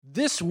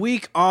This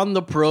week on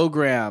the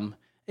program,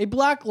 a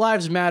Black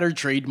Lives Matter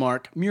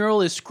trademark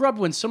mural is scrubbed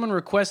when someone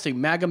requests a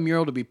MAGA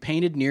mural to be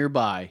painted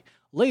nearby.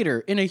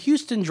 Later, in a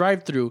Houston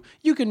drive-thru,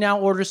 you can now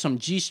order some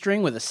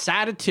G-string with a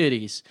side of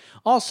titties.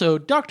 Also,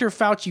 Dr.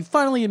 Fauci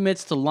finally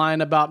admits to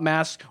lying about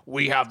masks.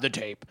 We have the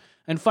tape.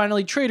 And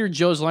finally, Trader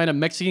Joe's line of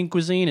Mexican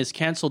cuisine is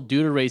canceled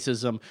due to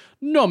racism.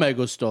 No me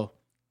gustó.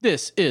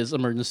 This is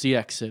Emergency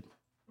Exit.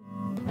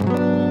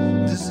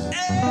 This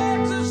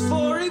exit's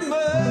for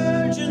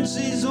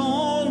emergencies only.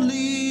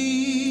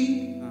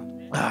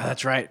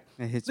 That's right.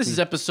 This This is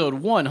episode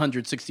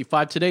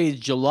 165. Today is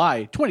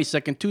July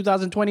 22nd,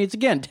 2020. It's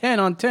again 10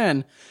 on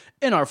 10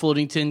 in our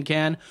floating tin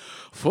can.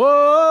 Far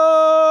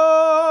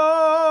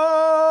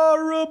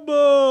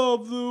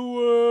above the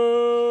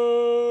world.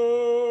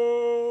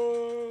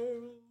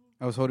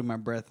 I was holding my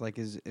breath like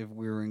as if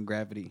we were in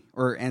gravity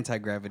or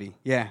anti-gravity.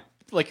 Yeah.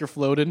 Like you're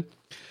floating.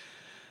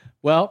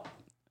 Well,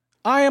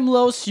 I am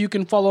Los. You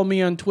can follow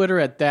me on Twitter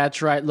at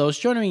That's Right Los.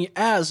 Joining me,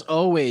 as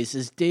always,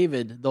 is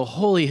David, the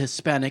holy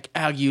Hispanic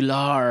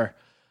Aguilar.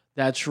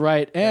 That's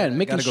right. And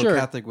making Gotta go sure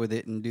Catholic with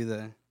it and do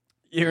the...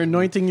 you're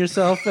anointing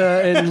yourself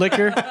in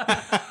liquor.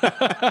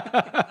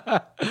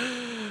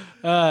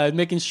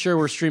 Making sure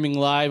we're streaming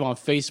live on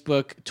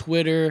Facebook,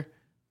 Twitter,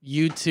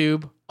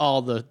 YouTube,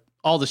 all the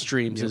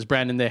streams. Is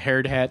Brandon the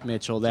Haired Hat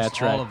Mitchell.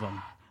 That's right. All of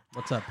them.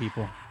 What's up,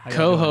 people? How y'all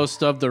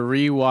Co-host of the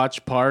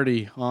Rewatch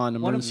Party on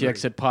Emergency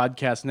Exit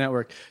Podcast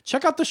Network.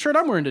 Check out the shirt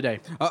I'm wearing today.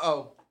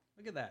 Uh-oh. doing?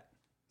 Look at that.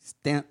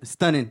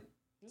 Stunning.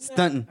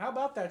 Stunting. How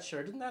about that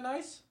shirt? Isn't that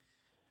nice?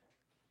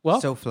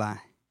 Well, So fly.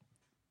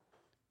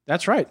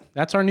 that's right.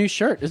 That's our new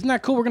shirt. Isn't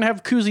that cool? We're going to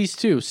have koozies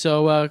too.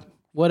 So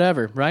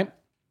whatever, right?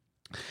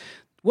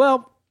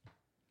 Well,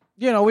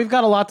 you know, we've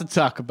got a lot to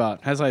talk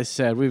about. As I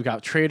said, we've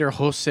got Trader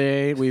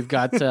Jose. We've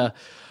got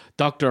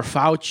Dr.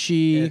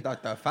 Fauci.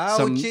 Dr.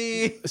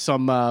 Fauci.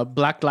 Some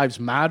Black Lives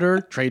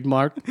Matter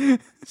trademark.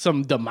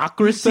 Some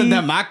democracy. Some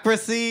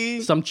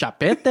democracy. Some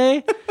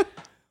chapete.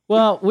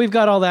 Well, we've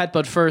got all that,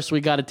 but first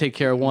we got to take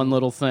care of one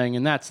little thing,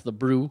 and that's the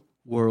Brew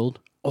World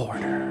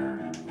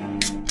Order.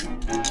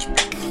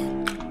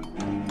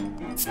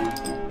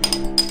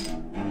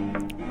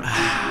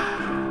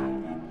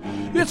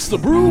 It's the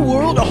Brew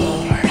World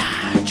Order.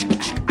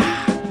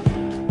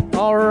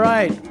 All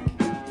right.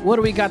 What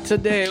do we got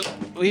today?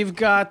 We've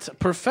got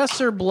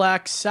Professor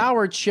Black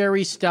Sour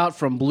Cherry Stout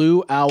from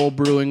Blue Owl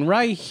Brewing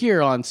right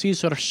here on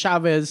Cesar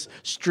Chavez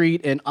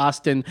Street in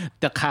Austin,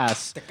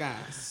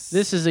 Texas.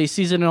 This is a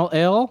seasonal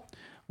ale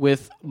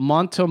with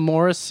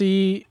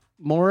Montmorency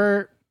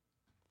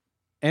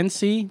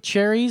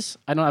cherries.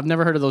 I've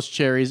never heard of those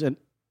cherries, and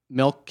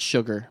milk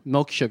sugar.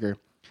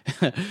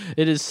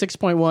 It is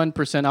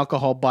 6.1%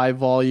 alcohol by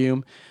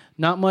volume.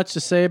 Not much to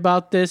say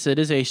about this. It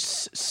is a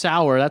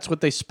sour. That's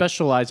what they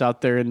specialize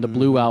out there in the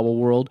Blue Owl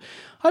world.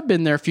 I've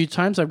been there a few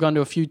times. I've gone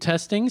to a few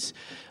tastings.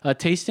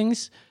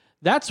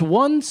 That's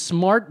one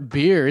smart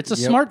beer. It's a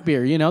smart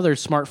beer. You know,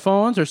 there's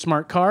smartphones, there's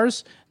smart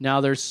cars. Now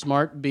there's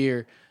smart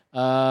beer.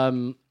 Let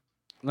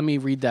me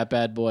read that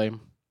bad boy.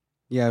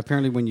 Yeah,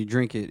 apparently when you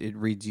drink it, it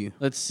reads you.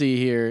 Let's see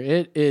here.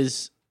 It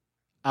is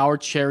our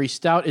cherry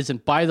stout.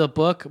 Isn't by the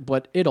book,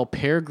 but it'll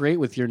pair great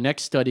with your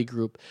next study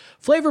group.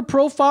 Flavor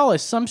profile: a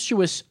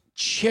sumptuous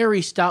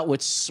cherry stout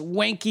with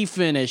swanky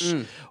finish.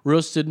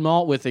 Roasted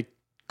malt with a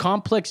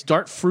complex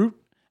dark fruit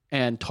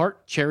and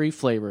tart cherry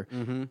flavor.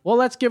 Well,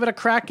 let's give it a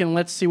crack and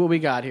let's see what we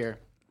got here.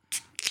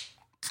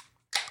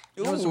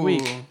 That was a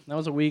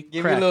weak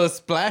Give crack. me a little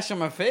splash on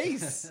my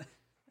face.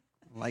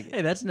 Like it.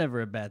 Hey, that's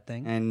never a bad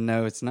thing. And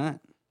no, it's not.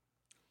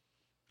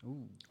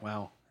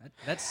 Wow.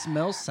 That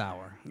smells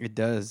sour. It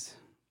does.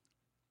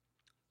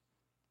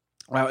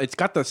 Wow, it's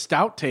got the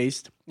stout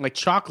taste, like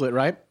chocolate,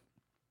 right?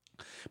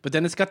 But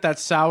then it's got that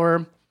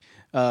sour,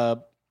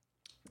 what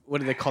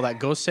do they call that?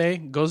 Gose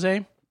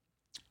beers?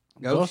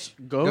 Gauche.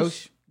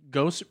 Gose.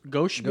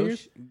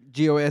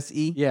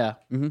 Yeah.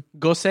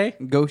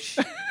 Gose? Gauche.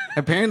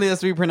 Apparently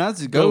that's what we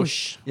pronounce it.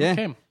 Gauche. Yeah.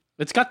 Okay.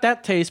 It's got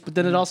that taste, but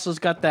then it also's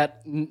got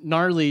that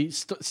gnarly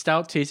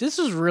stout taste. This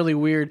is really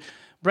weird.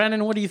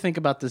 Brandon, what do you think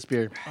about this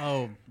beer?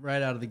 Oh,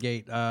 right out of the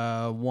gate.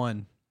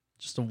 1.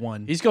 Just a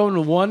 1. He's going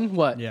to one?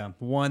 What? Yeah,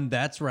 1.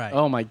 That's right.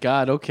 Oh, my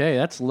God. Okay,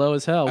 that's low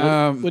as hell.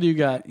 What do you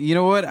got? You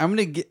know what? I'm going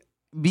to get...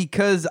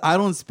 Because I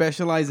don't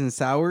specialize in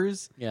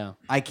sours, Yeah.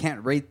 I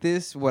can't rate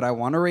this what I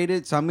want to rate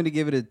it, so I'm going to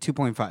give it a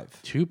 2.5.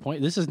 2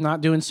 point. This is not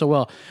doing so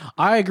well.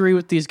 I agree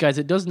with these guys.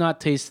 It does not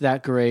taste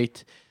that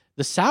great.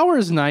 The sour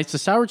is nice. The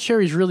sour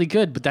cherry is really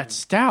good, but that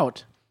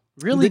stout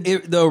really...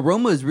 The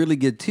aroma is really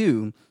good,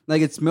 too.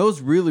 Like, it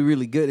smells really,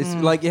 really good. It's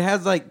like, it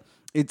has like...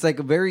 It's like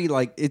a very,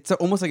 like... It's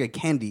almost like a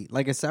candy.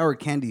 Like a sour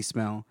candy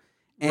smell.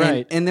 And,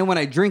 Right. And then when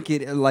I drink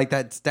it, like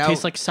that stout...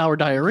 tastes like sour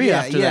diarrhea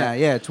after that.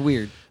 Yeah, it's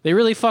weird. They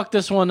really fucked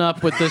this one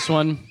up with this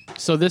one.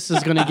 So this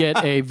is going to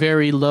get a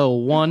very low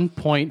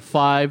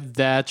 1.5.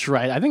 That's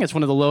right. I think it's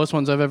one of the lowest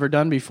ones I've ever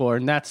done before,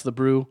 and that's the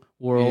Brew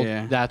World.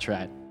 Yeah. That's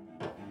right.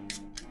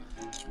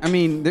 I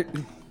mean,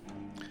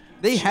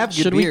 they have good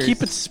Should beers. we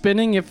keep it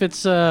spinning if it's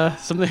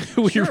something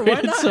we Sure, why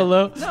rated not? so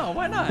low? No,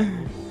 why not?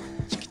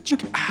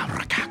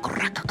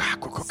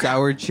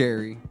 Sour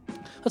cherry.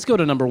 Let's go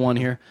to number 1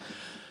 here.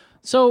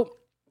 So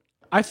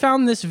I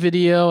found this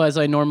video as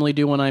I normally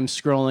do when I'm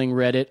scrolling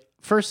Reddit.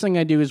 First thing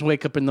I do is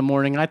wake up in the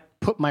morning and I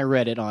put my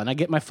Reddit on. I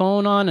get my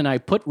phone on and I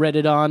put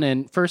Reddit on,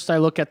 and first I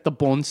look at the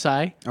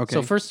bonsai. Okay.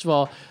 So first of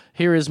all,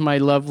 here is my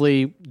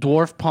lovely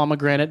dwarf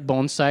pomegranate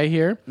bonsai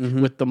here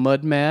with the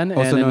mud man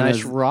Also and a known nice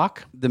as-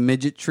 rock. The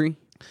midget tree.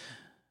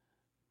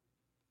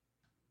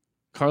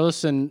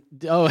 Carlos and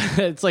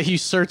it's like you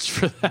searched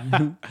for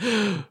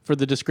that for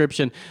the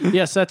description.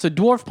 Yes, that's a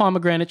dwarf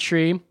pomegranate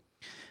tree.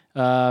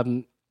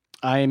 I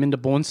am into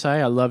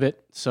bonsai. I love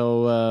it.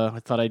 So I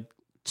thought I'd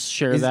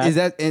share that. Is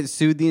that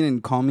soothing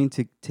and calming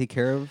to take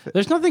care of?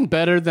 There's nothing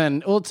better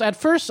than it's at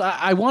first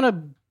I want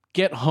to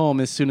get home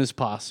as soon as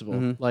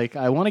possible. Like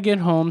I want to get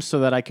home so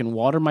that I can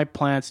water my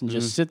plants and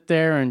just sit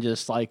there and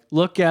just like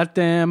look at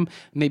them,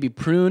 maybe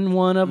prune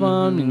one of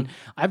them. And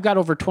I've got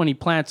over 20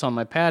 plants on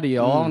my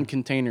patio, all in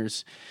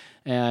containers,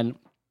 and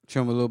Show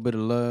them a little bit of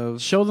love.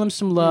 show them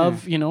some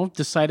love. You know,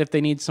 decide if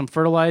they need some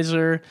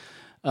fertilizer.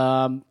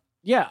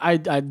 Yeah,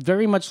 I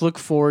very much look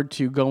forward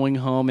to going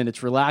home, and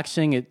it's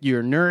relaxing.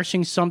 You're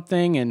nourishing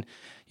something, and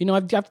you know,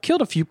 I've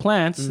killed a few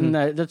plants, and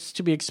that's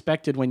to be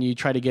expected when you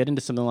try to get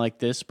into something like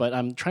this. But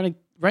I'm trying to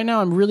right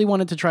now. I'm really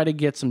wanting to try to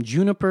get some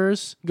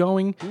junipers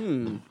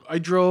going. I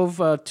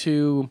drove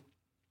to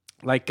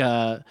like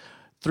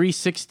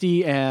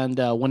 360 and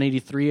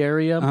 183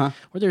 area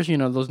where there's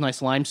those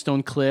nice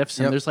limestone cliffs,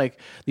 and there's like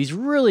these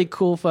really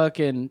cool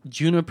fucking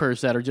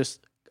junipers that are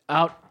just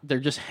out. They're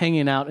just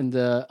hanging out on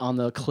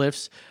the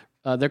cliffs.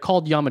 They're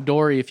called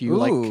Yamadori if you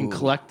like can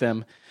collect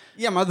them.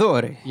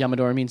 Yamadori.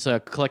 Yamadori means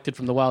collected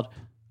from the wild.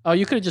 Oh,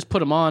 you could have just put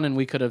them on, and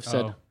we could have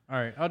said, All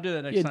right, I'll do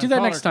that next "Yeah, time. do that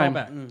Call next or call time."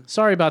 back.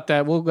 Sorry about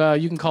that. We'll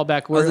you can call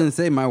back. I was going to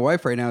say, my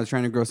wife right now is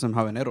trying to grow some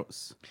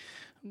habaneros.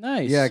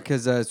 Nice. Yeah,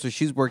 because so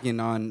she's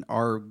working on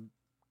our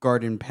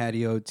garden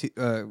patio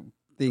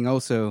thing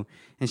also,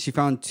 and she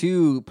found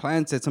 2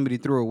 plants that somebody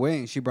threw away,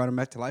 and she brought them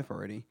back to life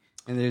already.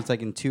 And it's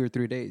like in 2 or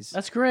 3 days.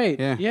 That's great.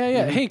 Yeah.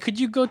 Hey, could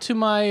you go to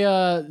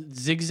my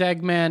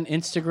Zigzag Man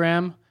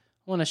Instagram?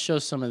 I want to show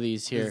some of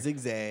these here.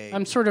 Zigzag.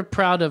 I'm sort of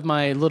proud of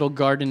my little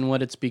garden,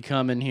 what it's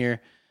becoming here.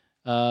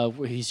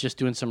 He's just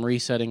doing some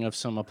resetting of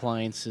some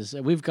appliances.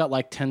 We've got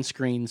like 10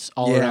 screens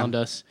all around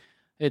us.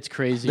 It's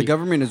crazy. The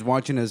government is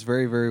watching us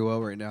very, very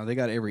well right now. They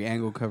got every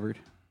angle covered.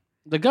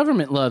 The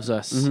government loves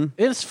us.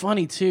 It's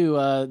funny too.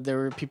 There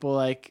were people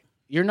like,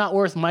 "You're not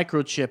worth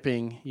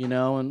microchipping,"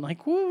 and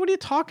like, what are you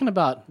talking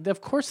about?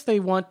 Of course they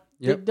want.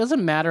 It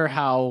doesn't matter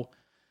how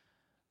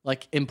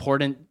like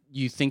important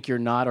you think you're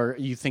not, or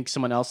you think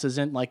someone else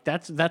isn't. Like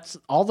that's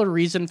all the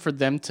reason for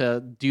them to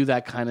do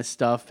that kind of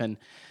stuff. And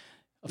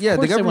Yeah, the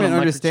course they wanna government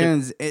microchip.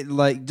 understands it,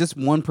 like just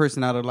one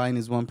person out of line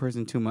is one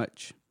person too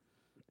much.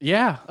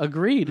 Yeah,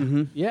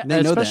 agreed. Yeah,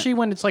 They know especially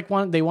when it's like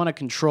they want to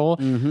control.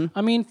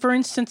 I mean, for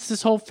instance,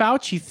 this whole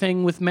Fauci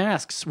thing with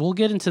masks. We'll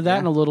get into that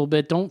in a little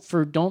bit. Don't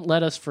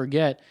let us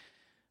forget.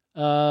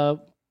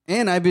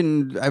 And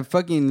I'm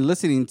fucking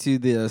listening to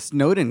the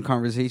Snowden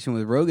conversation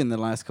with Rogan the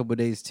last couple of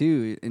days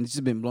too, and it's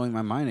just been blowing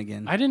my mind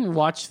again. I didn't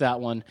watch that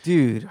one.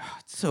 Dude,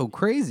 it's so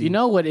crazy. You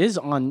know what is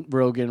on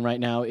Rogan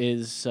right now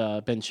is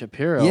Ben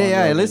Shapiro. Yeah, on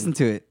I Rogan. listened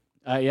to it.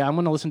 Yeah, I'm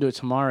going to listen to it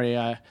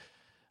tomorrow.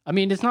 I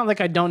mean, it's not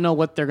like I don't know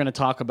what they're going to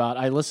talk about.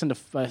 I listen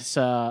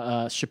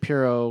to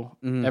Shapiro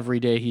every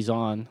day he's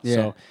on. Yeah.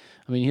 So,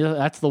 I mean,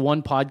 that's the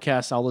one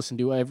podcast I'll listen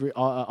to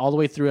all the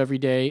way through every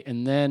day.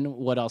 And then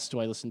what else do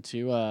I listen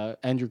to?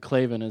 Andrew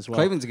Klavan as well.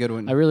 Klavan's a good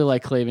one. I really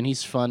like Klavan.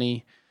 He's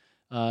funny,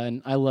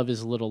 and I love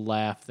his little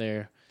laugh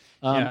there.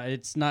 Yeah,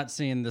 it's not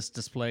seeing this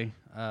display.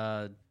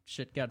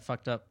 Shit got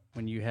fucked up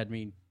when you had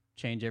me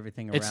change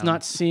everything around. It's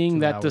not seeing 2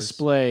 that hours.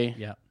 display.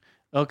 Yeah.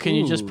 Oh, can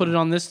you just put it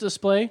on this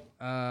display?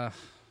 Uh,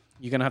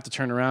 You're going to have to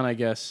turn around, I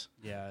guess.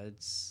 yeah,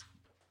 it's...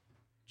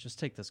 Just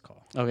take this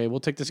call. Okay, we'll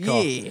take this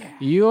call. Yeah.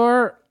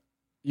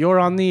 You're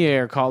on the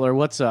air, caller.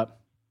 What's up?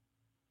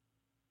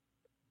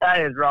 That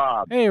is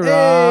Rob. Hey,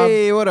 Rob.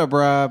 Hey, what up,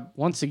 Rob?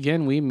 Once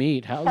again, we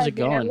meet. How's Hey, it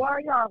man, going? what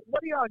are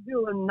y'all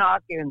doing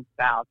knocking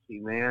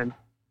Fauci, man?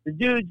 The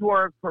dudes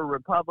work for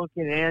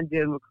Republican and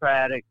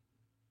Democratic.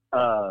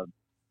 I'm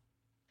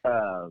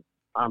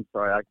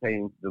sorry, I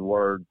can't. The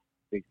word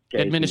escaping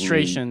me.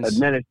 Administrations.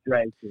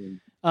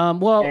 Administration.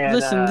 Well, And,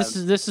 listen,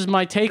 this is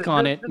my take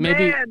on it. The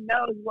Maybe man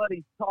knows what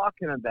he's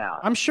talking about.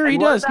 I'm sure he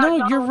And what does. about No,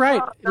 you're Donald right.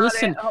 Trump not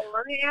Listen.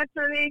 let me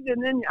answer these,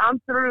 and then I'm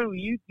through.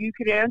 You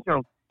could answer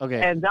them.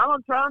 Okay. And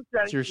Donald Trump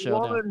said It's your the show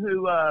woman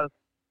who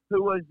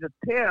was the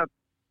pimp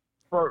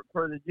for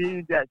the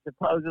dude that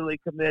supposedly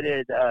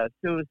committed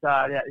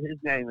suicide. His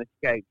name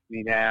escapes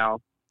me now.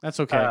 That's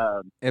okay.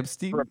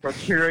 Epstein? For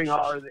procuring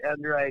all of the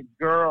underage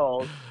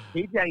girls.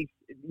 He thinks,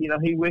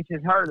 he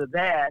wishes her the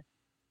best.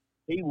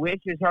 He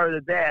wishes her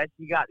the best.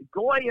 You got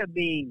Goya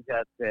beans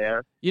up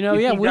there. You know,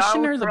 you yeah, see wishing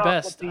Donald her the Trump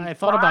best. with these I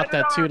thought about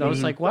that too, and I was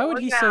private like, why would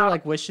he armies say going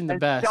like wishing the and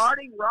best?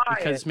 starting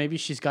riots. Because maybe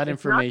she's got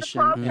It's not the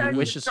information protest, and it's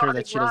wishes her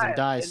that she starting doesn't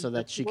die riots. so that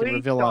It's she the can police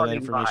reveal all that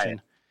starting information.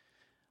 riots.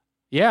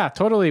 Yeah,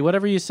 totally.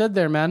 Whatever you said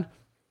there, man.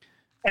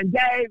 And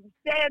Dave,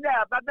 stand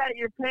up. I bet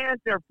your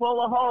pants are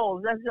full of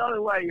holes. That's the only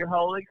way you're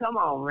holding. Come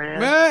on, man.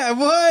 Man,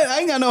 what? I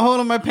ain't got no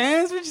hole in my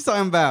pants. What you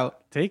talking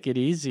about? Take it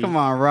easy. Come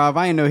on, Rob.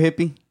 I ain't no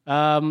hippie.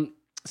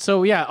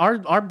 So yeah,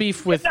 our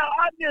beef with No,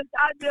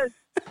 I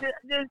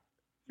just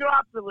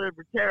drop the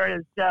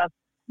libertarian stuff.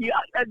 You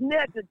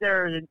admit that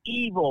there is an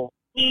evil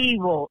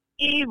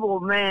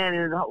man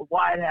in the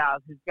White House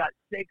who's got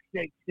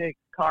 666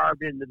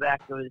 carved in the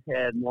back of his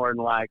head, more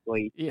than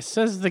likely. it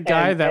says the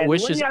guy And- that and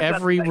wishes when you have to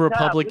every wake up,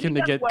 Republican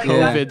when to you get have to wake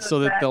COVID up so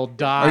to that the they'll fact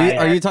die.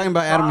 Are you talking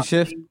about Adam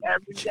Schiff?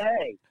 Every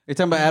day You're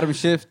talking about Adam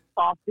Schiff?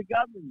 off the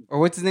government. Or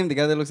what's his name? The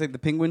guy that looks like the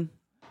penguin?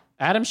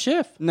 Adam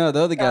Schiff. No, the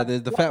other guy,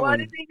 the fat what one.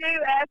 did he do?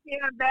 Ask the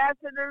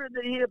ambassador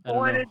that he know.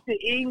 appointed to Forget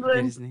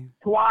England his name.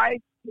 twice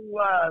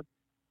to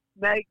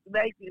make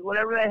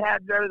whatever they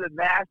had there, the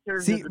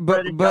Masters See, of the but-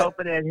 British but-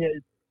 Open at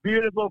his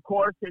beautiful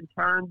course in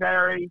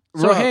Turnberry.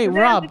 So Rob. hey, The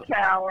man's Rob. a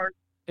coward.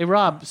 Hey,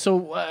 Rob.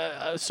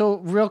 So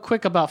real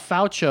quick about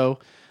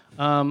Faucio.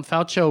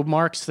 Faucio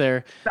Marx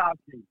there. Stop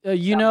it.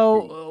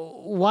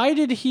 Why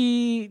did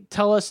he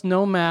tell us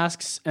no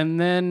masks and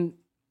then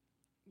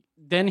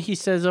he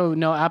says, "Oh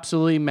no,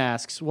 absolutely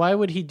masks"? Why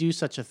would he do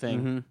such a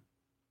thing? Mhm.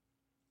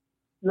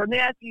 Let me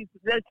ask you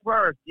this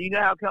first. Do you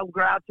know how come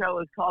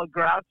Groucho is called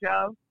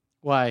Groucho?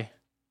 Why?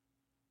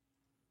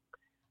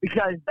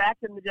 Because back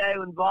in the day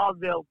when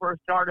vaudeville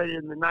first started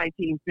in the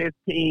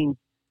 1915s,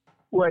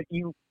 what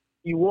you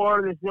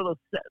wore this little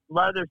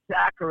leather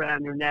sack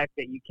around your neck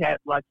that you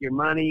kept like your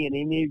money and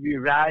any of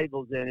your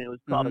valuables in. It was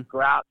called a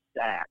grouch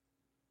sack.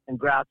 And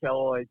Groucho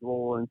always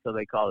wore one, so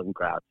they called him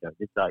Groucho.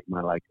 Just like you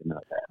might like to know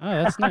that.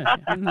 Oh, that's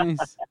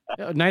nice.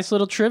 Nice. Nice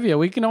little trivia.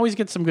 We can always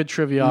get some good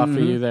trivia off of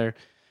Mhm. you there.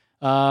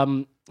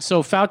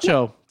 So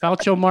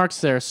Faucio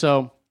Marx there.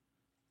 So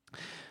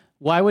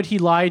why would he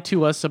lie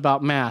to us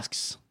about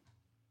masks?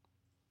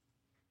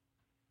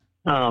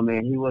 Oh,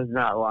 man, he was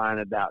not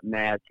lying about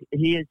masks.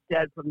 He had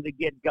said from the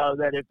get-go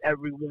that if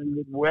everyone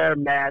would wear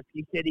masks,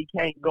 he said he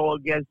can't go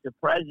against the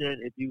president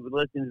if you would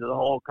listen to the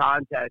whole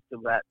context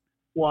of that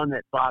one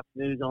that Fox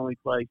News only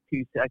plays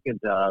 2 seconds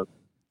of.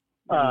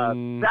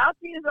 Fauci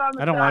is on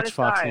the I don't side watch of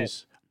Fox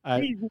science.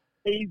 News.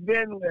 He's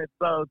been with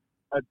both,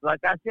 like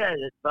I said,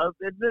 it's both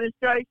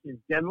administrations,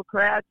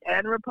 Democrats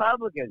and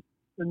Republicans.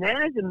 The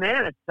man is a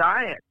man of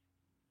science.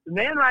 The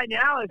man right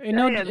now is saying,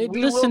 we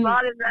will listen,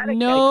 not eradicate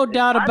no this.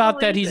 doubt I about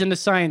that. believe He's it. into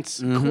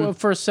science. Mhm.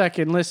 For a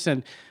second,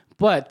 listen.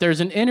 But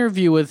there's an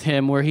interview with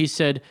him where he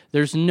said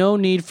there's no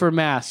need for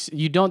masks.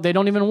 They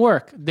don't even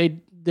work.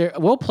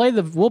 We'll play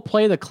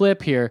the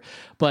clip here,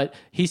 but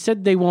he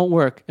said they won't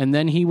work. And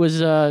then he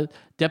was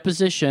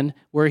deposition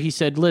where he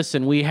said,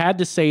 "Listen, we had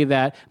to say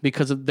that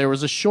because there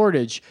was a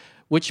shortage,"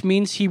 which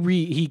means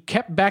he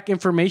kept back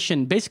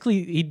information.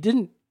 Basically, he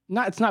didn't.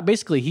 It's not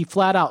basically. He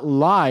flat out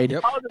lied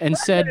Yep. and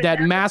said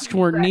that masks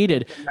weren't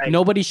needed.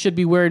 Nobody should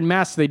be wearing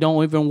masks. They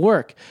don't even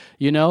work.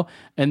 And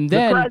The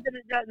then,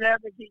 president doesn't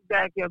ever keep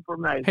back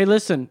information. hey,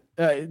 listen,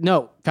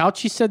 no,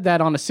 Fauci said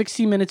that on a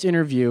 60 Minutes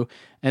interview,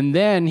 and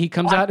then he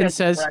comes out and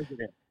says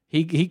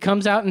he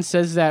comes out and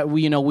says that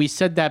we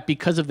said that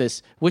because of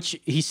this, which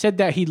he said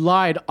that he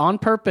lied on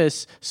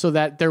purpose so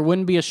that there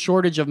wouldn't be a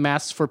shortage of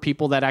masks for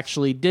people that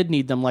actually did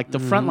need them, like the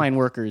frontline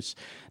workers.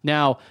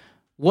 Now,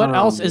 what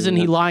else isn't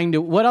he lying to?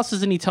 What else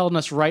isn't he telling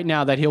us right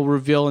now that he'll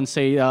reveal and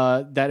say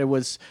that it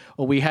was?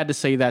 Well, we had to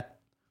say that.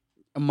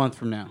 A month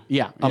from now.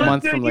 Yeah, a But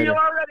month dude, from later. You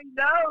already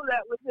know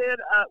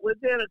that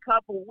within a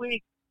couple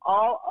weeks,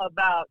 all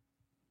about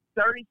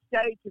 30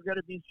 states are going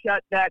to be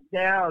shut back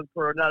down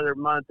for another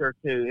month or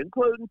two,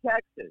 including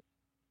Texas.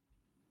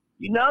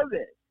 You know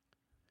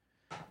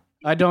this.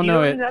 I don't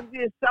know You it. don't have to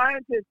be a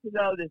scientist to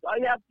know this. All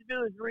you have to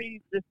do is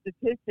read the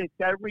statistics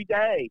every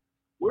day.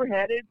 We're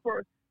headed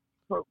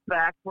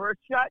back for a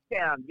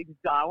shutdown because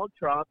Donald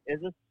Trump is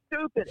a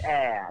stupid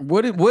ass.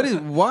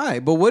 Why?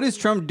 But what is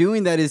Trump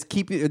doing that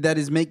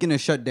is making a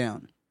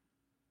shutdown?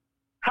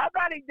 How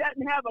about he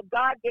doesn't have a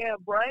goddamn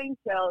brain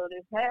cell in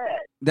his head?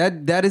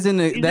 That isn't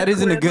a good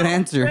criminal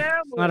answer.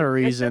 family. Not a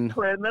reason. It's a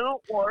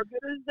criminal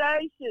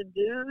organization,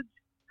 dude.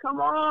 Come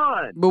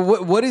on. But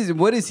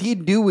what is he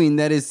doing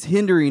that is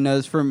hindering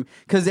us from?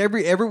 Because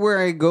everywhere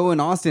I go in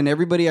Austin,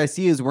 everybody I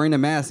see is wearing a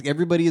mask.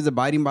 Everybody is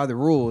abiding by the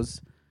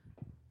rules.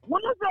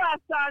 When was the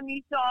last time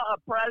you saw a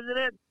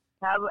president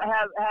have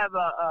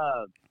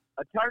a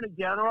attorney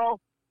general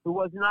who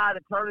was not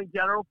attorney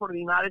general for the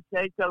United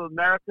States of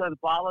America and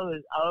follow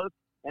his oath,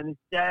 and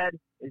instead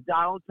is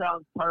Donald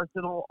Trump's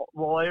personal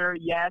lawyer?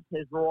 Yes,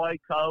 his Roy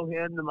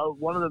Cohen,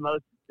 one of the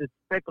most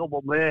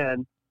despicable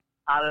men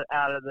out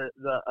of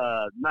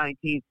the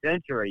 19th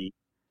century.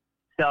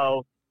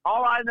 So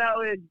all I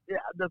know is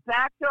the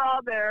facts are all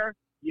there.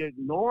 You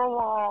ignore them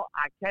all.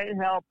 I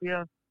can't help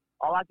you.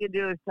 All I can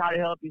do is try to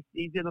help you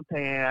seize in the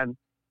pan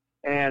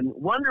and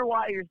wonder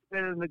why you're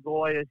spinning the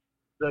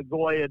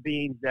Goya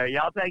beans there.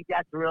 Y'all think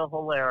that's real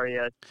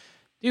hilarious.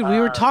 Dude, we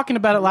were talking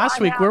about it last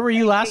week. Where were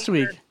you last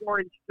week?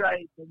 Story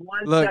straight from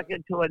one Look.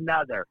 second to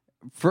another.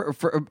 For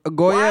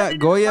Why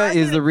did Goya the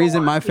is the president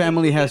reason go my on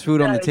family TV has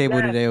food on the and say, table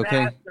 "Yes, today.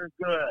 Okay. masks are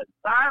good."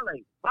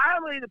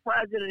 Finally, the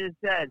president has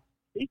said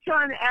He's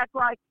trying to act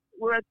like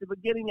we're at the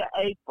beginning of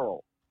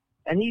April,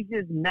 and he's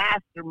his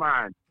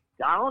mastermind.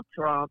 Donald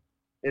Trump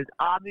is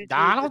obviously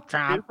Donald the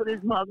Trump.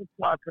 stupidest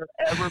motherfucker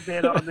ever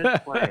been on this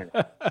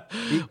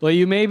planet. Well,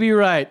 you may be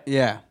right.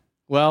 Yeah.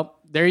 Well,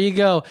 there you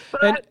go.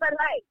 But, And but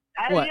hey,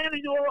 as What?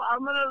 usual,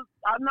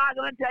 I'm not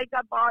gonna take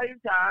up all your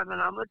time,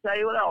 and I'm gonna tell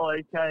you what I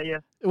always tell you.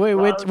 wait,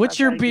 Fellas, what's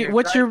I your think be? you're a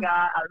What's great your?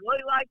 guy. I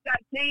really like that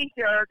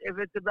T-shirt. If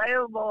it's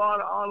available on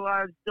an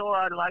online store,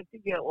 I'd like to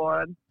get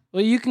one.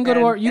 Well, you can go to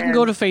and- our. You can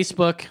go and- to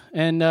Facebook,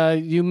 and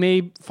you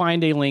may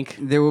find a link.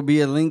 There will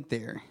be a link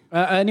there.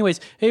 Anyways,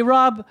 hey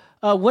Rob,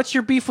 what's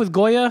your beef with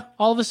Goya?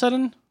 All of a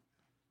sudden,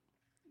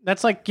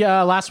 that's like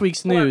last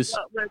week's news.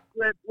 With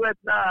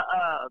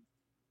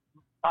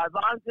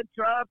Ivanka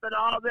Trump and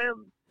all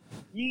them.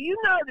 You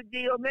know the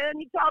deal, man.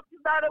 You talked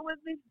about it with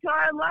me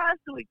time last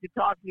week to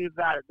talk to you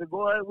about it. The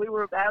Goya, we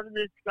were having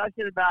a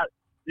discussion about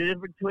the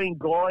difference between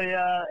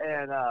Goya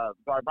and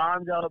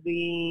garbanzo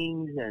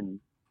beans and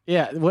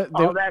Yeah,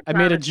 all that I made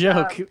kind a of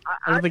joke. stuff.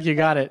 I don't think you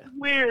got it. It's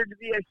weird to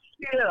be a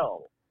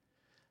shill.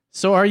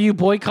 So, are you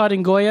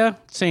boycotting Goya?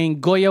 Saying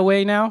Goya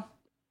way now?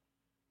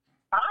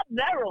 I've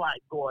never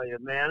liked Goya,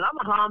 man. I'm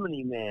a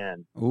hominy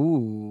man.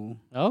 Ooh.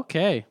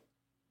 Okay.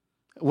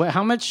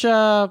 How much?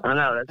 I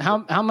know. That's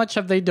How much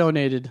have they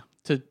donated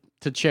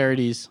to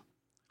charities?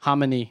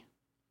 Hominy.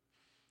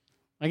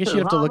 I guess you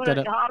have to look that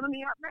up.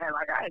 Hominy, man,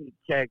 like I ain't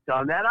checked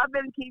on that. I've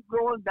been keep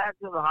going back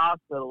to the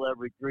hospital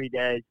every 3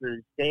 days for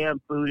this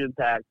damn food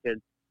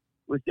infection.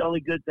 Which the only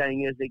good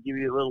thing is they give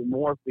you a little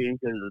morphine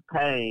because of the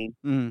pain.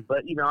 Mm.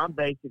 But I'm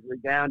basically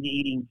down to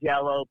eating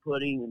Jello,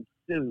 pudding, and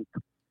soup,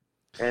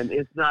 and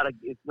it's not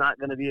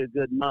going to be a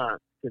good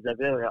month because I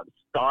feel like I'm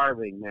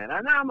starving, man.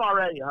 And I'm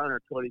already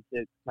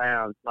 126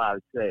 pounds, 5'6",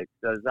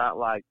 so it's not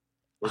like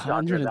we're talking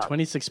about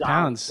 126 Donald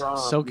pounds, Trump,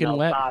 soaking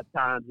wet. 5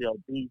 times the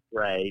obese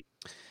rate.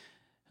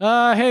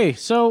 Hey,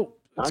 so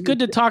it's I'm good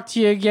to talk to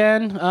you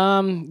again.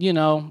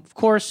 Of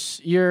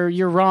course you're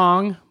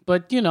wrong,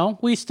 but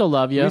we still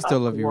love you. We still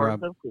love you,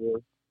 Rob. Of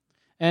course.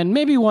 And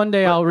maybe one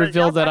day I'll But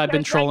reveal that I I've been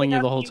can't trolling take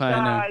you the enough whole you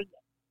time. Now. guys.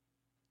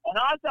 And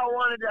I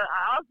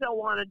also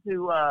wanted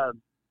to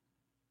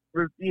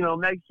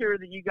make sure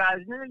that you guys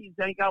knew you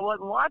think I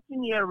wasn't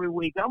watching you every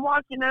week. I'm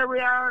watching every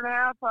hour and a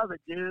half of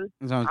it, dude.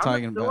 That's what I'm I'm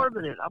talking about.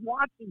 absorbing it. I'm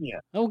watching you.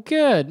 Oh,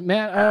 good,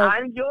 man. I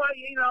enjoy,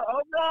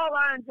 overall,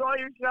 I enjoy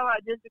your show. I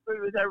disagree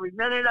with every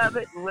minute of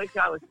it and wish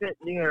I was sitting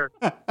here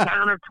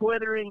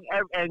counter-twittering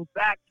and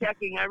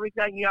fact-checking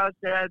everything y'all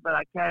said, but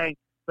I can't.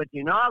 But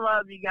I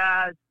love you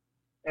guys,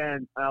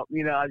 and,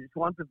 I just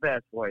want the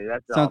best for you.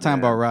 That's That's all, what I'm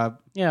talking man. about, Rob.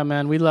 Yeah,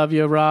 man, we love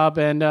you, Rob.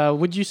 And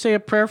would you say a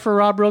prayer for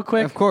Rob real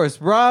quick? Of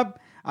course, Rob.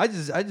 I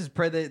just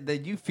pray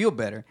that you feel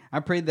better.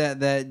 I pray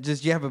that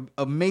just you have an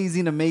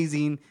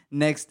amazing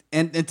next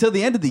and until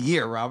the end of the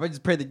year, Rob. I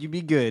just pray that you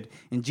be good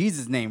in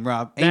Jesus' name,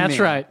 Rob. Amen. That's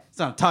right. That's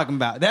what I'm talking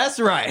about. That's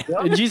right.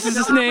 In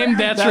Jesus' name,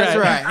 that's That's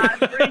right. right.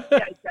 I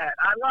appreciate that.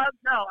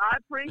 I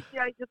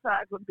appreciate the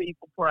fact when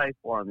people pray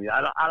for me.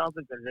 I don't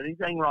think there's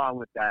anything wrong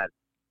with that.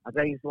 I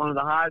think it's one of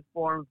the highest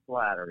forms of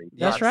flattery. So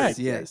That's I right.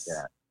 appreciate Yes.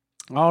 that.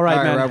 All right, All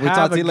right, man. Rob. We'll Have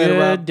talk to a you later, good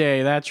Rob.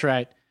 day. That's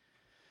right.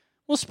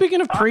 Well,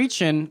 speaking of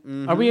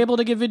preaching, are we able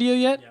to get video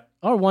yet? Yeah.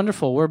 Oh,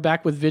 wonderful. We're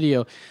back with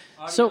video.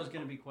 Audio So- is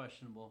going to be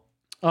questionable.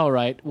 All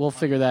right, we'll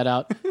figure that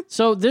out.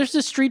 So there's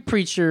this street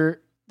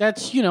preacher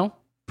that's,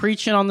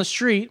 preaching on the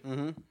street,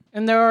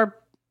 and there are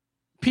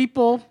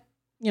people,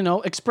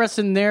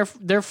 expressing their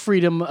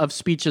freedom of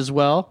speech as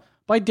well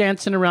by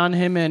dancing around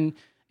him and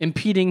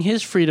impeding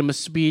his freedom of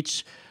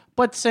speech,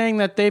 but saying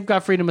that they've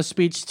got freedom of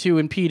speech to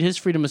impede his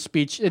freedom of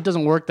speech. It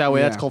doesn't work that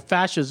way. That's Yeah. called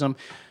fascism.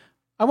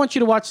 I want you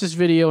to watch this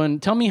video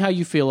and tell me how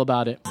you feel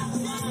about it.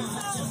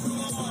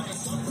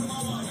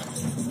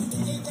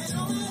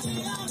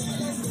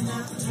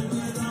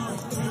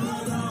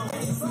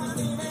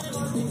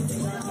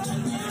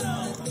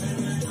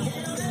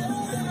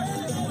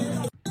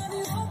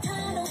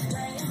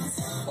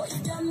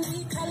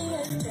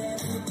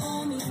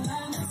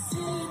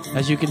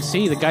 As you can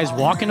see, the guy's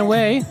walking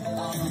away,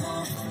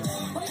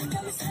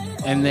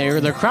 and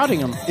they're crowding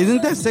him.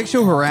 Isn't that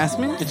sexual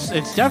harassment? It's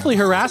definitely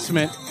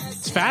harassment.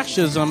 It's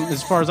fascism,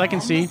 as far as I can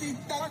see.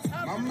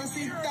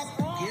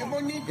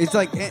 It's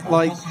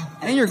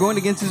and you're going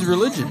against his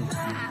religion.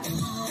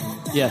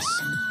 Yes,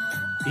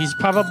 he's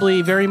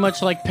probably very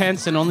much like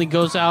Pence, and only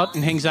goes out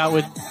and hangs out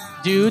with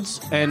dudes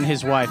and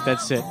his wife.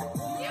 That's it.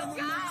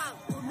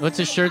 What's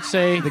his shirt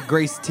say? The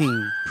Grace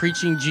Team.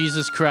 Preaching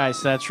Jesus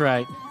Christ. That's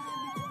right.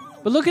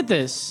 But look at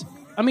this.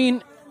 I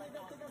mean,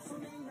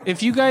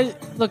 if you guys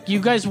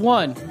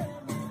won.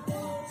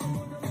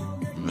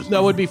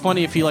 That would be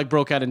funny if he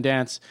broke out and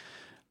danced.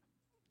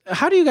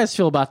 How do you guys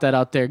feel about that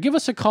out there? Give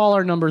us a call.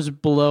 Our numbers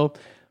below.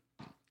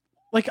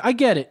 I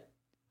get it.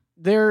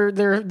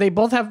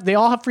 They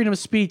all have freedom of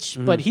speech,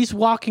 but he's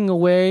walking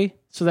away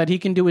so that he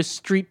can do his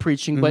street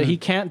preaching, but he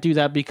can't do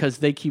that because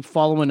they keep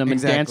following him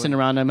Exactly. and dancing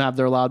around him, have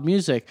their loud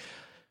music.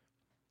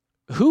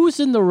 Who's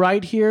in the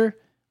right here?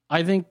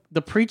 I think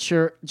the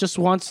preacher just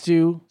wants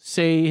to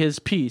say his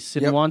piece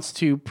and Yep. wants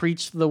to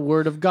preach the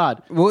word of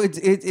God. Well,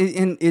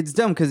 it's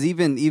dumb because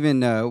even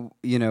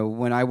you know,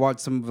 when I watch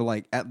some of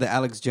like the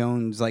Alex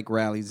Jones like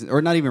rallies,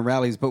 or not even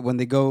rallies, but when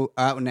they go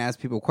out and ask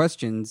people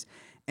questions,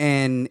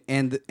 and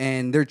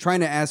they're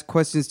trying to ask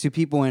questions to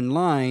people in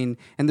line,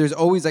 and there's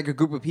always like a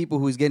group of people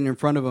who's getting in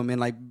front of them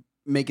and like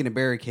making a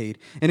barricade,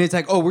 and it's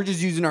like, oh, we're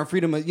just using our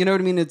freedom. You know what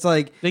I mean? It's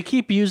like They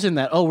keep using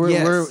that. Oh,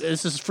 Yes.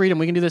 this is freedom.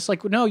 We can do this.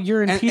 Like, no,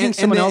 you're impeding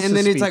someone else's and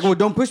then it's speech. like, well,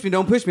 don't push me.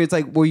 It's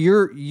like, well,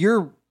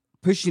 you're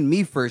pushing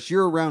me first.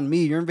 You're around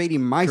me. You're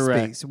invading my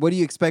Correct. space. What do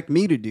you expect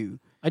me to do?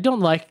 I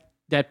don't like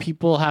that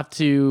people have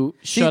to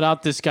shut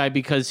out this guy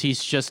because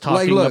he's just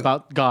talking look,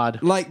 about God.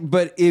 Like,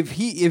 but if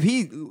he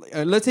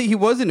let's say he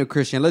wasn't a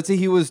Christian, let's say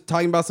he was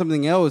talking about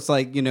something else,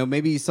 like, you know,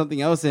 maybe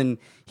something else, and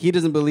he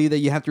doesn't believe that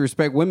you have to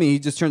respect women. He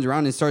just turns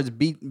around and starts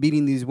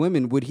beating these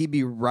women. Would he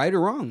be right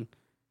or wrong?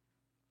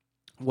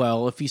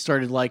 Well, if he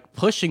started like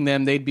pushing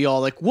them, they'd be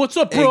all like, "What's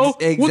up, bro?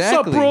 What's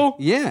up, bro?"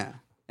 Yeah,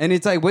 and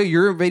it's like, wait,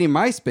 you're invading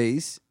my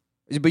space,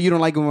 but you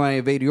don't like when I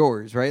invade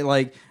yours, right?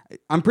 Like,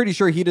 I'm pretty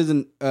sure he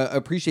doesn't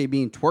appreciate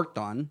being twerked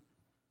on.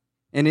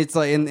 And it's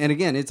like, and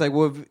again, it's like,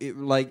 well,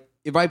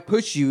 if I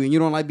push you and you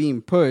don't like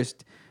being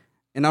pushed,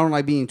 and I don't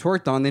like being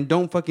twerked on, then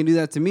don't fucking do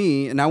that to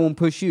me, and I won't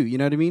push you. You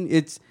know what I mean?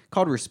 It's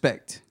called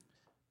respect.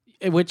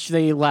 Which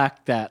they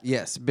lack that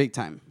Yes, big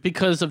time.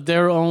 because of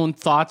their own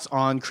thoughts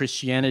on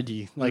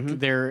Christianity, like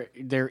their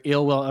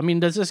ill will. I mean,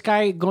 does this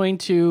guy going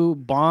to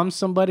bomb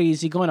somebody?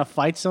 Is he going to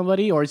fight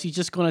somebody, or is he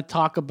just going to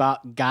talk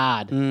about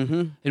God?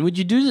 Mm-hmm. And would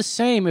you do the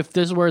same if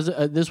this was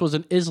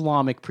an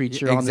Islamic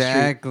preacher on the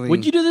Exactly. street?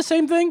 Would you do the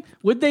same thing?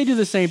 Would they do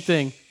the same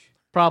thing?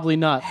 Probably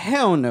not.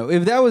 Hell no.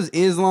 If that was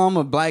Islam,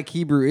 a black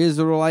Hebrew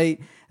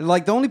Israelite,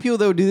 like the only people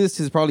that would do this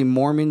is probably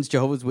Mormons,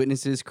 Jehovah's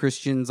Witnesses,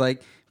 Christians,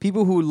 like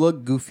people who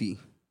look goofy.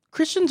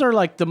 Christians are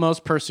like the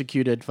most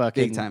persecuted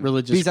fucking Big time.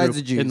 religious Besides group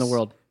the Jews. in the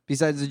world.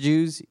 Besides the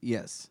Jews,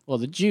 yes. Well,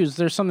 the Jews,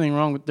 there's something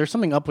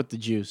up with the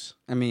Jews.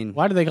 I mean,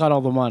 Why do they got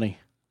all the money?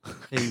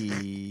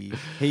 hey,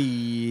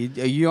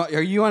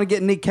 are you want to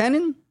get Nick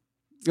Cannon?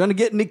 You want to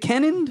get Nick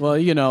Cannon? Well,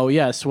 you know,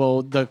 yes.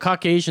 Well, the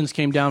Caucasians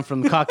came down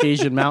from the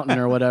Caucasian mountain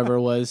or whatever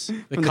it was,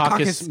 the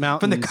Caucasus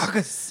Mountains. From the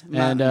Caucasus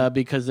And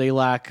because they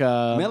lack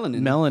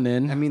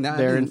Melanin. I mean,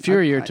 they're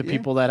inferior to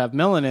people that have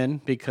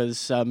melanin because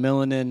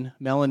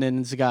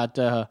melanin's got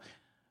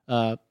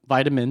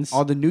vitamins.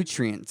 all the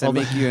nutrients that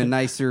make you a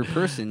nicer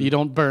person. You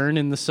don't burn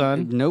in the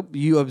sun. Nope,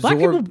 you Black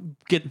people absorb.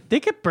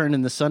 get burned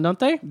in the sun, don't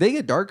they? They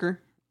get darker.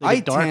 They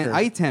get darker.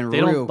 I tan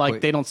They real don't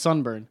quick. they don't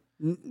sunburn.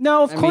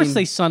 No, of I course mean,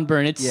 they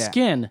sunburn. It's yeah.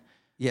 skin.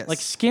 Yes, Like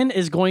skin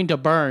is going to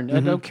burn. I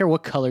don't care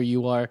what color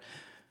you are.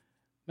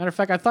 Matter of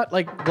fact, I thought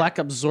like black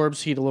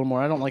absorbs heat a little more.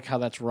 I don't like how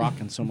that's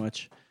rocking so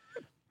much.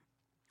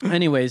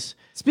 Anyways,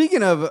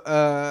 speaking of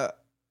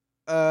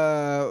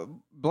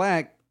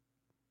black,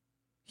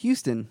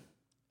 Houston.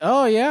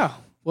 oh yeah.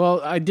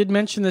 Well, I did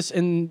mention this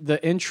in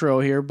the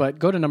intro here, but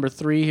go to number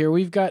 3 here.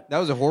 We've got That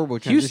was a horrible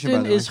transition.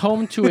 Houston by the is way.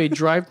 home to a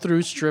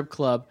drive-through strip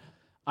club.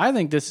 I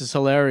think this is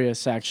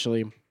hilarious,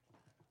 actually.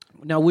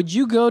 Now, would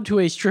you go to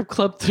a strip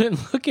club?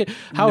 Look at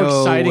how No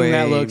exciting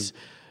that way. looks.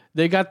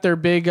 They got their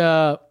big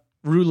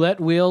roulette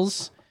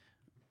wheels.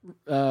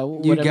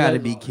 You got to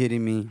be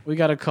kidding me. We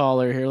got a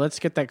caller here. Let's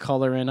get that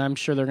caller in. I'm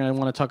sure they're going to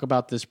want to talk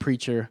about this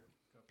preacher.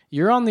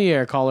 You're on the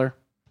air, caller.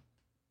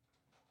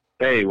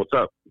 Hey, what's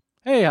up?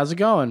 Hey, how's it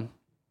going?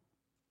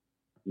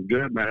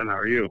 Good, man. How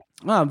are you?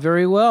 Oh,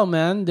 very well,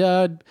 man.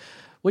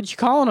 What you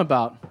calling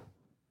about?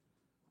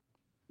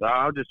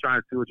 I was just trying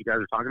to see what you guys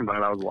are talking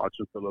about. I was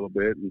watching for a little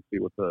bit and see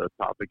what the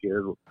topic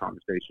is, what the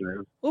conversation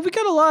is. Well, we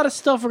got a lot of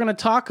stuff we're going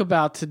to talk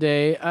about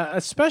today,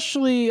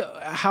 especially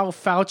how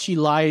Fauci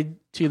lied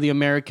to the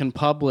American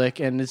public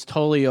and is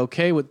totally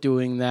okay with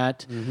doing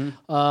that.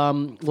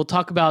 We'll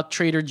talk about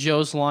Trader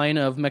Joe's line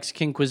of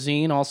Mexican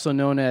cuisine, also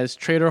known as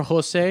Trader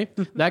Jose.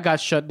 That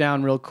got shut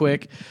down real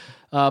quick.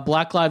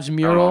 Black Lives I don't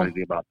know Mural.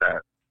 anything about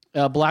that.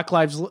 Black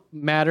Lives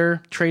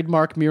Matter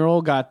trademark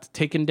mural got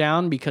taken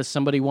down because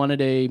somebody wanted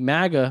a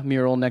MAGA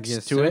mural next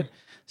Yes, to sir. it.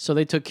 So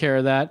they took care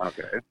of that.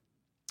 Okay.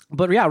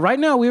 But yeah, right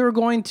now we were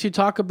going to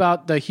talk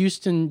about the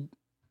Houston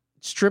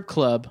strip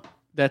club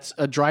that's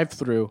a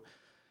drive-through.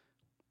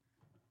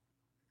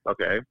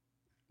 Okay.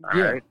 All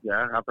Yeah. right.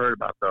 Yeah, I've heard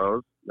about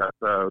those. That's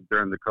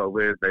during the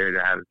COVID, they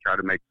had to try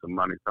to make some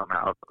money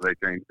somehow, so they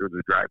changed through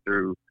the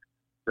drive-through,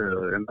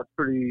 and that's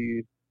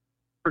pretty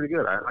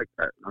good. I like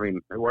that. I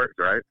mean, it works,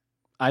 right?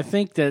 I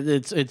think that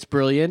it's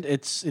brilliant.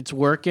 It's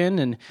working,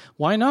 and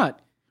why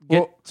not get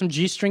Well- some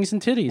G-strings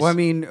and titties? Well, I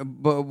mean,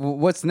 but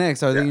what's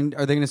next? Are they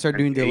going to start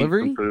doing And eat some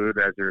delivery? food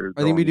as you're Are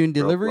they gonna be going doing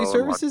real delivery slow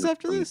and watching services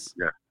after some- this?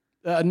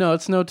 Yeah, no,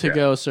 it's no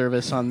to-go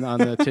service on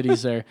the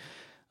titties there.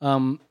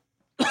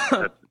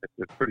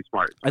 it's pretty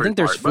smart. I think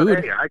there's smart. food.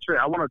 But, hey, actually,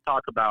 I want to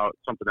talk about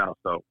something else,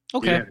 though.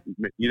 Okay.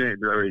 You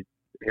didn't really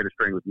hit a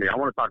string with me. I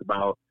want to talk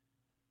about,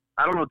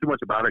 I don't know too much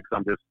about it because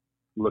I'm just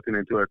looking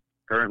into it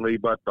currently,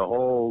 but the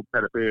whole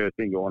pedophilia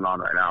thing going on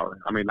right now,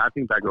 I mean, I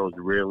think that goes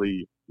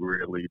really,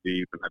 really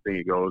deep, and I think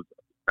it goes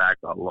back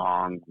a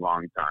long,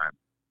 long time.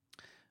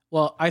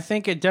 Well, I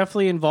think it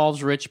definitely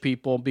involves rich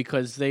people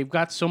because they've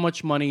got so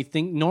much money.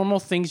 Normal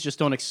things just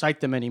don't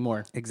excite them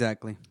anymore,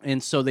 Exactly.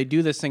 and so they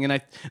do this thing.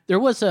 And there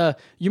was you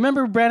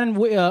remember Brandon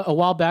a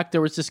while back?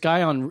 There was this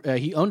guy on.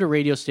 He owned a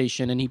radio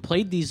station, and he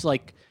played these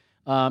like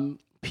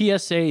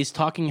PSAs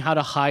talking how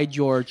to hide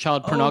your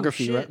child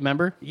pornography. shit.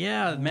 Remember?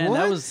 Yeah, man,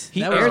 What? He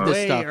that aired was this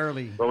way stuff.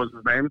 early. What was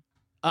his name?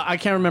 I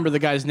can't remember the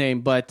guy's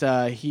name, but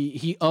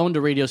he owned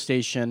a radio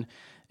station,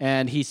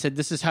 and he said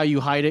this is how you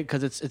hide it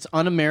because it's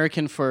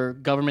un-American for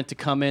government to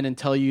come in and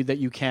tell you that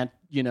you can't,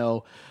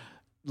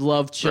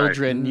 love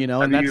children, Right. and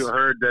Have that's you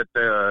heard that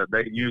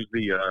they use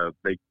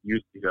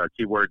the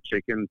keyword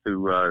chicken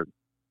to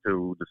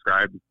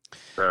describe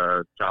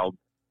the child?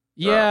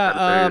 yeah.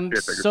 pedophilia shit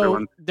that you're So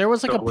doing? there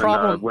was like So a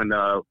problem.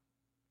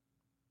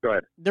 Go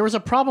ahead. There was a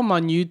problem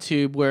on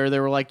YouTube where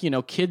there were like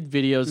kid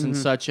videos and Mhm.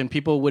 such, and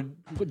people would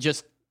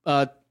just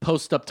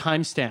post up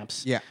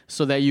timestamps. Yeah.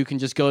 So that you can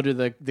just go to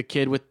the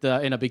kid with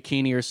in a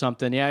bikini or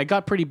something. Yeah, it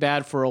got pretty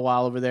bad for a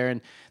while over there,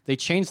 and they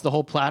changed the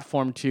whole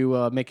platform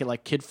to make it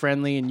like kid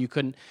friendly, and you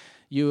couldn't.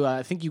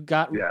 I think you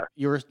got. Yeah.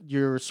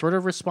 You're sort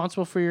of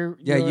responsible for your.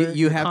 Yeah, your, you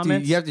your have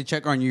comments. to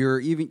check on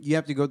you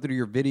have to go through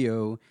your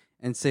video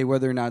and say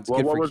whether or not it's Well,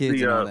 good what for was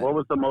kids and all the that. what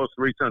was the most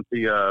recent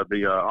the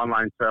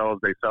online sales?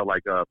 They sell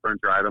like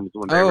furniture items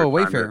when they Oh,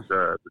 were trying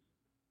Wayfair.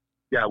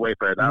 yeah,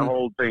 Wayfair. That Mhm.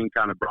 whole thing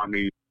kind of brought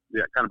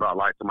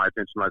light to my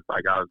attention. I was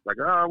like,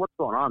 oh, what's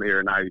going on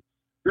here? And I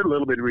did a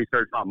little bit of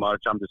research, not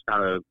much. I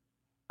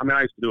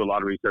used to do a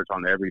lot of research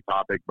on every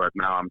topic, but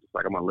now I'm just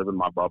like, I'm going to live in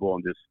my bubble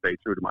and just stay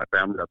true to my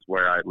family. That's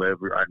where I live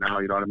right now.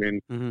 You know what I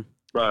mean? Mhm.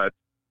 But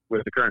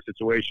with the current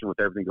situation, with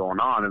everything going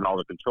on and all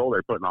the control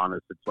they're putting on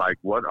us, it's like,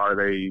 what are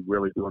they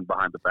really doing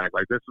behind the back?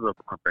 Like, this is a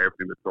front for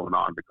everything that's going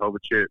on. The COVID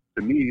shit,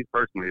 to me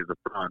personally, is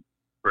a front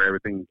for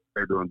everything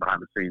they're doing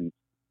behind the scenes.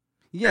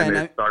 Yeah, and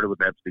and it started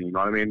with Epstein. You know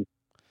what I mean?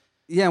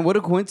 yeah, and what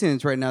a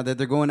coincidence right now that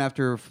they're going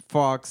after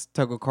Fox,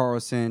 Tucker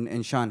Carlson,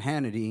 and Sean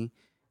Hannity.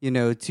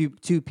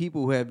 Two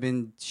people who have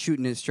been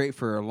shooting it straight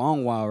for a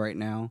long while right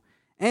now.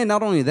 And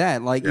not only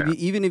that, like Yeah.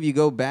 even if you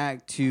go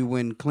back to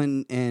when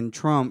Clinton and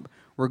Trump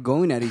were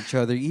going at each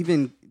other,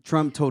 even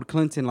Trump told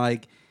Clinton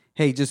like,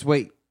 "Hey, just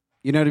wait."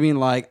 You know what I mean?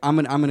 Like I'm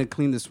gonna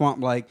clean the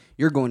swamp. Like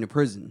you're going to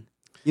prison.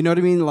 You know what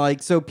I mean?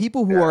 Like so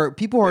people who are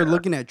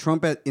looking at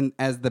Trump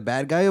as the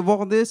bad guy of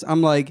all this.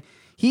 I'm like,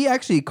 he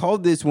actually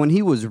called this when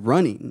he was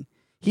running.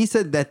 He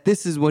said that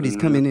this is what he's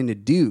coming in to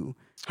do.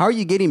 How are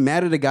you getting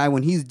mad at a guy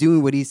when he's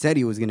doing what he said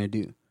he was going to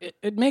do?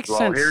 It makes Well,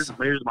 sense.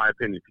 here's my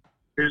opinion.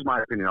 Here's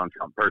my opinion on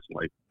Trump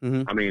personally.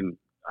 Mhm. I mean,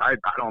 I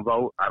don't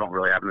vote. I don't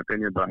really have an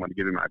opinion, but I'm going to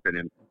give you my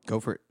opinion. Go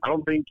for it. I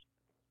don't think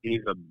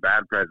he's a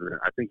bad president.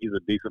 I think he's a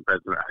decent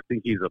president. I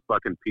think he's a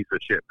fucking piece of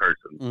shit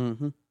person.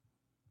 Mm-hmm.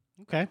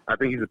 Okay. I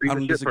think he's a piece I of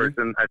don't shit disagree.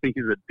 person. I think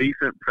he's a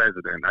decent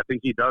president. I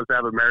think he does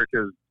have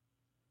America's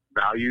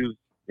values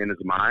in his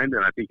mind,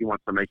 and I think he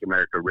wants to make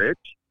America rich.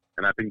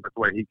 And I think that's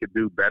why he could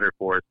do better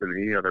for us than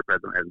any other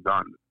president has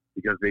done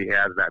because he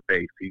has that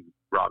base. He's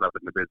brought up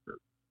in the business.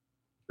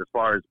 As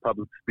far as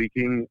public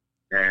speaking,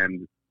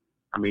 and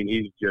I mean,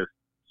 he's just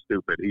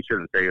stupid. He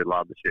shouldn't say a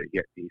lot of the shit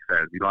yet he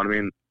says. You know what I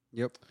mean?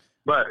 Yep.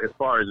 But as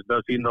far as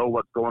does he know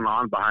what's going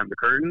on behind the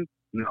curtain?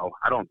 No,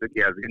 I don't think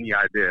he has any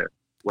idea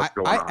what's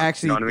going on.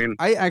 Actually, you know what I mean?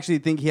 I actually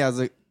think he has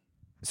a.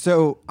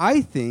 So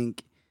I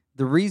think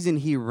the reason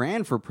he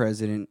ran for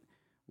president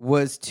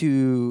was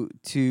to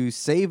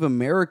save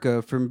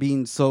America from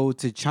being sold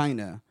to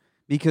China.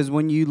 Because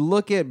when you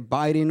look at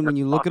Biden, when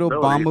you look at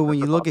possibility. Obama, when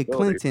you That's a look at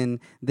possibility. Clinton,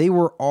 they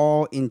were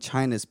all in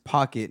China's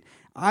pocket.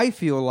 I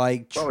feel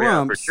like Oh,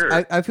 Trump. yeah, for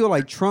sure. I feel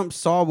like Trump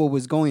saw what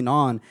was going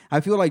on. I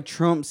feel like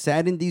Trump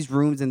sat in these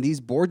rooms and these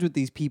boards with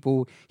these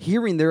people,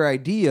 hearing their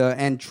idea.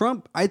 And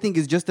Trump, I think,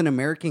 is just an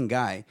American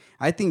guy.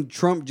 I think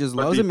Trump just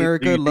But loves do you think-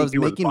 America, do you think loves he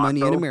was making bought,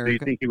 money in though? America. Do you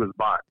think he was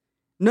bought?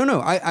 No.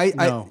 No. I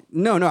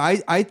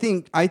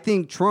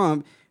think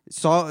Trump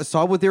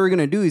saw what they were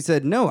gonna do. He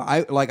said, "No,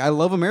 I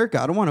love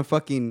America. I don't want to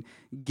fucking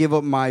give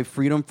up my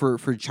freedom for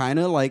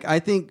China." Like I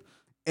think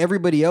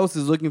everybody else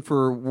is looking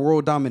for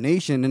world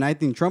domination, and I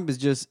think Trump is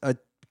just a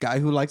guy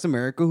who likes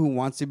America, who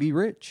wants to be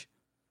rich.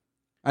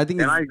 I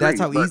think And I agree, that's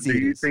how but easy do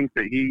it you is. think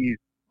that he's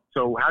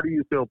so? How do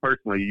you feel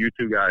personally? You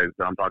two guys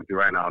that I'm talking to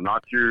right now,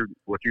 not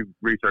what you've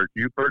researched.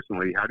 You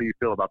personally, how do you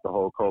feel about the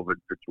whole COVID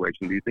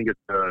situation? Do you think it's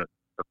a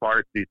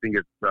farce? Do you think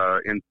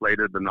it's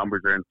inflated? The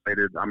numbers are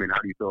inflated. I mean,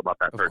 how do you feel about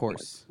that? Of personally?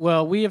 course.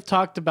 Well, we have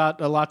talked about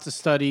lots of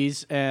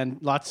studies and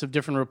lots of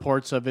different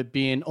reports of it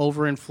being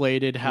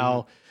overinflated.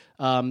 How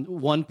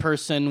one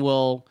person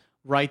will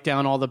write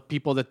down all the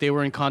people that they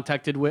were in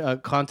contact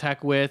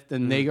with,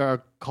 and they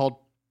are called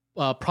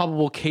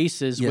probable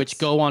cases, Yes. which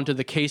go onto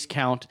the case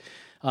count.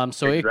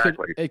 So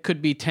Exactly. it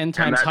could be 10 And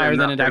times that- higher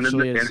and than that- it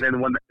actually and then, is.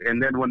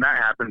 And then when that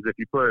happens, if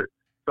you put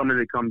somebody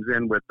that comes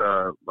in with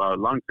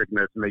lung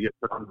sickness and they get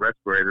put on the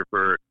respirator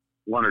for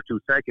 1 or 2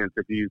 seconds,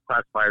 if you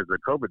classify as a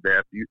COVID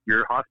death,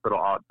 your hospital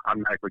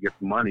automatically gets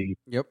money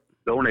Yep.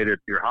 donated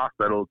to your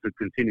hospital to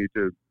continue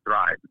to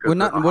thrive. Because Well,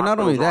 not the only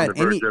hospital's on that,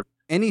 the verge of-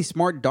 any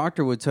smart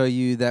doctor would tell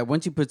you that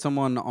once you put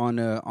someone on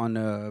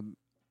a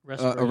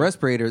a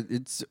respirator,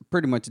 it's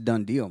pretty much a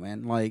done deal,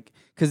 man. Like,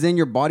 because then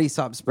your body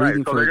stops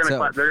breathing so for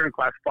itself. They're going to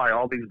classify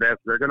all these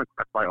deaths. They're going to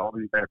classify all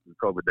these deaths as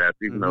COVID deaths,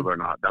 even though they're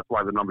not. That's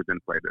why the number's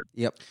inflated.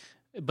 Yep.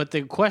 But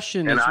the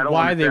question And is I don't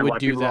why they understand would why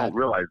do people that. don't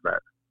realize that.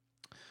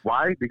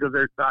 Why? Because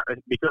they're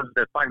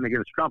fighting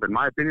against Trump. In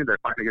my opinion, they're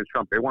fighting against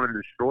Trump. They want to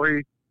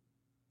destroy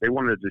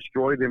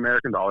the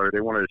American dollar. They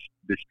want to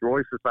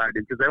destroy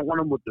society because they don't want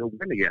them to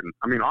win again.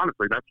 I mean,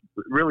 honestly, that's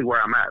really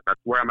where I'm at. That's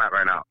where I'm at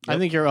right now. I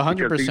think you're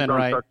 100%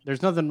 right.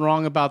 There's nothing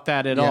wrong about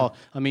that at all.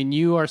 I mean,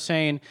 you are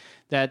saying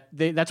that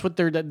that's what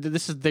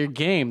this is their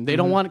game. They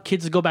don't want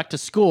kids to go back to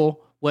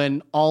school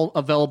when all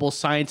available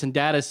science and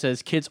data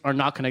says kids are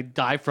not going to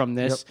die from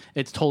this.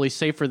 It's totally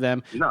safe for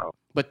them. No.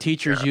 But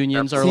teachers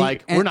unions are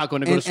like, we're not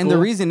going to go to school. And the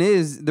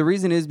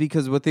reason is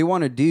because what they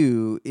want to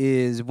do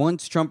is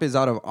once Trump is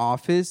out of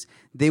office,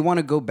 they want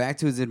to go back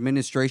to his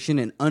administration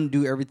and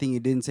undo everything he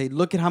did and say,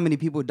 look at how many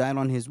people died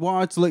on his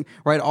watch. Look,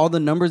 right, all the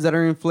numbers that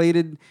are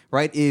inflated,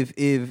 right? If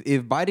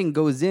Biden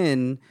goes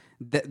in,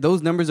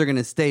 those numbers are going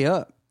to stay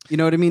up. You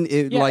know what I mean?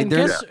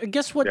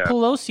 Guess what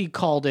Pelosi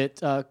called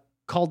it?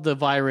 Called the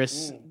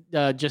virus.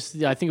 I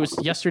think it was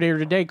yesterday or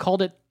today.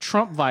 Called it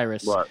Trump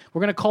virus. What? We're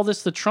gonna call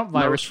this the Trump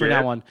virus from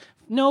now on.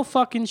 No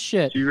fucking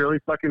shit. She really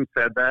fucking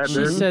said that.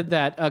 She said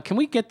that. Can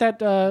we get that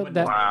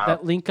that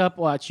link up?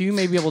 Watch, you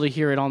may be able to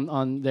hear it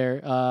on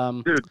there.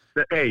 Dude,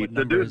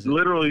 the dude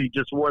literally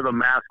just wore the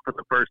mask for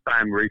the first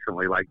time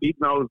recently. Like, he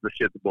knows the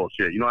shit's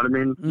bullshit. You know what I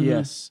mean?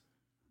 Yes.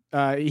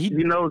 He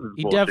knows it's bullshit.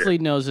 He definitely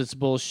knows it's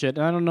bullshit.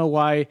 And I don't know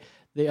why.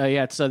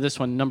 It's this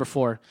one, number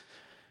 4.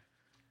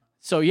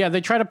 So yeah, they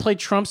try to play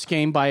Trump's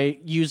game by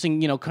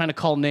using, kind of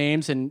call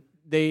names, and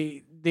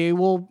they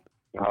will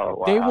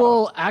they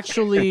will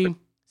actually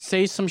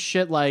say some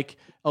shit like,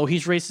 "Oh,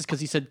 he's racist because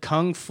he said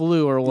kung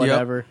flu or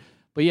whatever." Yep.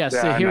 But yeah,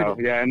 so here,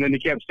 and then he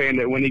kept saying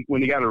that when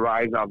he got a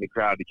rise out of the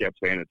crowd, he kept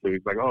saying it too.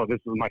 He's like, "Oh, this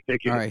is my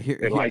ticket." All right,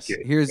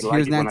 here's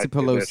Nancy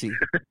Pelosi.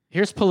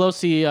 Here's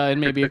Pelosi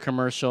in maybe a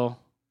commercial.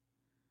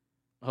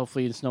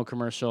 Hopefully, it's no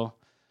commercial.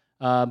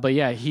 But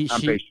yeah, I'm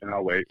patient.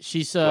 I'll wait.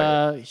 She's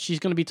going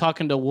to be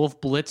talking to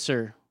Wolf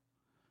Blitzer.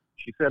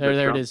 She said there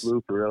Trump it is.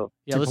 Flew for real.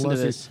 Yeah, listen to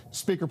this.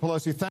 Speaker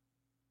Pelosi,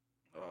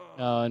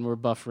 and we're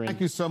buffering.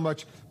 Thank you so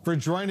much for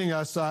joining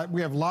us.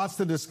 We have lots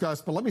to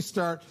discuss, but let me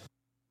start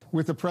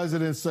with the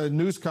president's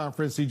news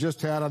conference he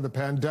just had on the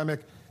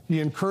pandemic. He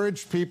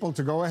encouraged people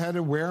to go ahead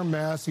and wear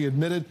masks. He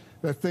admitted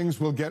that things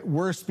will get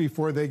worse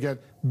before they get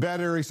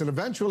better. He said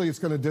eventually it's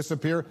going to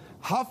disappear.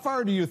 How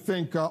far do you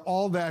think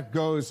all that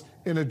goes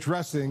in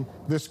addressing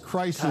this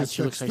crisis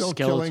that's still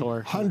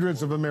killing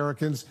hundreds of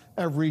Americans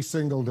every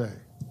single day?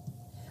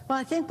 Well,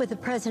 I think with the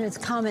president's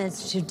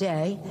comments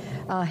today,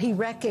 he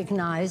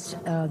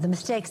recognized the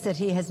mistakes that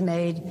he has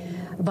made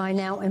by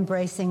now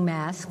embracing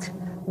mask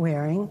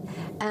wearing,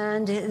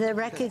 and the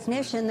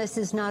recognition this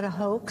is not a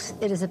hoax.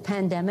 It is a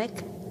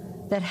pandemic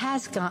that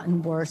has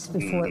gotten worse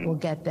before it will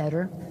get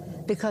better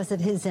because of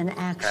his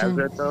inaction.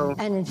 Has it, though?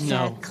 And in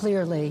fact,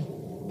 clearly,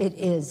 it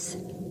is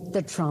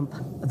the Trump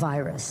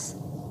virus.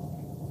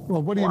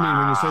 Well, what do you mean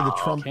when you say the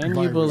Trump virus?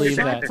 Can you believe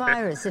that?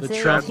 Virus. The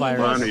Trump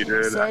virus. Funny,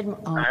 dude.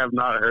 I have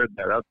not heard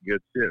that. That's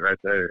good shit right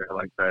there. I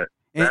like that.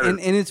 And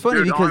it's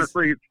funny because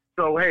honestly,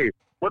 so hey,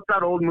 what's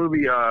that old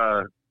movie?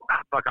 I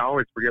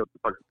always forget what the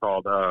fuck it's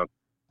called.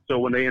 So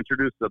when they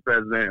introduce the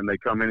president and they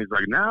come in, he's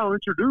like, "Now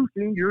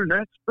introducing your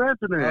next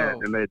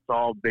president," and it's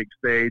all big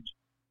stage.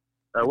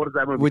 What is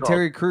that movie with called?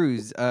 Terry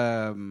Crews? It's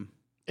no.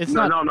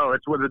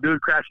 It's where the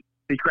dude crashes.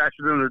 He crashes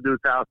into the dude's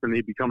house and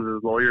he becomes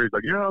his lawyer. He's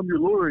like, "Yeah, I'm your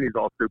lawyer," and he's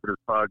all stupid as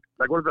fuck.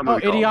 Like, what is that movie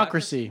called?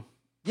 Idiocracy.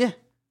 Yeah.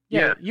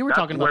 You were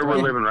talking about where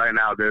we're living right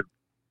now, dude.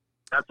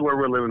 That's where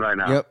we're living right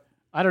now. Yep.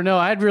 I don't know.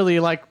 I'd really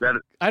like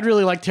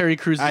Terry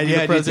Crews to be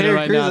the president Terry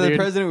right Crews now. The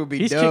president would be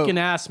He's dope. kicking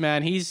ass,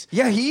 man. He's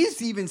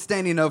even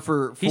standing up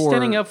for. He's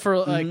standing up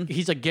for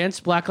he's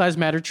against Black Lives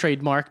Matter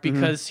trademark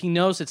because he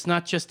knows it's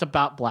not just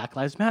about Black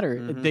Lives Matter.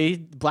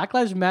 Black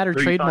Lives Matter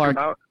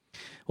trademark.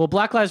 Well,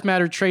 Black Lives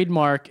Matter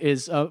trademark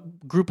is a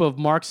group of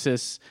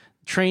Marxists,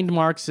 trained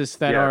Marxists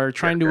that are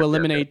trying to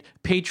eliminate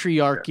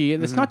patriarchy,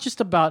 and it's not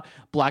just about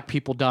black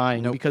people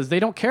dying because they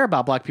don't care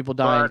about black people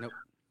dying.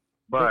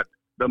 But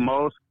the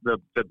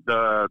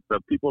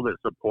people that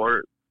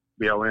support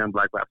BLM,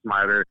 Black Lives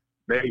Matter,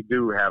 they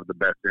do have the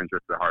best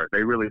interest at heart.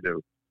 They really do.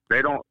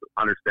 They don't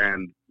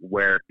understand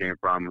where it came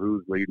from,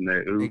 who's leading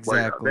it,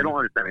 they don't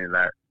understand any of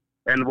that.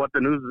 And what the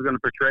news is going to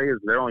portray is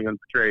they're only going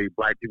to portray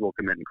black people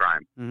committing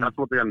crime. That's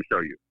what they're going to show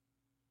you.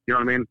 You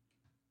know what I mean?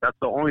 That's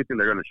the only thing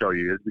they're going to show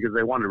you is because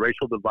they want a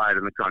racial divide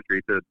in the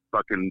country to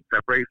fucking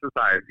separate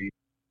society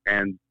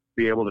and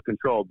be able to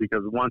control.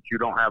 Because once you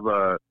don't have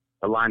a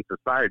aligned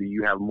society,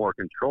 you have more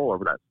control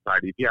over that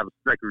society. If you have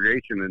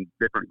segregation in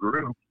different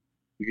groups,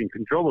 you can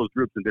control those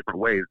groups in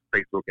different ways.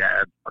 Facebook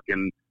ads,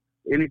 fucking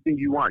anything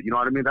you want. You know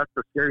what I mean? That's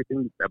the scary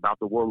thing about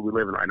the world we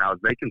live in right now is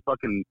they can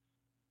fucking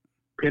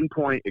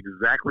pinpoint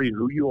exactly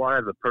who you are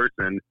as a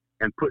person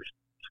and put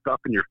stuff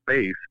in your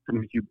face to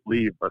make you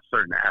believe a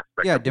certain aspect.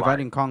 Yeah, of divide life.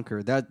 and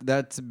conquer.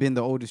 That's been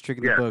the oldest trick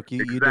in the Yeah, book.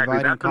 You exactly.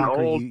 divide That's and conquer.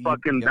 an old yep.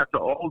 That's an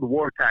old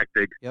war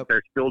tactic Yep.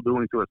 they're still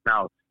doing to us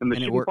now. And the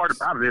And it shitty part works.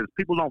 about it is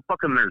people don't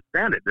fucking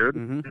understand it, dude.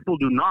 Mhm. People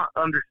do not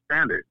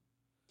understand it.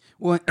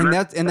 Well, And and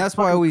that's- that's that's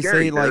why I fucking always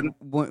scary, say, like,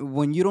 dude.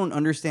 when you don't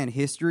understand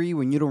history,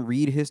 when you don't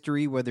read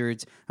history, whether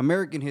it's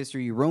American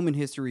history, Roman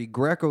history,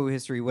 Greco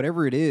history,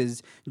 whatever it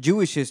is,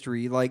 Jewish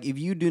history, like, if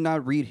you do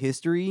not read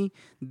history,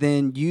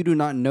 then you do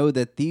not know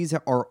that these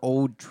are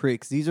old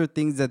tricks. These are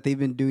things that they've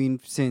been doing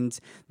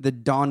since the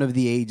dawn of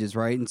the ages,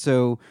 right? And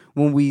so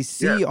when we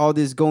see all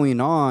this going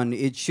on,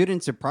 it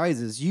shouldn't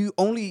surprise us. You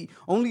only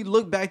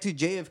look back to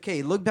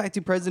JFK, look back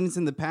to presidents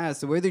in the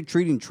past, the way they're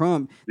treating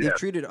Trump, they've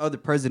treated other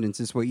presidents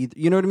this way.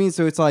 You know what I mean?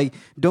 So it's like,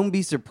 don't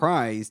be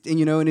surprised. And,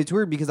 and it's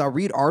weird because I'll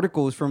read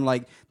articles from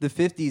like the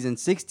 50s and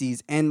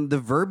 60s, and the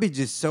verbiage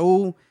is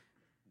so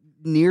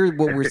near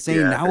what we're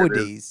saying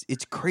nowadays.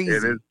 It's crazy.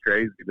 It is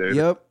crazy, dude.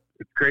 Yep.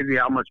 It's crazy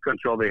how much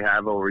control they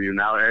have over you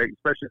now,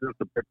 especially since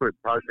the Patriot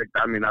Project.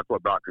 I mean, that's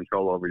what brought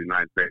control over the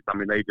United States. I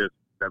mean, they just,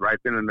 right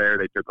then and there,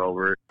 they took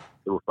over.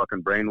 They were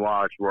fucking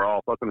brainwashed. We're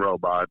all fucking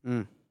robots.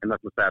 And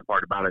that's the sad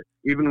part about it.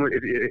 Even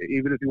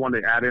if you want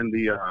to add in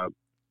the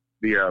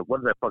what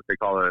is that fuck they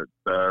call it?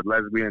 The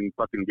lesbian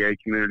fucking gay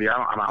community.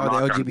 I'm the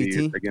not trying to be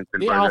LGBT? against The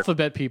it, but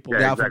alphabet people. Yeah,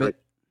 The exactly. alphabet.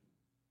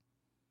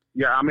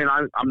 Yeah, I mean,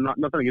 I'm not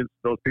nothing against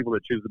those people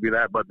that choose to be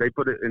that, but they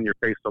put it in your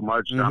face so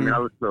much. I mean, I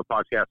listened to a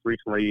podcast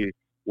recently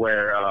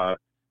where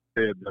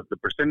the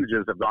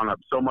percentages have gone up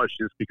so much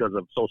just because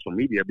of social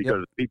media,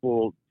 because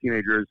people,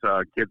 teenagers,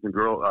 kids and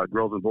girls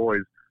and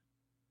boys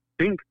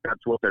think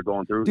that's what they're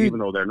going through, Dude, even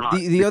though they're not.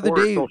 the other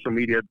Before day- social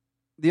media.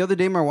 The other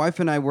day, my wife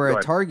and I were Go at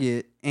ahead.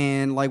 Target,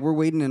 and like we're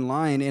waiting in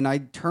line, and I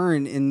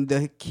turn, and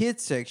the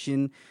kids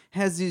section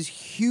has this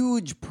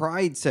huge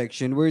pride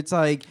section where it's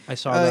like I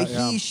saw that, he,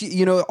 yeah.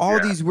 she, all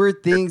Yeah. these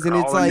weird things, and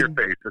it's all in like,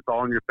 your face. It's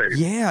all in your face.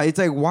 yeah, it's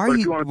like, why But are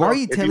if you wanna why throw- are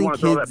you if you telling wanna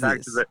throw kids that back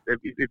this? to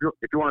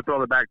if you want to throw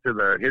that back to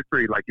the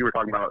history, like you were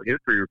talking about,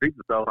 history repeats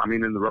itself. I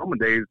mean, in the Roman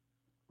days,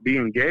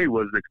 being gay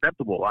was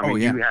acceptable. I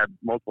mean, you had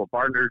multiple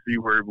partners,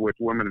 you were with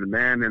women and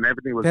men, and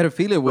everything was.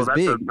 Pedophilia was that's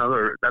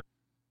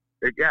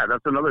big. That's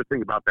another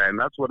thing about that, and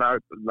that's what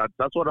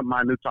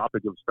my new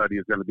topic of study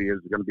is going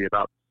to be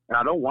about. And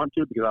I don't want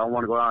to because I don't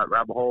want to go down that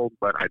rabbit hole,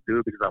 but I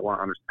do because I want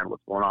to understand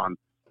what's going on.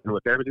 And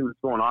with everything that's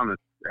going on,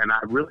 and I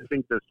really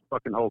think this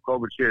fucking whole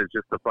COVID shit is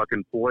just a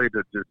fucking ploy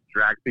to just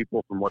drag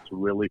people from what's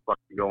really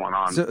fucking going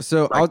on.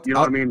 So Like, you know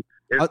what I mean?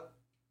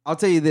 I'll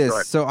tell you Go ahead.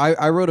 this. So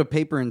I wrote a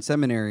paper in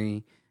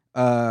seminary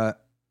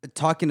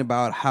talking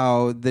about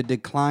how the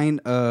decline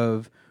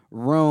of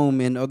Rome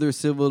and other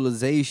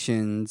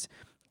civilizations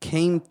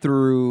came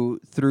through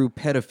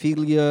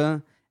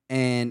pedophilia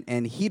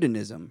and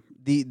hedonism,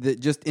 the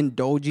just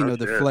indulging of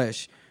the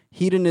flesh.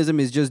 Hedonism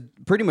is just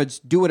pretty much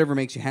do whatever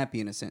makes you happy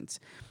in a sense.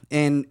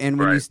 And when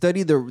you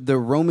study the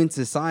Roman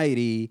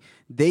society,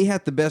 they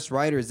had the best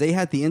writers, they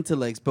had the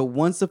intellects, but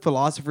once the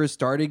philosophers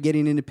started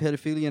getting into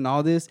pedophilia and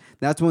all this,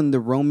 that's when the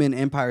Roman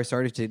Empire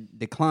started to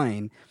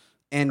decline.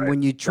 And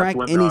when you track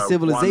any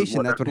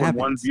civilization, that's what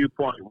happens.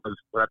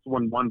 That's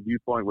when one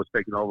viewpoint was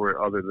taken over,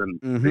 other than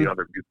the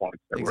other viewpoints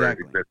that were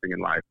existing in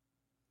life.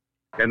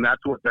 And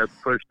that's what they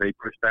pushed. They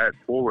pushed that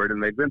forward,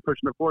 and they've been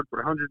pushing it forward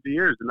for hundreds of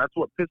years. And that's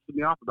what pisses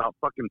me off about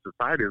fucking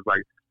society. Is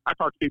like, I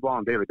talk to people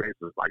on a daily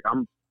basis. Like,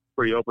 I'm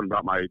pretty open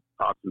about my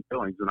thoughts and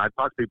feelings, and I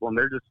talk to people, and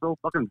they're just so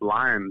fucking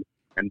blind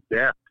and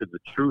deaf to the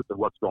truth of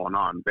what's going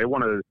on. They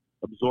want to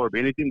absorb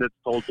anything that's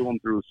told to them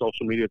through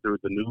social media, through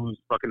the news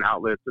fucking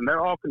outlets, and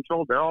they're all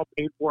controlled. They're all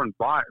paid for and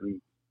bought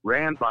and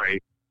ran by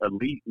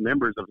elite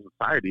members of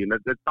society, and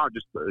that's not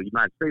just the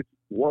United States,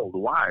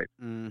 worldwide.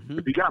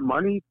 If you got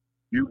money,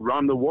 you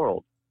run the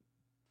world,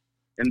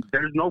 and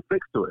there's no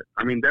fix to it.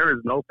 I mean, there is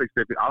no fix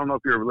to it. I don't know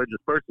if you're a religious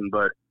person,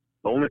 but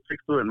the only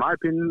fix to it, in my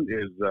opinion,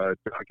 is God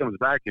comes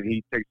back and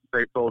he takes the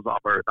safe souls off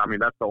earth. I mean,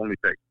 that's the only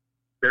fix.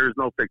 There is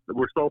no fix.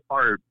 We're so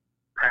far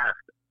past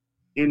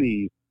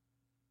any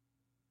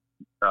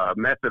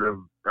method of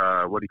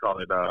what do you call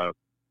it?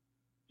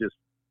 Just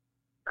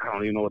I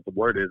don't even know what the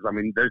word is. I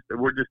mean,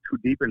 we're just too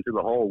deep into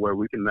the hole where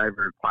we can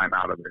never climb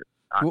out of it.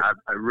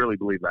 I really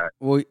believe that.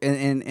 Well,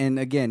 and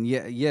again,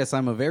 yes,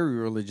 I'm a very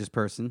religious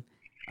person,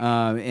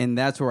 and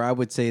that's where I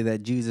would say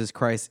that Jesus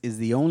Christ is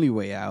the only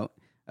way out.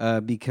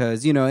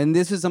 Because and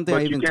this is something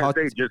But I even you can't talked.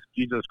 say just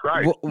Jesus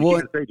Christ. Well, you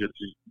can't say just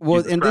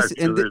Jesus and Christ,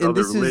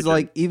 this is religions.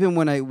 like even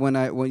when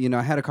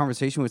I had a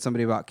conversation with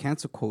somebody about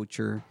cancel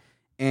culture,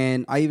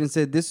 and I even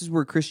said this is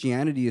where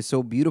Christianity is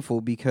so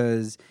beautiful,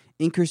 because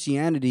in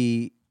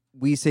Christianity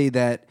we say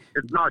that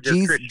it's not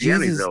just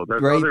Christianity Jesus, though.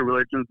 There's right? other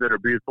religions that are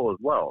beautiful as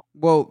well.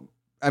 Well,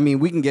 I mean,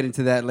 we can get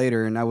into that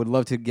later, and I would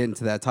love to get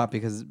into that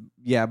topic because,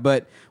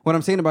 but what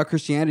I'm saying about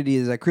Christianity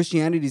is that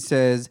Christianity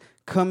says,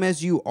 come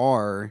as you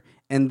are,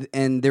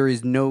 and there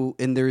is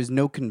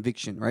no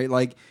conviction, right?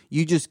 Like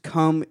you just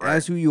come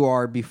as who you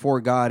are before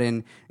God,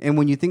 and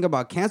when you think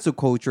about cancel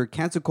culture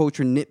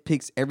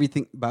nitpicks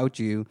everything about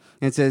you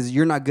and says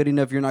you're not good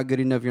enough, you're not good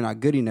enough, you're not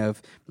good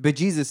enough. But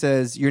Jesus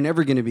says you're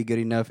never going to be good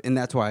enough, and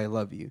that's why I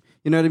love you.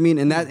 You know what I mean?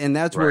 And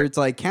that's where it's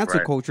like cancel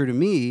culture to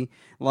me,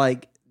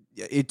 like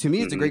it's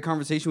a great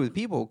conversation with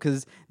people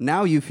because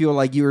now you feel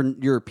like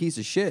you're a piece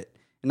of shit,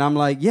 and I'm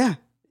like, yeah.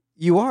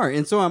 You are,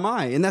 and so am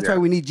I, and that's why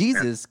we need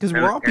Jesus, because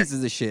we're all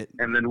pieces of shit.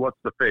 And then what's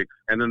the fix?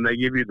 And then they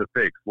give you the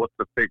fix. What's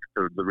the fix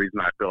to the reason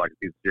I feel like a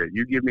piece of shit?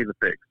 You give me the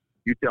fix.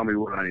 You tell me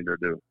what I need to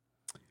do.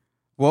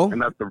 Well,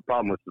 and that's the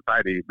problem with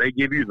society. They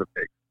give you the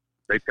fix.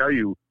 They tell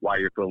you why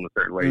you're feeling a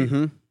certain way. Mm-hmm.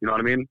 You know what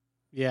I mean?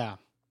 Yeah.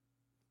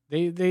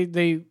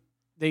 They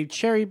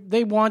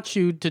want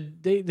you to.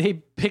 They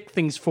pick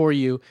things for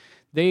you.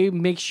 They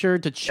make sure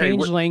to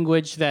change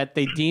language that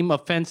they deem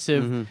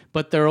offensive,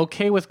 but they're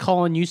okay with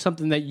calling you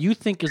something that you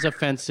think is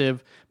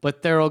offensive, but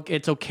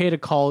it's okay to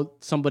call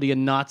somebody a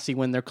Nazi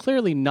when they're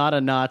clearly not a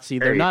Nazi.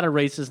 They're not a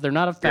racist. They're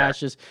not a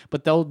fascist,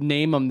 but they'll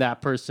name them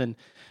that person,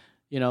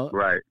 you know?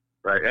 Right.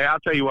 Hey, I'll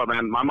tell you what,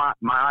 man, my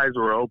eyes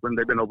were open.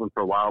 They've been open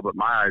for a while, but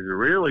my eyes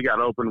really got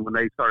open when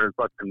they started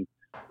fucking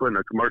putting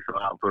a commercial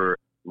out for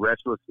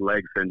restless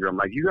leg syndrome.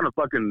 Like, you're gonna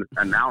fucking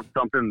announce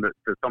something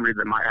to somebody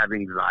that might have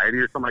anxiety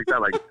or something like that.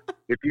 Like,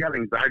 if you have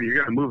anxiety,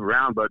 you're gonna move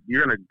around, but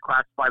you're gonna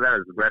classify that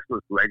as restless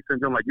leg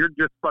syndrome. Like, you're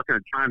just fucking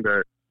trying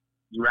to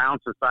drown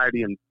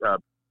society in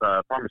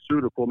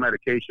pharmaceutical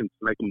medications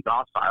to make them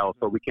docile,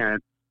 so we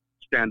can't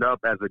stand up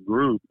as a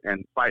group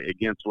and fight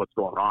against what's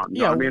going on.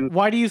 You know what I mean?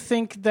 Why do you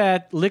think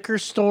that liquor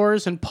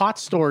stores and pot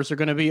stores are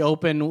going to be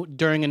open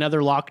during another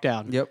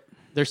lockdown? Yep.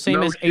 They're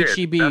same as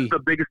HEB. That's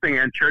the biggest thing.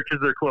 And churches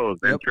are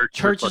closed. Yep. And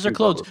churches are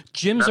closed.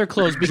 Gyms are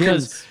closed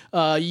because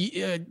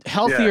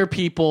healthier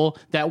people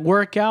that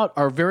work out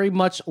are very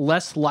much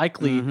less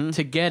likely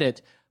to get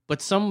it.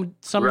 But some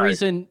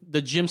reason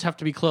the gyms have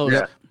to be closed.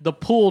 Yeah. The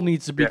pool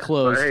needs to be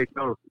closed. Hey,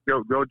 go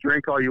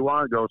drink all you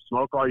want. Go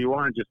smoke all you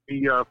want. Just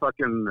be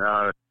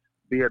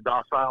be a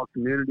docile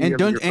community. And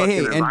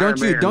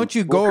don't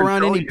you go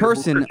around any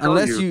person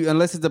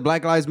unless it's a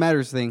Black Lives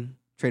Matters thing.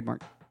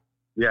 Trademark.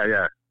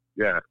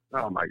 Yeah.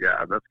 Oh my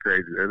God, that's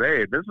crazy.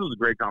 Hey, this was a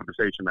great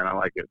conversation, man. I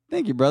like it.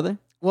 Thank you, brother.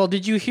 Well,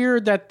 did you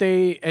hear that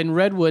they in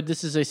Redwood?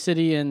 This is a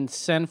city in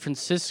San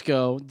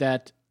Francisco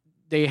that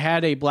they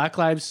had a Black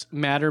Lives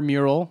Matter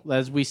mural.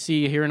 As we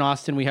see here in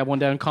Austin, we have one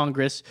down in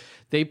Congress.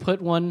 They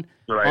put one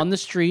on the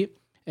street,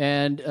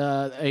 and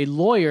a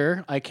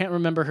lawyer, I can't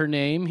remember her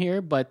name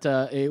here, but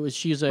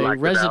she's a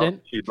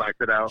resident. She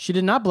blacked it out. She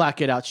did not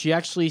black it out. She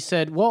actually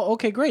said, well,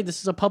 okay, great.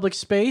 This is a public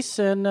space,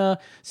 and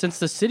since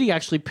the city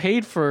actually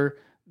paid for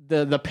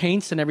the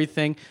paints and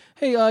everything,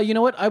 hey, you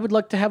know what? I would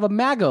like to have a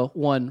MAGA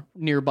one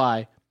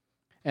nearby.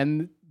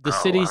 And the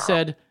city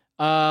said,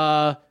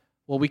 well,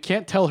 we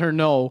can't tell her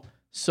no,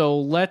 so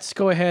let's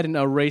go ahead and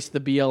erase the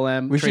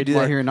BLM We should do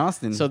that trademark. here in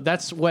Austin. So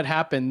that's what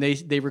happened.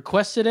 They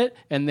requested it,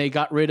 and they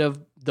got rid of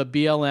the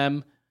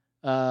BLM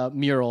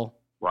mural.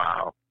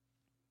 Wow.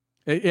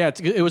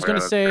 It was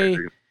going to say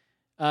crazy.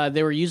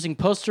 they were using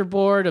poster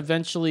board,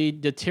 eventually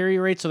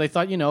deteriorate, so they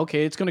thought,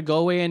 okay, it's going to go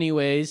away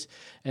anyways.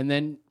 And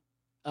then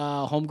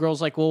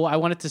Homegirl's like, well, I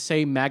want it to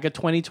say MAGA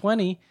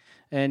 2020,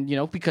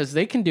 and because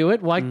they can do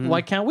it,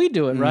 why can't we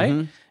do it,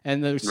 right?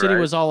 And the city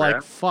was all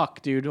like,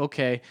 fuck, dude,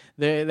 okay.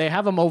 They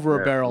have them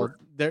over a barrel.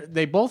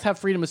 They both have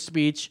freedom of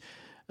speech.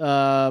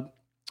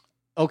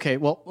 Okay,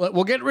 well,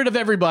 we'll get rid of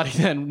everybody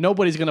then.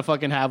 Nobody's going to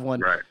fucking have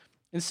one. Right.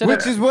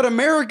 Which is what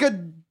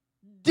America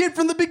did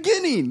from the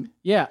beginning.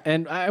 Yeah,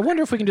 and I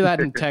wonder if we can do that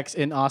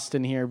in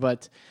Austin here,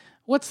 but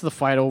what's the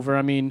fight over?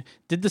 I mean,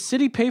 did the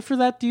city pay for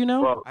that, do you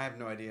know? Well, I have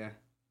no idea.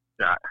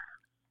 Yeah.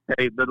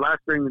 Hey, the last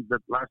thing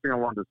I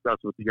want to discuss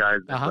with you guys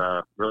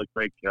is really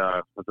quick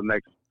for the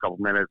next couple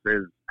minutes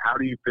is how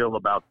do you feel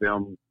about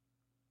them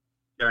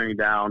tearing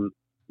down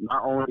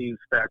not only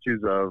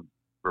statues of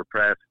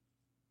repressed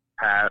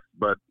past,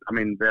 but I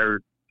mean they're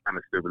kind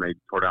of stupid. They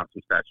tore down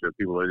some statues of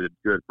people that did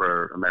good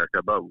for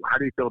America. But how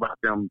do you feel about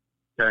them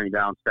tearing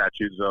down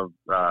statues of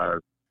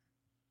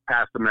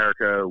past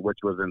America, which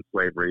was in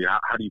slavery?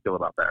 How do you feel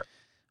about that?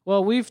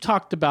 Well, we've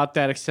talked about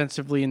that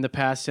extensively in the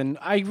past, and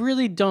I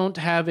really don't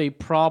have a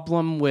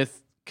problem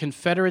with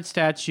Confederate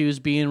statues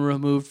being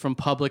removed from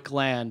public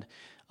land.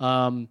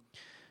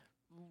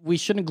 We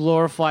shouldn't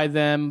glorify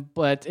them,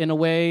 but in a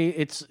way,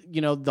 it's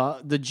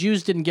the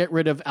Jews didn't get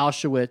rid of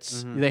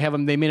Auschwitz.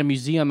 They made a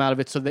museum out of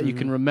it so that you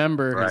can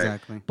remember. Right.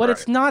 Exactly. But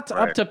it's not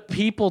up to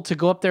people to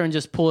go up there and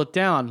just pull it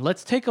down.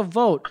 Let's take a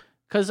vote,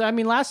 because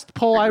last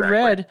poll I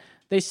read,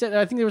 they said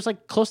I think there was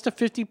like close to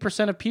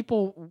 50% of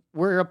people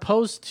were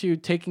opposed to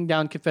taking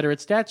down Confederate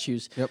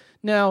statues. Yep.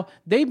 Now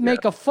they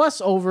make a fuss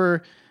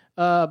over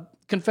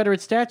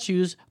Confederate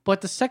statues,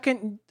 but the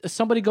second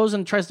somebody goes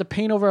and tries to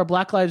paint over a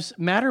Black Lives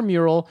Matter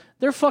mural,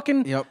 they're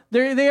fucking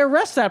they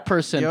arrest that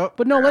person. Yep.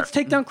 But no, let's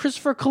take down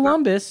Christopher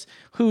Columbus,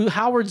 who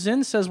Howard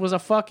Zinn says was a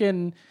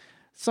fucking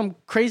some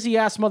crazy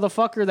ass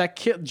motherfucker that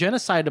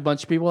genocided a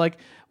bunch of people. Like,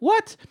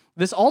 what?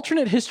 This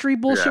alternate history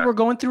bullshit we're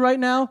going through right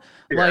now,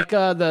 like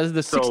the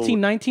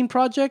 1619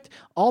 project,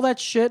 all that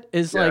shit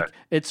is like,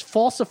 it's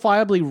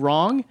falsifiably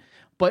wrong,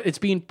 but it's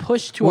being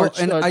pushed to our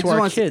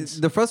kids.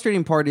 The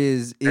frustrating part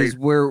is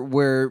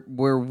where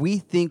we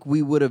think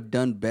we would have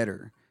done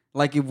better.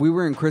 Like if we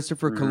were in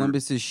Christopher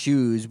Columbus's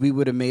shoes, we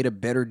would have made a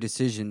better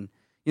decision.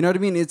 You know what I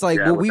mean? It's like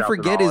what we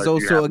forget is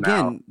also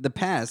again the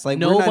past. Like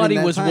nobody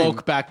was time.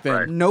 woke back then.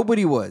 Right.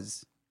 Nobody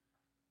was.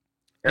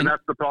 And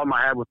that's the problem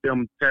I have with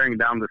them tearing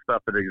down the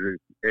stuff that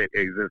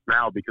exists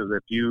now. Because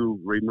if you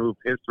remove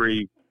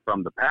history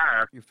from the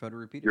past,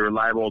 you're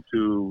liable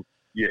to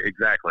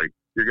exactly.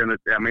 You're gonna.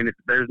 I mean, if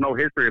there's no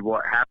history of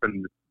what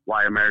happened,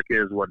 why America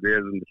is what it is,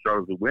 and the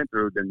struggles we went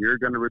through, then you're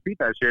going to repeat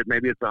that shit.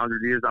 Maybe it's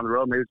 100 years down the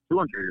road, maybe it's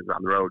 200 years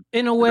down the road.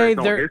 In a way,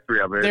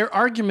 history of it. Their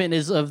argument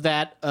is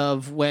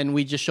of when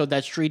we just showed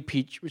that street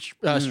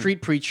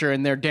preacher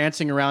and they're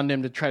dancing around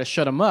him to try to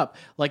shut him up.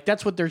 Like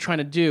that's what they're trying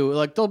to do.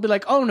 Like they'll be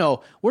like, "Oh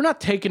no, we're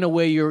not taking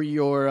away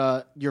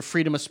your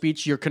freedom of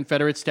speech, your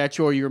Confederate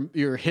statue, or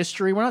your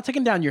history. We're not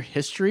taking down your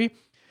history.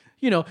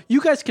 You know, you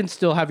guys can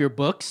still have your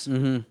books,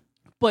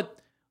 but."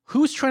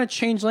 Who's trying to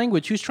change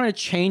language? Who's trying to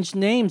change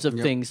names of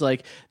things?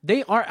 Like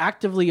they are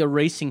actively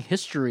erasing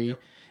history,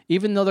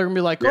 even though they're gonna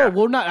be like, "Oh,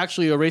 we're not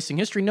actually erasing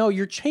history." No,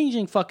 you're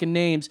changing fucking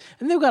names,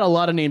 and they've got a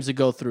lot of names to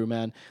go through,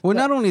 man. Well,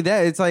 not only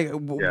that, it's like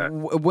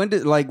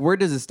where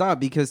does it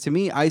stop? Because to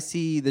me, I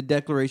see the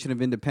Declaration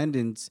of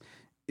Independence,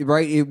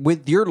 right?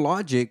 With your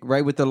logic,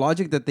 right? With the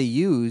logic that they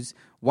use,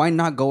 why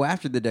not go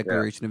after the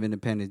Declaration of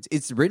Independence?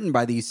 It's written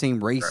by these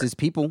same racist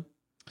people,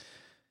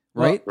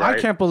 right? Well, I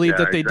can't believe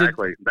that they did.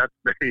 That's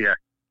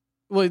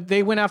Well,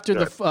 they went after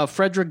the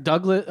Frederick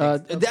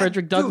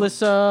Douglass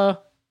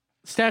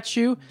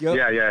statue.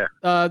 Yeah.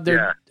 I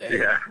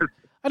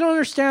don't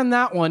understand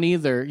that one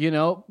either, you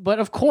know. But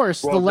of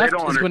course, the left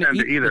is going to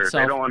eat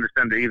itself. They don't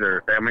understand it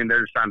either. I mean,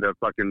 they're just trying to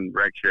fucking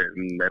wreck shit,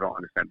 and they don't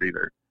understand it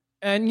either.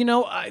 And you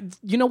know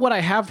what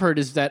I have heard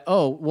is that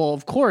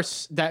of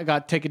course that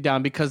got taken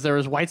down because there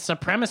was white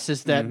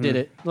supremacists that did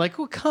it. Like,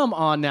 well, come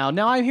on now.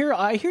 Now I hear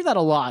that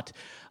a lot.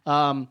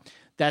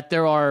 That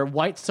there are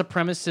white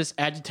supremacist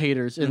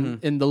agitators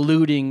in the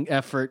looting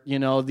effort, you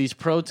know, these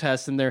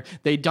protests, and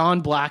they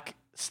don black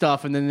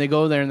stuff, and then they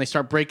go there and they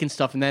start breaking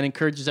stuff, and that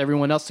encourages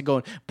everyone else to go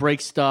and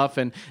break stuff.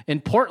 And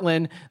in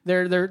Portland,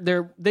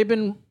 they've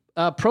been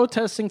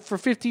protesting for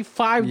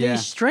 55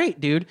 days straight,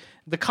 dude.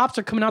 The cops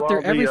are coming out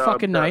there every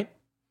fucking night.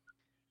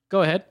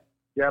 Go ahead.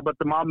 Yeah, but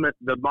the mob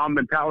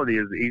mentality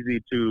is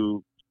easy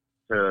to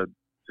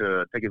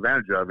take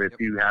advantage of if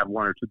you have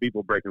one or two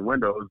people breaking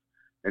windows.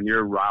 And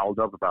you're riled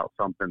up about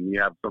something, you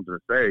have something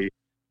to say.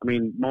 I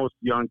mean, most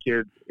young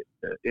kids,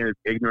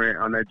 ignorant,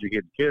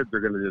 uneducated kids, are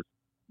going to just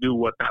do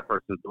what that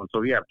person's doing.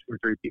 So you have 2 or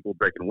 3 people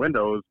breaking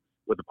windows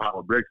with a pile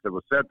of bricks that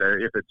was set there.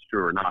 If it's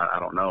true or not, I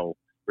don't know.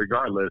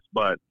 Regardless,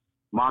 but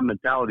mob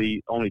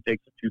mentality only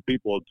takes a few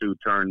people to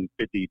turn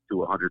 50 to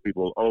 100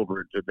 people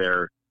over to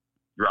their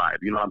drive.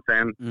 You know what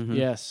I'm saying?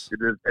 Yes.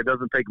 It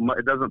doesn't take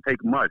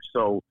much.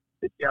 So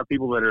if you have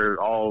people that are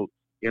all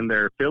in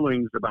their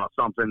feelings about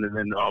something, and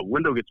then a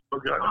window gets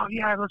broken, like, oh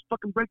yeah, let's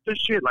fucking break this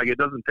shit. Like, it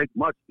doesn't take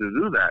much to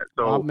do that.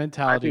 So mob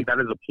mentality. I think that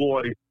is a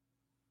ploy.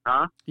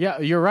 Huh? Yeah,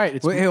 you're right.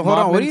 It's hold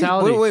on. What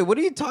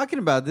are you talking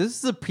about?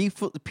 This is a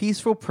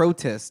peaceful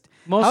protest.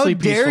 Mostly How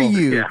dare peaceful.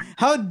 you? Yeah.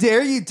 How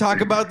dare you talk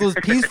about those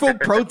peaceful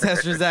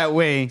protesters that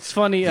way? It's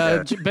funny.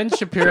 Ben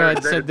Shapiro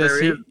had said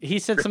this. He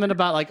said something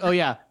about like, oh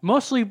yeah,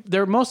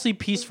 they're mostly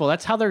peaceful.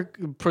 That's how they're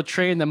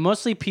portraying them.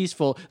 Mostly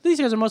peaceful.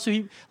 These guys are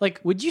mostly like.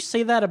 Would you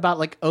say that about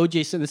like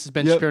O.J. Simpson? This is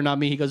Ben Shapiro, not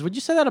me. He goes, would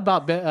you say that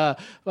about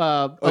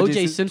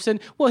O.J. Simpson?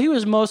 Well, he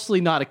was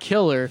mostly not a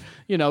killer.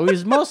 You know, he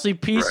was mostly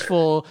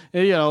peaceful.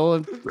 You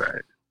know.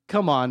 Right.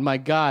 Come on, my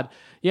God.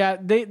 Yeah,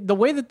 the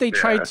way that they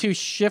try to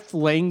shift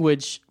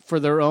language for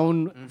their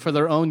own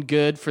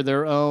good, for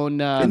their own.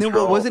 And then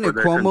wasn't it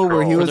Cuomo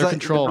where he was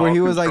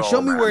like,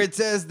 show me man. where it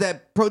says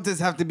that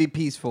protests have to be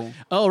peaceful.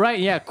 Oh right,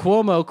 yeah,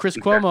 Chris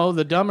Cuomo,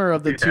 the dumber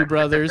of the two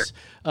brothers,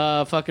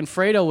 fucking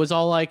Fredo was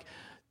all like,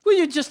 will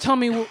you just tell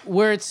me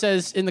where it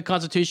says in the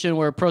Constitution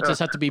where protests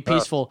have to be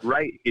peaceful?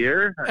 Right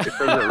here. It says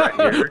it right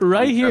here.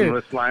 Right here.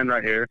 This line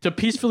right here. To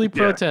peacefully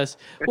protest.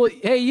 Well,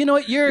 hey, you know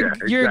what? You're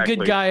a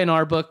good guy in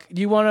our book.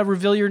 Do you want to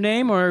reveal your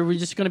name, or are we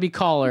just going to be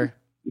caller?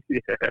 Yeah.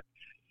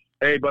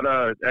 Hey, but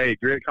hey,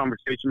 great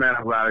conversation, man.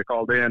 I'm glad I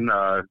called in.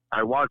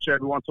 I watch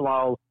every once in a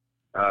while.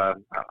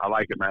 I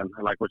like it, man.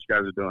 I like what you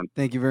guys are doing.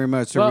 Thank you very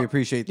much, sir. We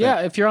appreciate that.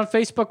 Yeah, if you're on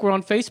Facebook, we're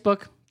on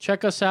Facebook.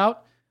 Check us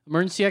out.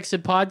 Emergency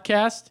Exit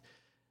Podcast.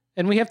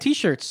 And we have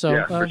T-shirts, so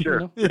yeah, for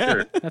sure. You know,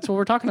 sure. That's what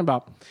we're talking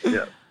about.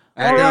 Yeah.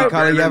 All right,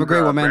 Colin, you have a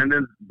great one,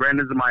 man.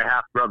 Brandon's my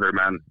half brother,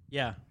 man.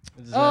 Yeah.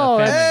 This is, Oh,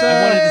 family. hey!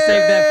 I wanted to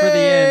save that for the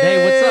end.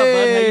 Hey, what's up,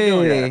 bud? How you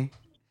doing? Hey.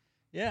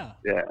 Yeah.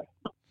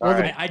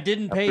 Yeah. I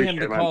didn't pay him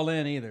to call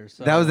in either.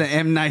 So. That was an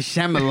M. Night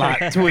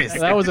Shyamalan twist.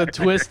 That was a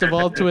twist of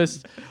all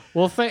twists.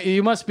 Well,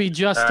 you must be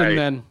Justin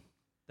then.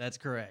 That's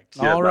correct.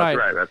 Yeah, all right.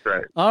 That's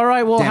right. All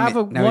right. Well, Damn have it.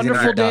 a Now he's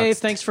wonderful in day. doxed.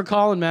 Thanks for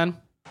calling, man.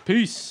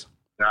 Peace.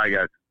 I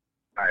guess.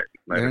 All right.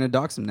 They're Later. gonna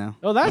dox him now.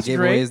 Oh, that's They gave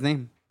great. away his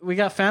name. We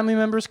got family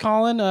members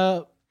calling.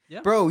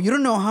 Bro, you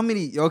don't know how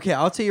many. Okay,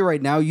 I'll tell you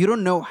right now. You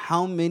don't know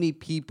how many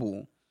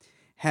people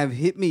have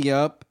hit me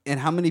up, and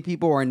how many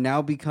people are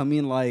now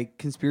becoming like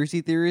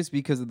conspiracy theorists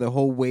because of the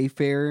whole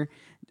Wayfair,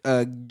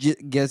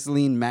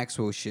 Ghislaine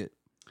Maxwell shit.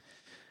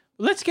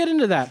 Let's get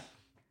into that.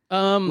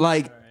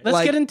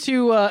 Let's get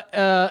into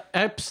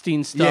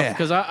Epstein stuff Yeah.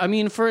 because I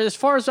mean, for as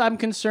far as I'm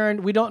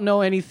concerned, we don't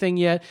know anything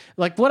yet.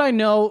 Like what I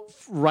know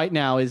right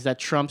now is that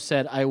Trump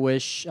said, "I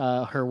wish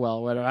her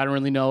well." Whatever. I don't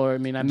really know her. I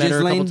mean, I met her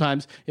a couple Ghislaine?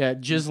 times. Yeah,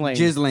 Ghislaine.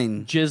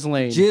 Ghislaine.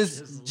 Ghislaine.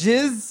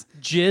 Jizz.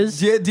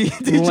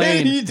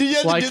 Lane.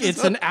 Like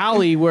it's an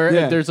alley where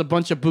Yeah. there's a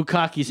bunch of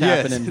bukakis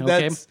happening.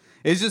 Okay.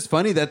 It's just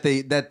funny that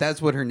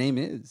that's what her name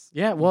is.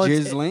 Yeah, well,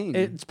 Ghislaine.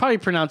 it's probably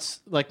pronounced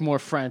like more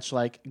French,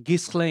 like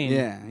Ghislaine.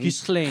 Yeah.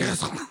 Ghislaine.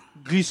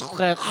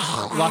 Ghislaine.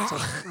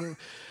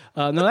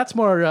 No, that's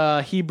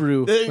more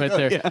Hebrew right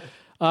there.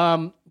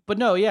 But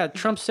no, yeah,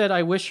 Trump said,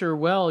 "I wish her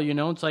well." You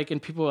know, it's like,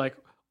 and people are like,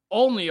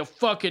 only a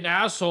fucking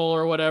asshole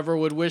or whatever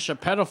would wish a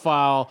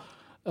pedophile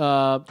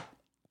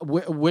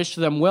wish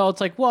them well.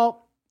 It's like,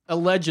 well,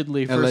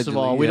 allegedly, first of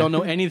all, we yeah. don't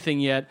know anything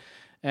yet,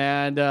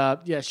 and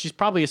yeah, she's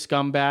probably a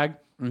scumbag.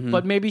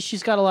 But maybe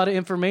she's got a lot of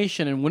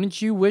information, and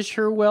wouldn't you wish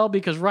her well?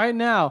 Because right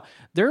now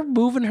they're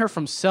moving her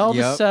from cell to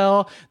Yep.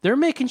 cell. They're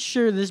making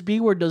sure this B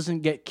word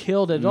doesn't get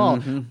killed at all.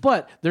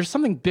 But there's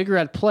something bigger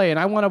at play, and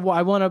I want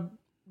to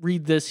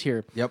read this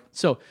here. Yep.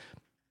 So.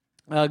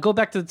 Go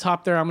back to the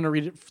top there. I'm going to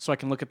read it so I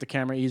can look at the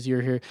camera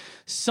easier here.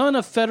 Son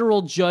of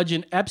federal judge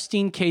in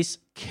Epstein case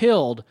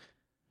killed.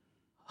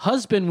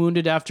 Husband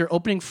wounded after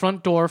opening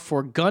front door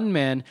for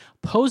gunman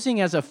posing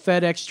as a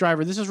FedEx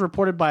driver. This is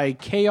reported by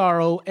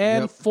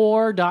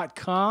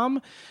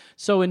KRON4.com.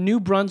 So in New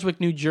Brunswick,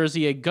 New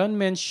Jersey, a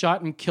gunman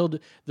shot and killed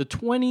the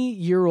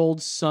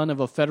 20-year-old son of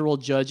a federal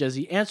judge as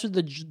he answered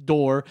the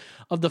door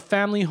of the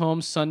family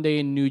home Sunday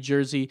in New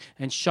Jersey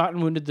and shot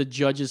and wounded the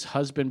judge's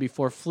husband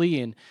before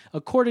fleeing.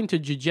 According to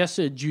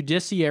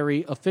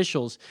judiciary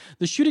officials,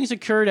 the shootings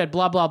occurred at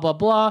blah, blah, blah,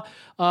 blah.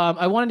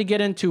 I wanted to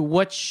get into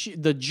what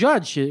the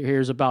judge here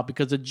is about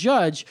because the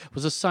judge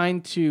was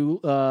assigned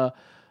to,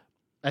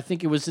 I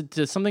think it was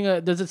something,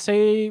 does it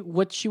say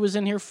what she was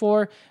in here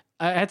for?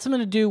 It had something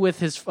to do with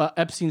his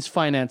Epstein's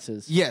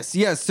finances. Yes.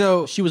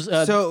 So She was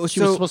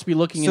supposed to be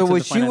looking into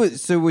the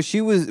finances.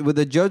 What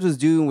the judge was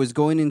doing was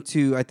going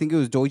into, I think it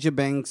was Deutsche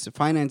Bank's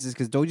finances,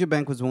 because Deutsche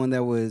Bank was one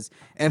that was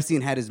Epstein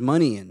had his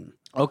money in.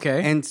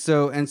 Okay. And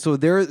so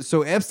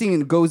Epstein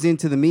goes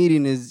into the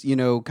meeting is,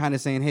 kind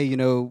of saying, hey,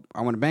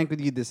 I want to bank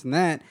with you, this and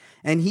that.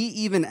 And he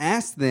even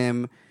asked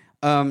them,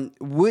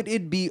 would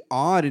it be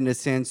odd in a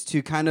sense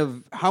to kind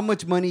of, how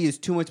much money is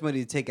too much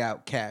money to take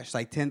out cash,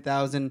 like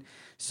 10,000?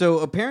 So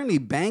apparently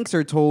banks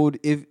are told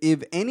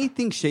if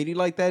anything shady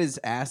like that is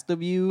asked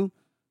of you,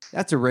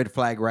 that's a red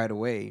flag right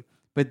away.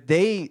 But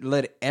they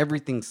let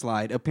everything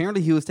slide.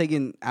 Apparently he was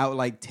taking out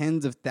like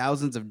tens of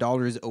thousands of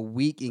dollars a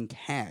week in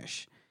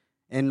cash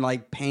and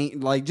like paying,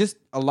 like just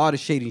a lot of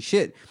shady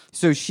shit.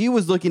 So she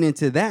was looking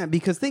into that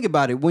because think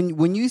about it.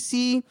 When you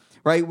see,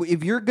 right,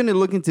 if you're going to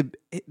look into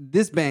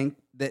this bank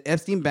that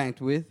Epstein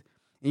banked with,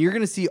 and you're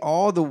going to see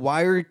all the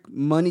wire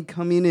money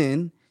coming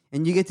in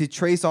and you get to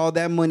trace all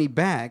that money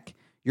back,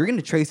 you're going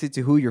to trace it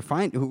to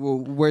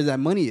where that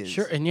money is.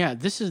 Sure, and yeah,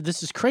 this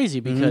is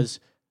crazy because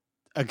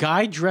a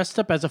guy dressed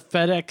up as a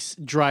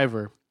FedEx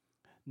driver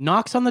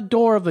knocks on the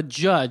door of a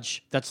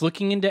judge that's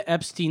looking into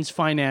Epstein's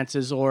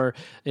finances or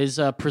is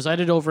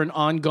presided over an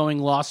ongoing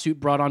lawsuit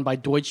brought on by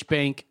Deutsche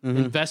Bank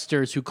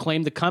investors who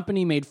claim the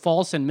company made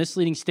false and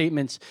misleading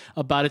statements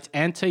about its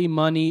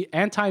anti-money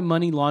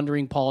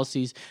laundering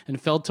policies and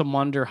failed to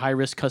monitor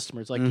high-risk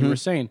customers, like you were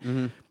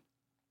saying.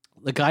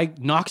 The guy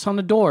knocks on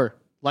the door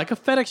like a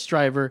FedEx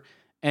driver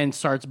and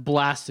starts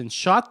blasting,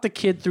 shot the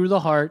kid through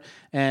the heart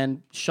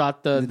and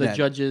shot the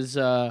judge's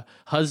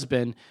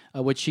husband,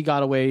 which he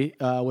got away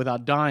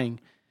without dying.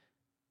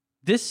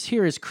 This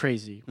here is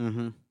crazy.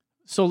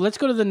 So let's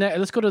go to the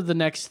let's go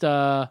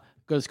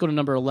to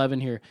number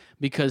 11 here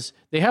because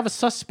they have a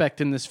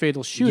suspect in this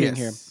fatal shooting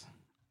here.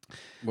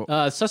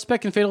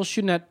 Suspect in fatal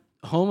shooting at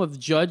home of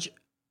Judge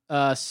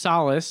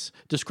Salas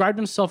described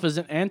himself as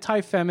an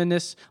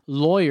anti-feminist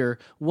lawyer,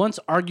 once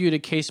argued a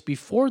case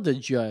before the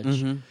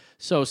judge.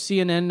 So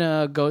CNN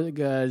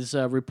is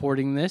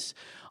reporting this.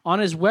 On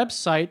his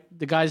website,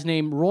 the guy's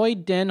name, Roy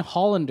Den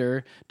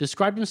Hollander,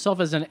 described himself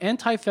as an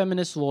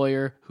anti-feminist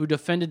lawyer who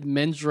defended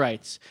men's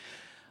rights.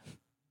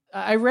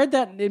 I read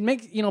that it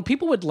makes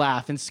people would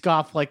laugh and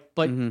scoff, but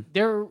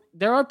there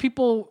are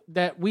people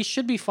that we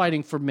should be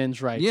fighting for men's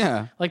rights.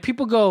 Yeah, like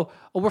people go,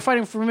 "Oh, we're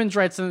fighting for men's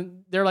rights,"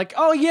 and they're like,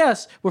 "Oh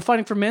yes, we're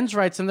fighting for men's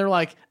rights," and they're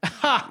like,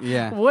 "Ha,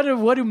 yeah,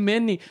 what do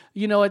men need?"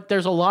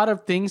 There's a lot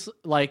of things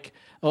like.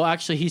 Oh,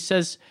 actually, he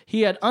says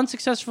he had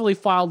unsuccessfully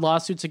filed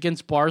lawsuits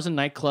against bars and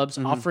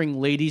nightclubs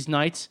offering ladies'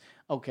 nights.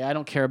 Okay, I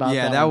don't care about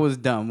Yeah, that. that one. was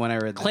dumb when I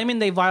read that. Claiming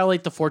they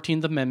violate the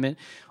 14th Amendment.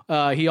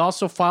 He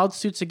also filed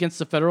suits against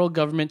the federal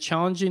government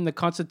challenging the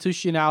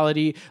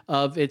constitutionality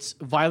of its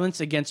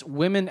Violence Against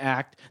Women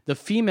Act, the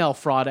Female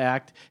Fraud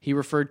Act, he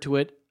referred to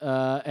it,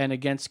 and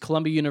against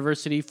Columbia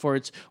University for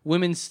its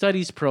Women's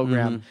Studies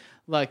program.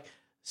 Like,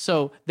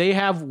 so they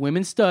have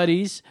Women's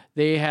Studies,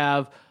 they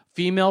have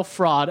Female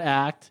Fraud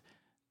Act,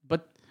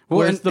 but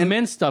where's the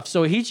men's stuff?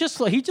 So he just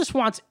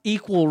wants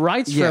equal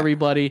rights for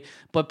everybody,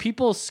 but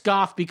people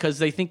scoff because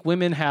they think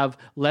women have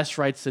less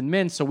rights than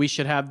men, so we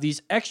should have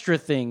these extra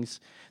things.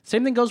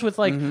 Same thing goes with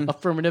like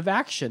affirmative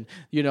action.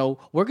 You know,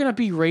 we're going to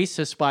be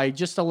racist by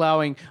just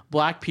allowing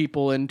black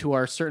people into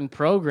our certain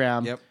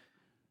program. Yep.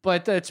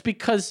 But it's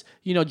because,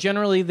 you know,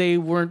 generally they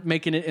weren't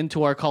making it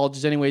into our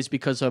colleges anyways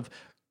because of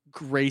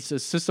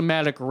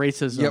systematic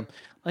racism. Yep.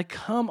 Like,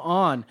 come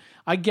on.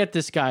 I get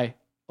this guy.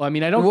 Well, I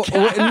mean, I don't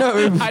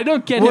no, I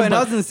don't get well, him. and I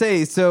but- was going to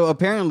say, so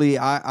apparently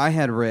I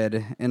had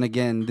read, and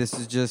again, this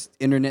is just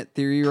internet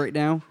theory right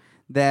now,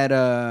 that,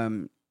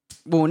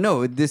 well,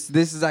 no, this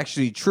is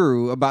actually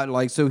true about,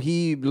 like, so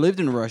he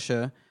lived in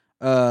Russia.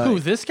 Who,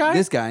 this guy?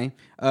 This guy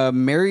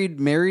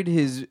married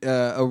his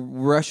a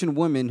Russian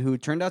woman who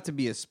turned out to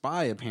be a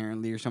spy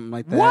apparently or something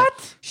like that.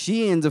 What?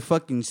 She ends up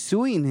fucking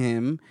suing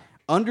him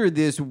under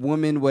this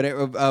woman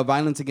whatever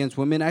Violence Against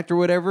Women Act or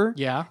whatever.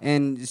 Yeah.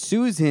 And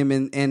sues him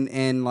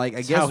and like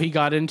I guess how he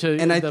got into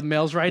the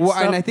male's rights Well,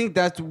 stuff? and I think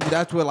that's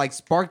what like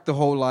sparked the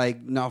whole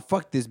like no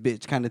fuck this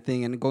bitch kind of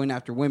thing and going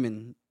after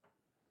women.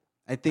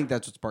 I think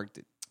that's what sparked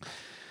it.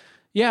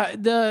 Yeah,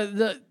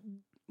 the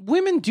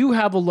women do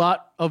have a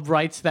lot of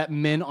rights that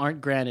men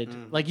aren't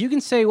granted. Like you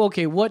can say,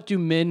 okay, what do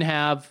men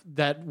have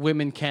that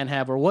women can't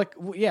have, or what?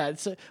 Yeah,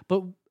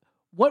 but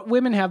what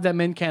women have that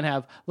men can't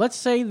have? Let's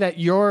say that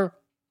your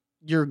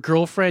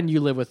girlfriend, you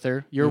live with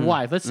her, your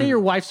wife. Let's say your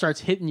wife starts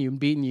hitting you and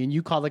beating you, and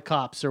you call the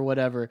cops or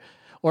whatever,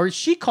 or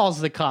she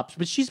calls the cops,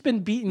 but she's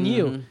been beating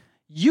you.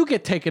 You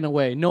get taken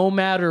away no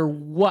matter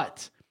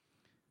what.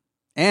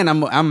 And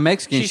I'm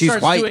Mexican. She's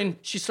white.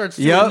 She starts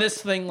doing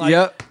this thing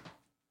like.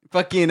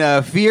 Fucking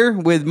Fear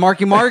with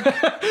Marky Mark.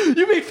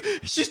 You mean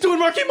she's doing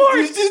Marky Mark?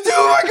 She's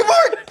doing Marky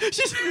Mark.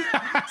 She's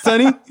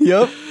Sonny.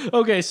 Yep.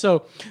 Okay,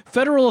 so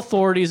federal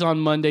authorities on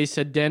Monday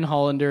said Den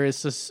Hollander is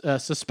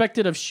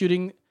suspected of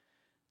shooting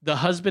the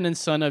husband and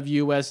son of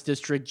U.S.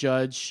 District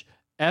Judge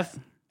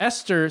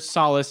Esther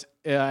Salas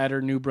at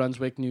her New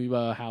Brunswick new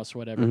house or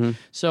whatever.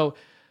 So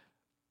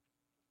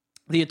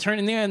the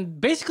attorney,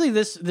 and basically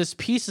this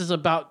piece is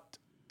about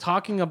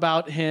talking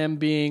about him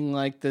being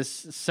like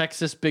this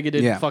sexist,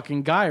 bigoted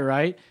fucking guy,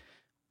 right?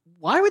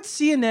 Why would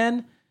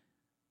CNN...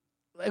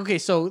 Okay,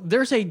 so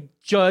there's a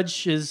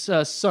judge's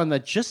son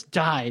that just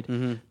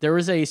died. There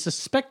was a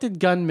suspected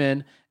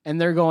gunman, and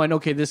they're going,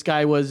 okay, this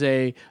guy was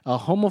a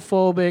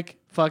homophobic,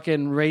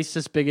 fucking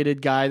racist,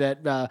 bigoted guy,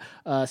 that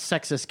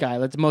sexist guy.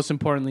 That's most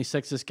importantly,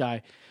 sexist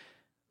guy.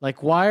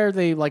 Like, why are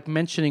they like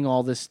mentioning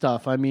all this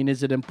stuff? I mean,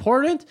 is it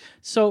important?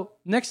 So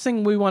next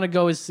thing we want to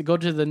go is to go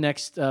to the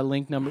next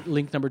link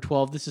number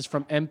 12. This is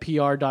from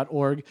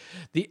NPR.org.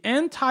 The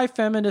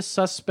anti-feminist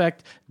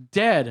suspect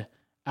dead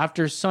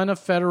after son of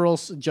federal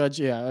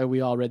judge. Yeah,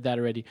 we all read that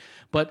already.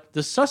 But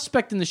the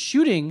suspect in the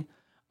shooting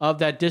of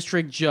that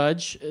district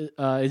judge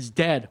is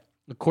dead,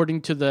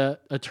 according to the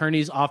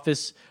attorney's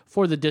office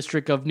for the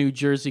District of New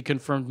Jersey,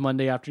 confirmed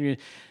Monday afternoon.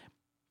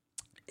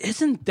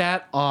 Isn't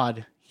that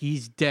odd?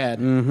 He's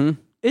dead.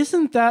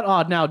 Isn't that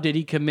odd? Now, did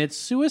he commit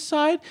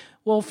suicide?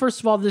 Well,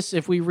 first of all,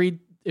 if we read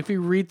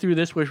through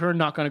this, which we're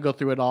not going to go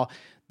through it all,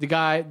 the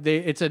guy,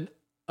 it's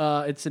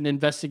an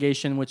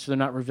investigation which they're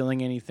not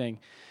revealing anything.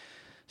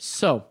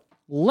 So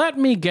let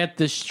me get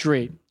this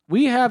straight.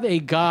 We have a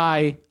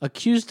guy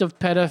accused of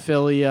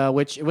pedophilia,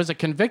 which was a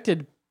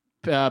convicted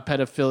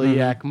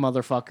pedophiliac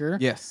motherfucker.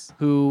 Yes.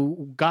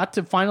 Who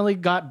finally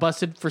got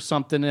busted for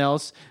something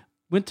else,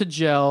 went to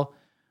jail,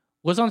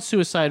 was on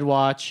suicide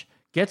watch,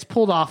 gets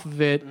pulled off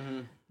of it.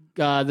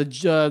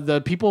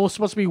 The people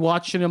supposed to be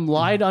watching him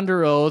lied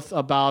under oath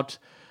about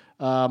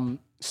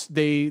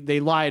they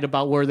lied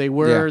about where they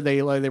were.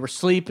 Yeah. They were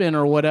sleeping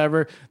or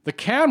whatever. The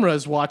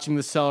cameras watching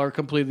the cell are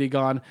completely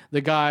gone.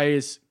 The guy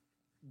is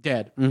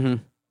dead.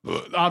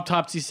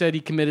 Autopsy said he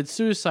committed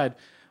suicide.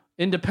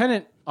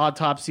 Independent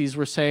autopsies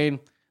were saying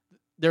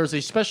there was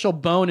a special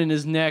bone in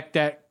his neck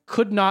that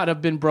could not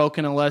have been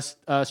broken unless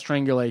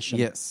strangulation.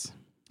 Yes.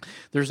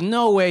 There's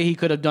no way he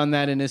could have done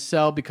that in his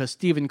cell because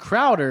Steven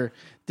Crowder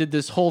did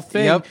this whole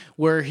thing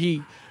where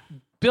he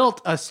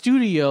built a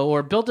studio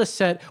or built a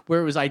set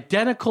where it was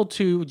identical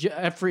to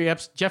Jeffrey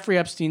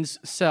Epstein's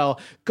cell,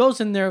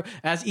 goes in there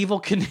as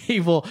Evel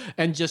Knievel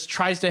and just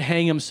tries to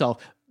hang himself.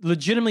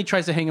 Legitimately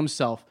tries to hang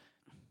himself.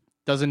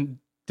 Doesn't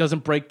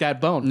break that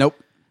bone. Nope.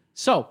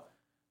 So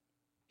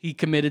he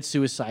committed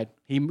suicide.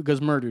 He was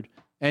murdered.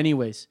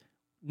 Anyways,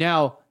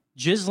 now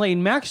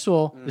Ghislaine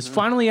Maxwell is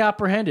finally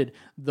apprehended.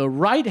 The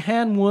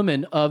right-hand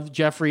woman of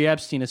Jeffrey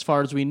Epstein, as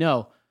far as we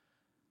know.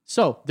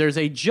 So there's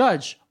a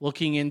judge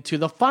looking into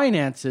the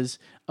finances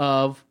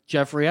of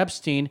Jeffrey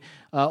Epstein,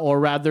 or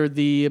rather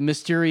the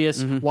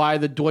mysterious why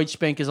the Deutsche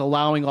Bank is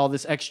allowing all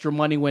this extra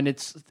money when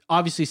it's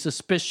obviously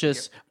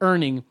suspicious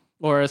earning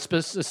or a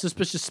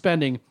suspicious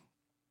spending.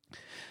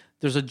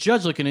 There's a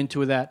judge looking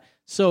into that.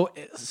 So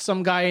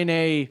some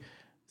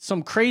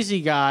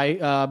crazy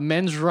guy,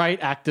 men's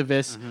right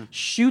activist,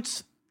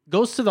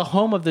 goes to the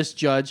home of this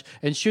judge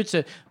and shoots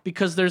it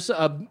because there's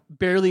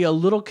barely a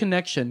little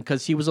connection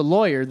because he was a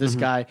lawyer, this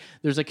guy.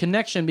 There's a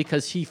connection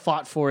because he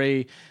fought for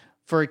a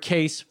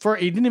case.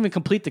 He didn't even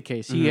complete the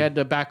case. He had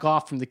to back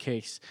off from the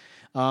case.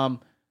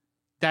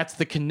 That's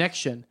the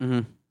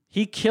connection.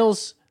 He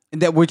kills...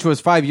 Which was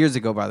 5 years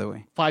ago, by the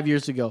way. 5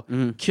 years ago.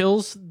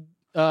 Kills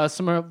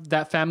some of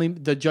that family,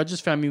 the judge's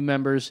family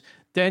members,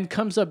 then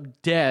comes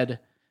up dead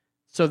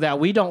so that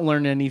we don't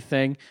learn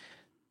anything.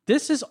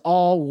 This is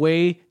all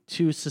way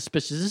too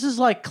suspicious. This is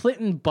like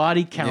Clinton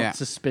body count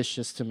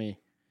suspicious to me.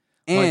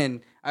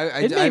 And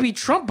it may be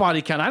Trump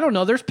body count. I don't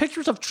know. There's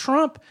pictures of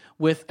Trump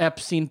with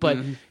Epstein, but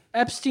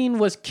Epstein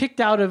was kicked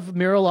out of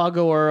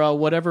Mar-a-Lago or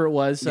whatever it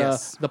was,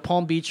 the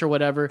Palm Beach or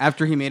whatever.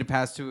 After he made a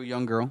pass to a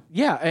young girl.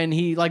 Yeah, and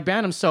he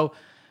banned him. So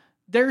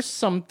there's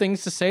some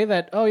things to say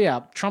that, oh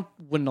yeah, Trump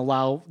wouldn't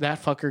allow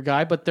that fucker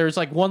guy, but there's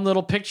like one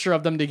little picture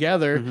of them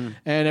together,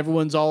 and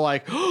everyone's all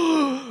like,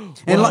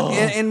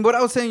 and what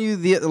I was saying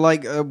you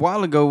a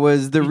while ago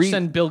was the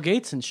reason Bill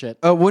Gates and shit.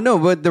 Well, no,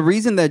 but the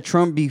reason that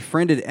Trump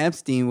befriended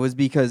Epstein was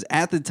because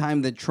at the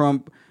time that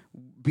Trump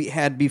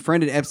had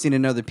befriended Epstein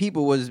and other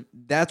people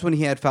that's when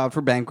he had filed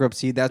for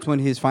bankruptcy. That's when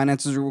his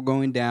finances were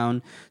going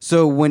down.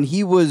 So when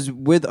he was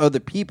with other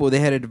people, they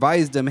had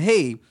advised him,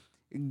 hey,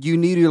 you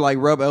need to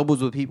rub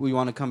elbows with people you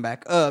want to come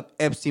back up.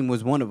 Epstein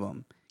was one of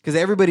them because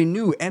everybody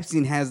knew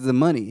Epstein has the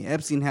money.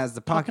 Epstein has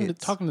the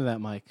pockets. Talking to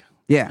that mic.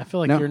 Yeah. I feel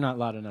like you're not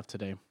loud enough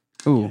today.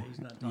 Ooh.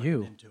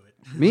 You.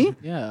 Me?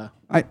 Yeah.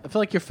 I feel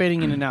like you're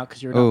fading in and out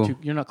because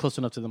you're not close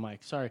enough to the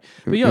mic. Sorry.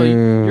 But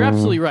you're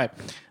absolutely right.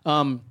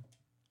 And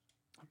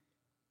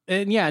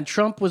yeah,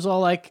 Trump was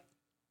all like,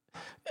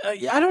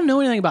 I don't know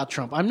anything about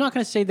Trump. I'm not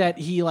going to say that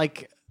he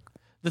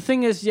the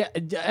thing is,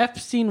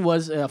 Epstein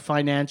was a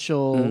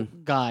financial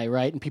guy,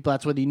 right? And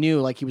that's what he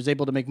knew. He was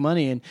able to make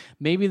money, and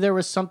maybe there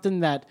was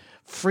something that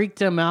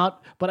freaked him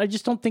out. But I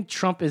just don't think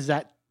Trump is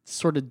that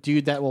sort of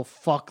dude that will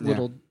fuck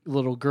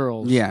little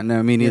girls. Yeah,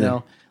 no, me neither. You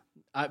know?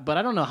 But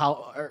I don't know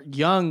how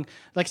young.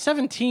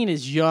 17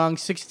 is young,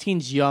 16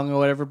 is young, or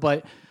whatever.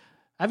 But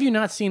have you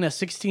not seen a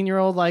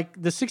 16-year-old?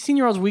 The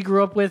 16-year-olds we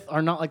grew up with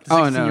are not like the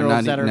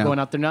 16-year-olds that are going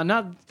out there.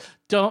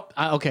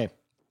 Okay.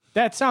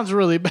 That sounds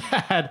really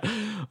bad,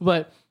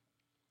 but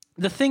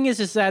the thing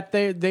is that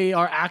they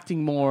are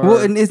acting more. Well,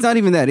 and it's not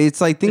even that. It's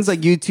things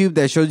like YouTube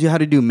that shows you how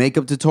to do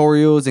makeup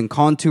tutorials and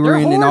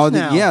contouring and all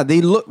that. Yeah,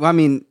 they look. I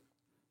mean,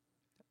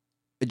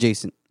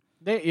 adjacent.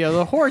 They're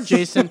whore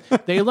adjacent.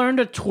 They learned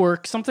to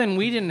twerk, something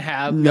we didn't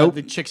have. Nope.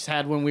 The chicks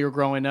had when we were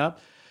growing up.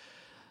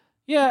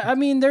 Yeah, I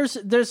mean, there's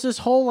this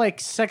whole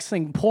sex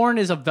thing. Porn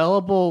is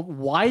available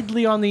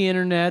widely on the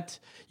internet.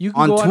 You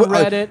can go on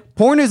Reddit.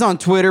 Porn is on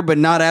Twitter, but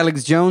not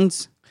Alex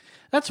Jones.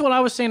 That's what I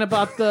was saying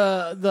about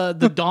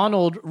the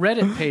Donald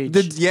Reddit page.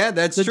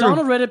 That's true. The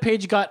Donald Reddit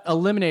page got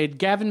eliminated.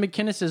 Gavin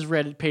McInnes's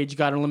Reddit page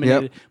got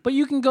eliminated. Yep. But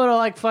you can go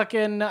to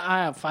fucking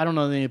I don't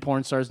know any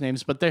porn stars'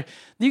 names, but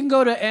you can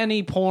go to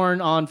any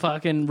porn on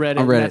fucking Reddit.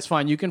 And that's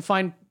fine. You can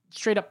find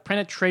straight up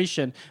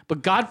penetration.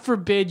 But God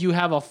forbid you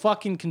have a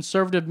fucking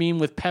conservative meme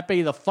with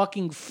Pepe the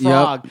fucking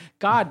frog. Yep.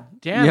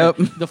 God damn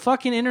it. The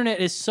fucking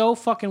internet is so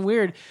fucking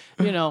weird.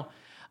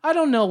 I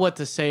don't know what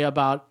to say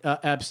about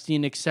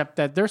Epstein except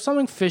that there's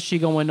something fishy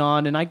going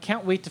on, and I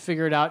can't wait to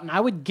figure it out. And I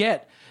would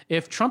get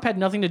if Trump had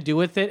nothing to do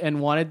with it and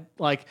wanted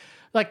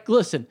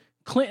listen,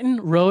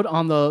 Clinton rode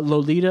on the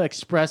Lolita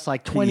Express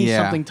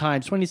 20-something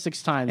times,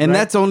 26 times. And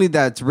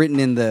that's written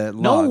in the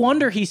log. No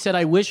wonder he said,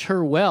 I wish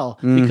her well,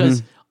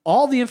 because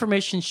all the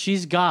information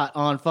she's got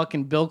on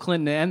fucking Bill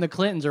Clinton and the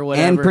Clintons or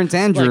whatever. And Prince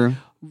Andrew.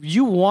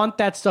 You want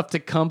that stuff to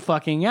come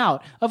fucking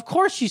out. Of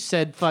course you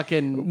said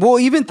fucking... Well,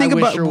 even think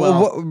about...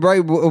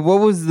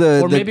 what was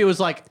the... Or maybe it was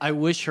I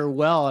wish her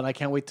well and I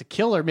can't wait to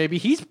kill her. Maybe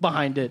he's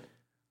behind it.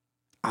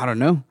 I don't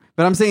know.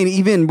 But I'm saying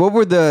even... What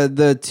were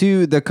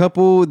the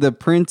couple, the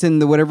prince and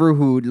the whatever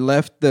who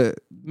left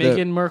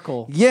Meghan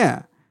Markle.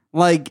 Yeah.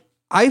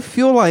 I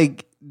feel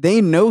like they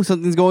know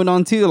something's going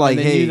on too. And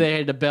they knew they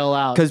had to bail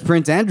out. Because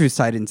Prince Andrew's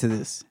tied into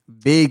this.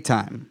 Big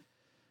time.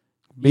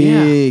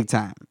 Big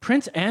time.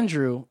 Prince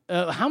Andrew.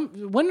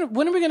 When are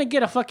we going to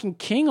get a fucking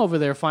king over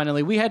there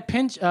finally? We had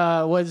Prince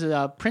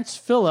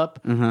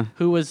Philip,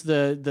 who was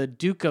the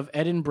Duke of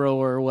Edinburgh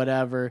or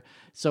whatever.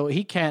 So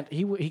he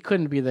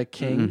couldn't be the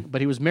king, but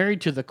he was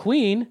married to the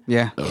Queen.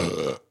 Yeah.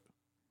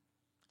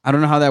 I don't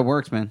know how that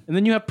works, man. And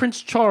then you have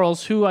Prince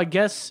Charles, who I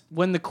guess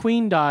when the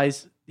Queen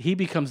dies, he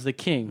becomes the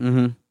king.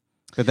 Mm-hmm.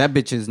 But that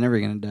bitch is never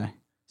going to die.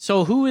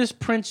 So who is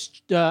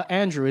Prince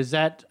Andrew? Is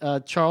that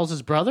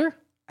Charles's brother?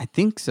 I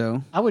think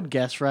so. I would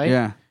guess, right?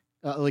 Yeah.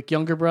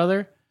 Younger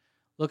brother,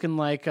 looking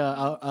like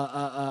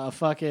a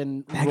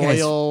fucking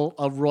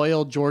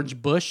royal George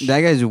Bush.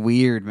 That guy's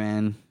weird,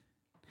 man.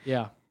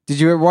 Yeah. Did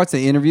you ever watch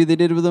the interview they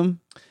did with him?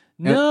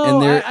 No,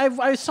 and they're-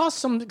 I saw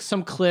some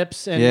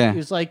clips, and Yeah. he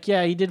was like,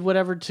 "Yeah, he did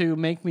whatever to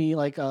make me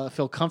like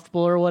feel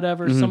comfortable or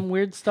whatever, some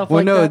weird stuff Well,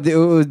 like no, that." it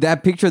was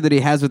that picture that he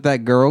has with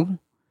that girl.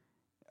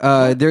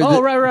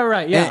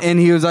 Right, yeah. And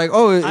he was like,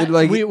 "Oh,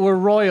 we're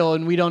royal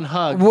and we don't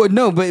hug." Well,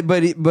 no,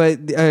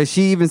 but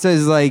she even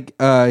says like,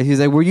 he's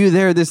like, "Were you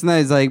there this night?"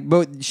 He's like,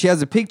 "But she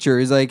has a picture."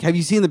 He's like, "Have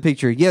you seen the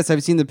picture?" "Yes,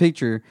 I've seen the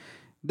picture."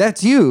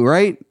 "That's you,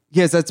 right?"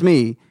 "Yes, that's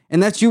me."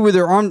 "And that's you with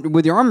your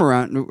arm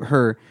around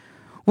her."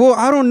 "Well,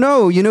 I don't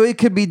know. You know, it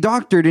could be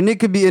doctored, and it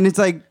could be." And it's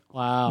like,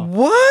 Wow.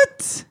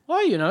 what?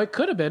 Well, you know, it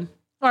could have been.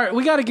 All right,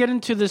 we got to get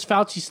into this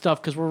Fauci stuff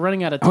because we're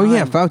running out of time. Oh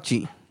yeah,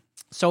 Fauci.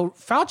 So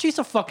Fauci's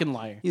a fucking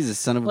liar. He's a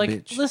son of a Like,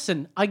 bitch.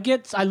 listen,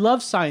 I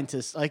love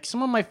scientists. Like,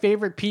 some of my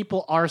favorite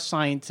people are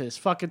scientists.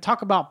 Fucking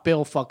talk about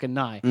Bill fucking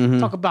Nye. Mm-hmm.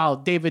 Talk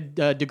about David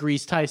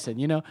DeGrease Tyson.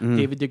 You know,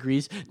 David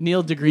DeGrease,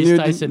 Neil deGrease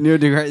Tyson.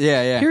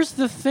 Yeah. Here's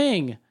the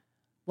thing,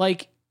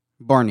 like,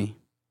 Barney.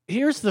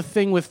 here's the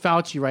thing with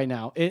Fauci right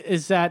now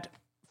is that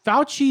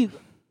Fauci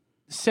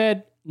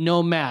said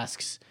no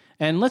masks.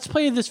 And let's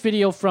play this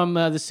video from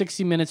the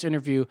 60 Minutes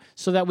interview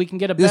so that we can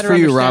get a This better for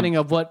you, understanding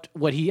of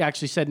what he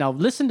actually said. Now,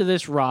 listen to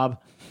this, Rob.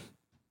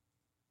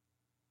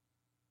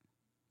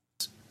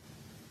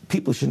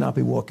 People should not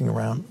be walking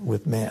around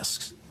with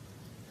masks.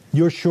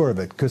 You're sure of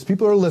it because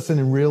people are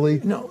listening really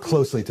No.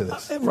 closely to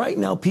this. Right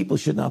now, people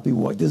should not be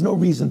walking. There's no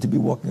reason to be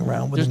walking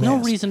around with There's a mask.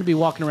 no reason to be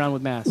walking around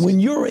with masks. When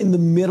you're in the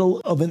middle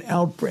of an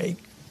outbreak,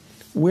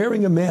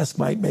 wearing a mask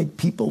might make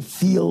people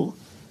feel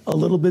a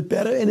little bit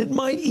better, and it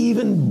might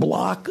even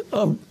block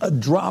a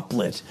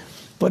droplet,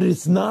 but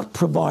it's not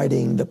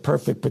providing the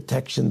perfect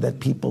protection that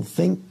people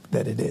think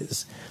that it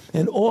is.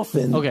 And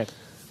often, Okay.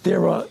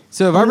 there are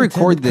So if I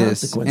record unintended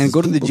this consequences. and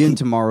go to the People gym keep-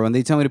 tomorrow and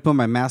they tell me to put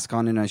my mask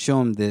on and I show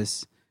them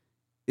this,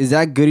 is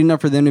that good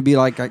enough for them to be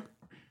like,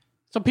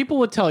 So people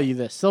would tell you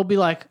this. They'll be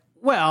like,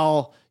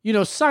 well, you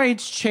know,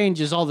 science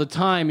changes all the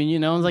time. And, you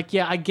know, it's like,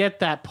 yeah, I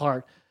get that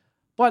part.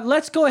 But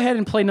let's go ahead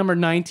and play number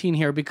 19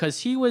 here because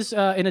he was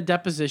in a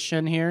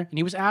deposition here and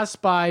he was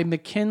asked by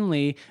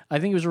McKinley. I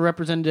think it was a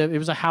representative. It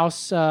was a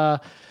house,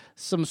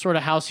 some sort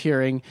of house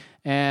hearing.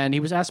 And he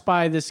was asked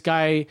by this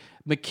guy,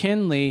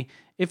 McKinley,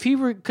 if he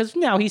were, because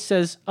now he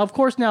says, of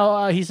course,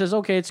 now he says,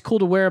 okay, it's cool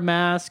to wear a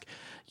mask.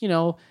 You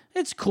know,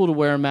 it's cool to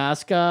wear a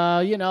mask.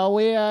 You know,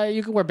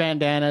 you can wear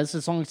bandanas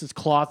as long as it's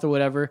cloth or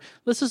whatever.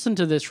 Let's listen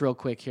to this real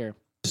quick here.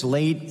 It's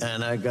late,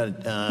 and I got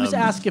He was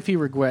asked if he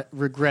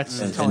regrets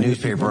a telling the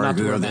people newspaper not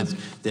to wear article masks.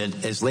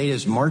 that as late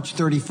as March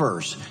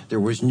 31st, there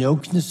was no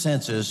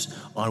consensus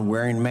on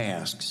wearing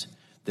masks.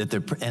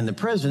 And the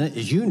president,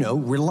 as you know,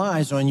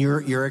 relies on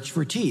your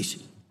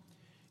expertise.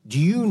 Do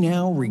you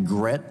now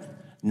regret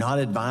not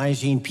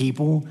advising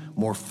people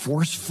more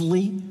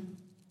forcefully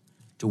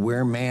to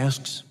wear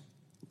masks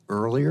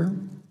earlier?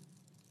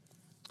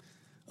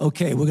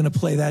 Okay, we're going to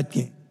play that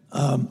game.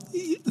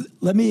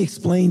 Let me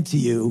explain to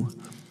you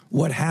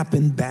what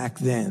happened back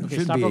then. Okay,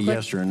 Should stop be a real quick.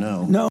 yes or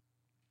no. No,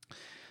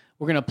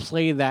 We're gonna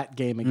play that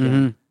game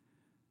again.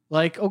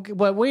 Like, okay,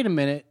 but wait a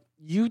minute.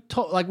 You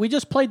told, like, we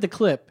just played the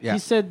clip. Yeah. He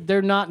said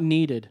they're not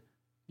needed.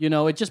 You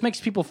know, it just makes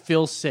people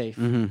feel safe.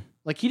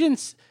 Like, he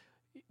didn't.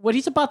 What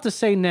he's about to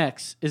say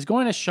next is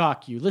going to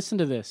shock you. Listen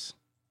to this.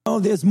 no,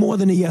 there's more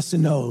than a yes or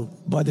no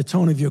by the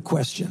tone of your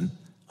question.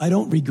 I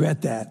don't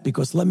regret that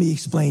because let me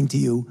explain to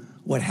you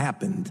what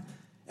happened.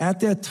 At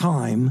that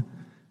time,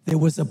 there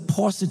was a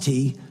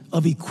paucity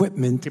of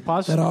equipment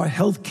paucity? that our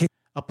healthcare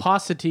A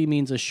paucity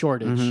means a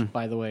shortage,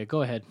 by the way.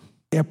 Go ahead.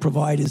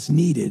 providers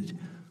needed,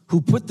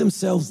 who put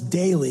themselves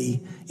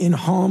daily in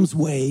harm's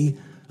way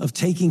of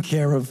taking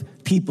care of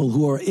people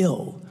who are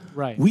ill.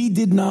 Right. We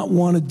did not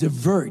want to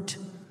divert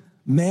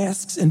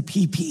masks and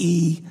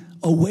PPE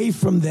away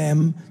from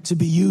them to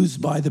be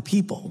used by the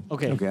people.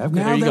 Okay. Okay, I've got-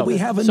 Now There you that go. we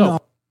have So,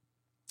 enough.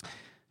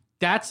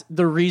 that's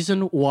the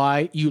reason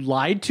why you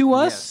lied to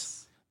us. Yes.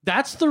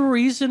 That's the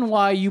reason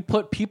why you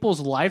put people's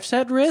lives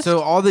at risk. so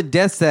all the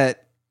deaths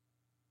that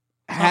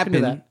Talking to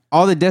happen, that.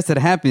 all the deaths that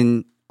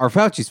happen are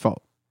Fauci's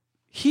fault.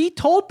 He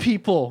told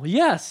people,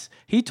 yes,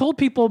 he told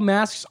people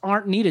masks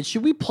aren't needed.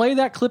 Should we play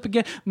that clip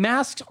again?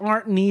 Masks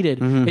aren't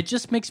needed. It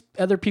just makes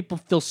other people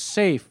feel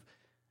safe.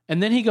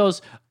 And then he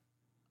goes,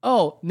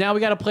 oh, now we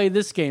got to play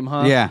this game,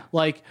 huh? Yeah.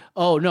 Like,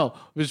 oh, no, it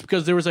was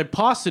because there was a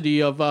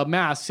paucity of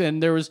masks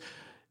and there was.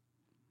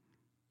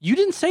 You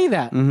didn't say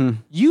that.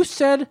 You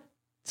said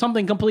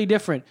something completely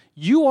different.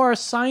 You are a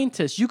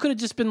scientist. You could have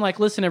just been like,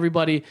 listen,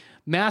 everybody,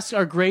 masks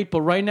are great,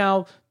 but right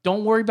now,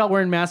 don't worry about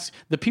wearing masks.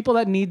 The people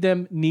that need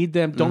them.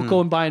 Don't go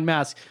and buy a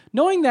mask.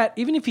 Knowing that,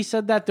 even if he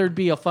said that, there'd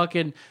be a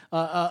fucking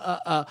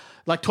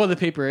like toilet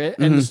paper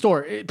in the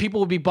store. People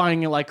would be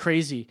buying it like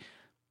crazy.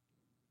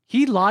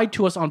 He lied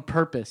to us on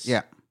purpose.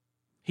 Yeah.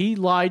 He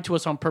lied to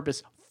us on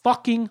purpose.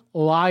 Fucking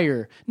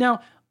liar.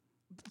 Now,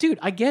 dude,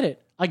 I get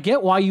it. I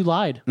get why you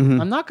lied.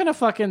 I'm not going to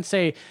fucking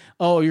say,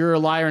 oh, you're a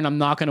liar and I'm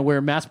not going to wear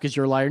a mask because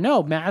you're a liar.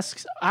 No,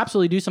 masks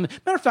absolutely do something.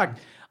 Matter of fact,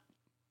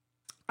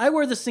 I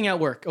wear this thing at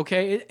work,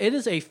 okay? It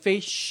is a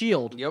face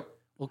shield. Yep.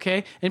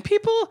 Okay, and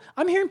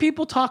I'm hearing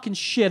people talking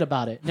shit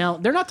about it. Now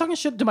they're not talking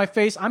shit to my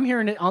face. I'm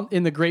hearing it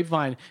in the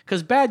grapevine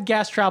because bad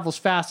gas travels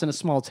fast in a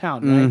small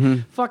town,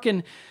 right?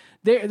 Fucking,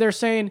 they're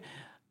saying,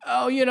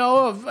 oh,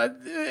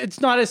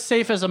 it's not as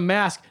safe as a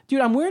mask,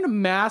 dude. I'm wearing a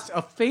mask,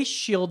 a face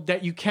shield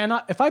that you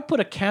cannot. If I put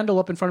a candle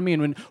up in front of me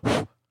and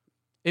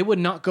it would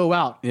not go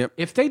out. Yep.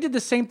 If they did the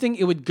same thing,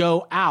 it would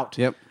go out.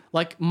 Yep.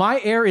 Like my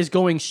air is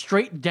going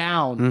straight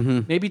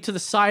down, maybe to the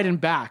side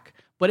and back.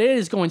 But it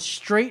is going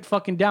straight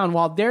fucking down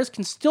while theirs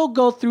can still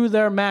go through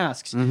their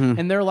masks.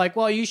 And they're like,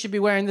 well, you should be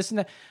wearing this and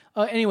that.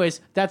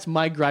 Anyways, that's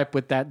my gripe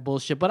with that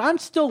bullshit. But I'm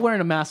still wearing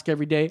a mask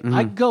every day.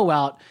 I go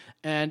out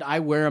and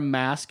I wear a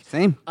mask.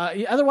 Same.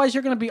 Otherwise,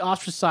 you're going to be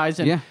ostracized.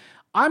 And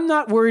I'm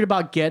not worried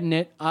about getting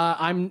it.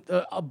 I'm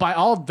by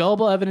all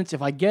available evidence,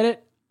 if I get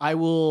it, I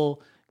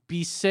will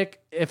be sick,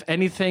 if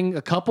anything,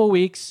 a couple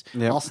weeks.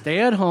 Yep. I'll stay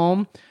at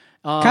home.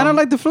 Kind of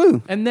like the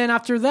flu. And then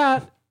after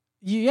that,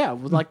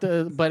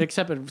 but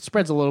except it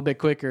spreads a little bit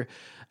quicker.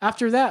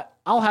 After that,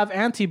 I'll have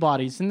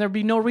antibodies, and there'd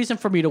be no reason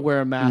for me to wear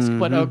a mask.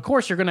 But of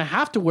course, you're going to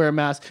have to wear a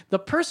mask. The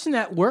person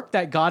at work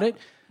that got it,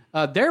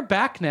 they're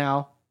back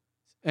now,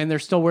 and they're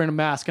still wearing a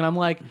mask. And I'm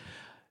like,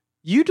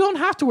 you don't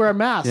have to wear a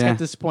mask at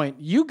this point.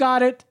 You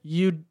got it.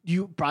 You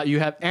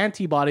have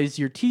antibodies.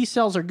 Your T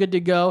cells are good to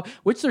go.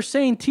 Which they're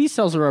saying T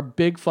cells are a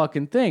big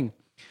fucking thing.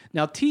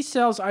 Now T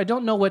cells, I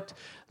don't know what.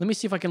 Let me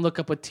see if I can look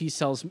up what T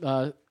cells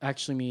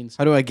actually means.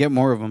 How do I get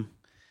more of them?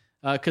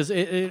 Because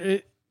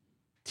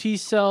T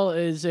cell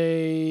is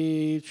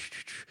a.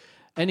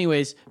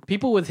 Anyways,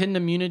 people with hidden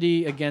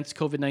immunity against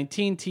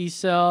COVID-19, T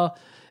cell,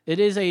 it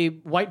is a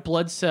white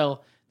blood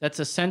cell that's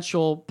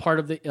essential part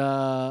of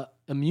the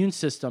immune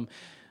system.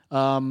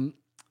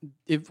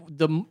 If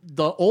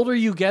the older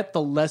you get,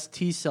 the less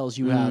T cells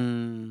you have,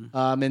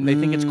 and they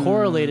think it's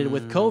correlated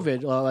with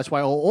COVID. That's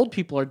why old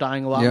people are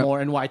dying a lot more,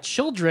 and why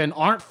children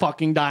aren't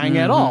fucking dying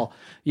at all.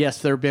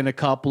 Yes, there have been a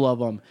couple of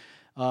them.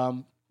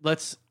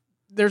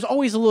 There's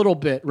always a little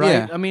bit, right?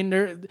 Yeah. I mean,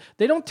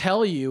 they don't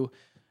tell you.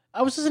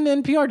 I was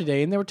listening to NPR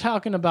today, and they were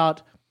talking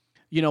about,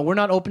 we're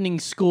not opening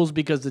schools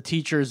because the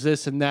teachers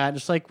this and that.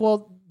 It's like,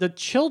 well, the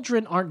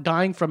children aren't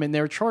dying from it. And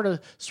they're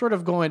sort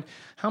of going,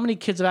 how many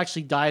kids have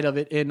actually died of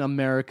it in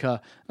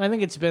America? And I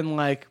think it's been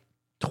like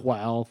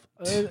 12.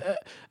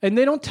 And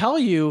they don't tell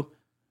you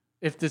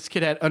if this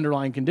kid had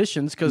underlying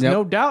conditions, because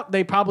no doubt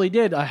they probably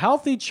did. A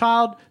healthy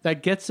child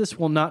that gets this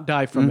will not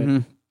die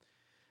from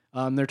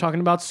it. They're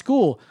talking about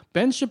school.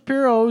 Ben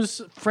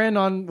Shapiro's friend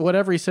on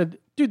whatever, he said,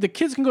 dude, the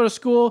kids can go to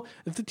school.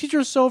 If the teacher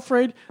is so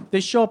afraid,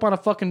 they show up on a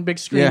fucking big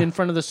screen in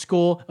front of the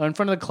school, in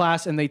front of the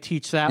class, and they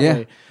teach that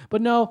way.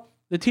 But no,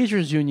 the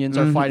teachers' unions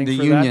are fighting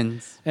for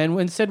that. And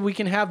instead, we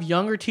can have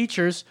younger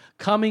teachers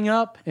coming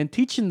up and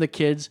teaching the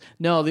kids.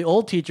 No, the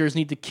old teachers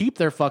need to keep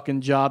their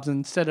fucking jobs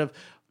instead of,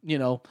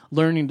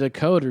 learning to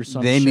code or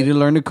something. They need to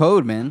learn to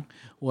code, man.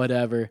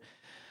 Whatever.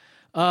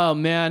 Oh,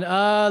 man.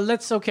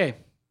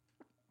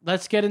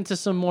 Let's get into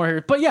some more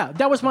here. But yeah,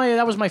 that was my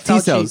Fauci.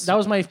 T-cells. That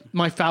was my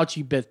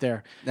Fauci bit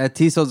there. That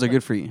T cells are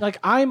good for you. Like,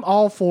 I'm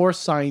all for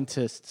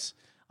scientists.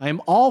 I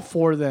am all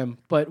for them.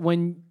 But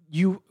when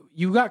you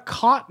got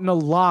caught in a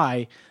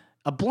lie,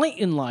 a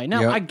blatant lie.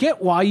 Now, I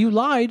get why you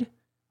lied,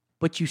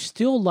 but you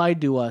still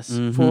lied to us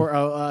for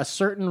a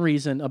certain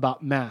reason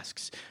about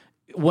masks.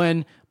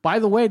 When, by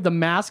the way, the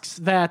masks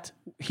that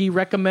he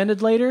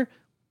recommended later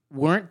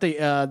weren't the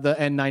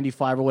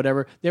N95 or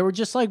whatever. They were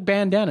just like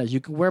bandanas.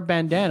 You can wear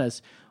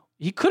bandanas.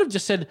 He could have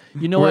just said,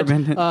 you know what,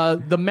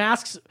 the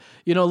masks,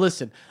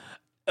 listen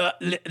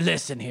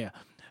here.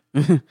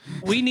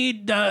 We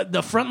need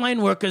the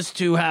frontline workers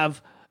to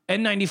have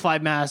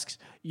N95 masks.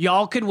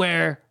 Y'all could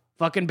wear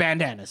fucking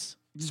bandanas.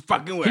 Just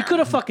fucking wear. He could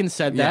have fucking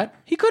said that.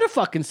 He could have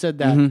fucking said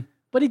that.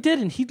 But he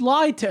didn't. He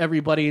lied to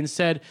everybody and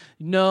said,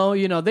 no,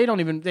 they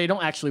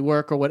don't actually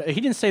work or what.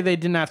 He didn't say they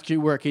didn't actually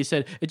work. He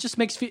said, it just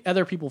makes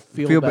other people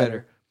feel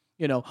better.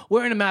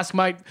 Wearing a mask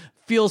might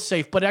feel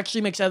safe, but it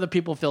actually makes other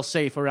people feel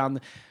safe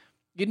around.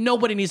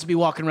 Nobody needs to be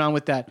walking around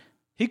with that.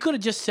 He could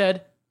have just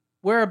said,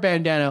 wear a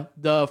bandana.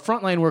 The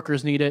frontline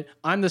workers need it.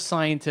 I'm the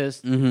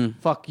scientist.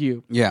 Fuck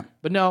you. Yeah.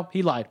 But no,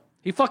 he lied.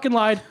 He fucking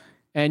lied.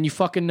 And you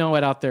fucking know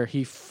it out there.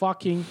 He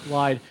fucking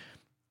lied.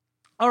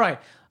 All right.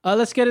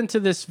 Let's get into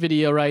this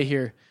video right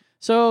here.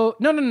 So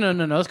no.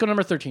 Let's go to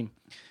number 13.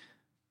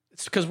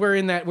 It's because we're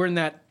in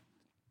that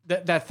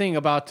thing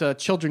about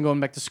children going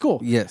back to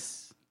school.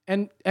 Yes.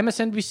 And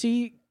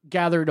MSNBC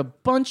gathered a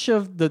bunch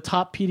of the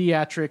top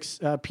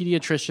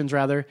pediatricians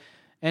rather,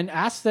 and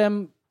asked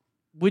them,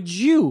 "Would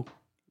you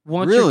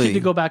want your kid to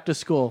go back to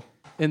school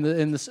in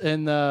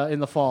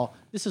the fall?"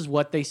 This is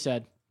what they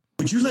said.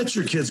 Would you let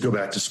your kids go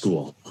back to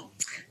school?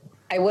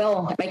 I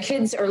will. My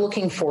kids are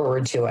looking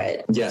forward to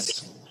it.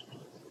 Yes.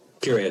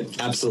 Period.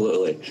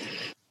 Absolutely.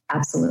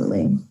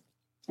 Absolutely.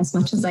 As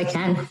much as I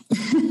can.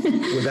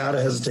 Without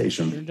a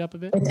hesitation. Turn it up a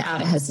bit.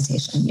 Without a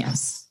hesitation,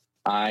 yes.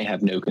 I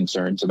have no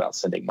concerns about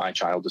sending my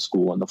child to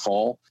school in the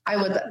fall. I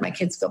would let my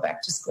kids go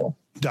back to school.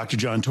 Dr.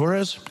 John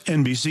Torres,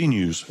 NBC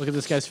News. Look at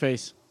this guy's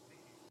face.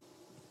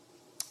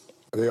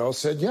 They all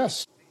said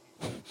yes.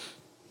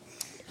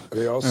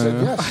 They all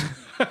said yes.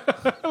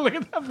 Look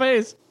at that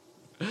face.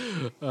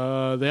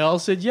 They all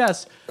said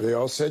yes. They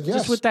all said yes.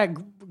 Just with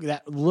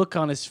that look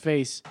on his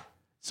face.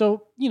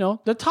 So,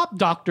 the top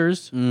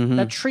doctors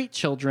that treat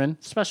children,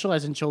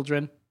 specialize in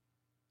children,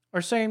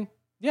 are saying,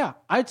 yeah,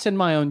 I'd send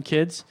my own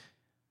kids.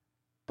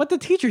 But the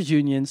teachers'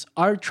 unions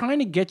are trying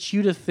to get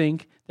you to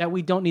think that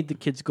we don't need the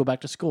kids to go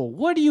back to school.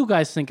 What do you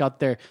guys think out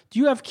there? Do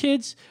you have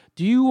kids?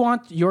 Do you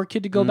want your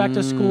kid to go back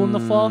to school in the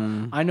fall?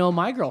 I know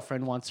my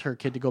girlfriend wants her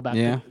kid to go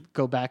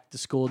back to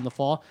school in the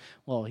fall.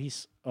 Well,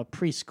 he's a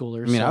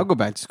preschooler. I mean, I'll go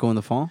back to school in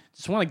the fall.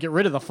 Just want to get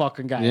rid of the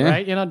fucking guy,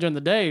 right? During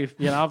the day,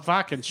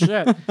 fucking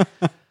shit.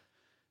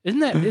 Isn't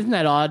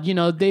that odd?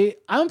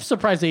 I'm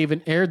surprised they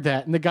even aired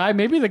that. And the guy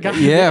the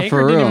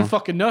anchor didn't even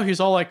fucking know. He's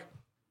all like,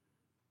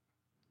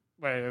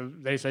 well,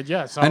 they said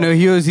yes. I know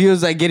he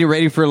was like getting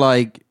ready for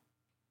like,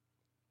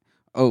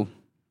 oh,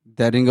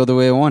 that didn't go the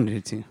way I wanted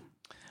it to.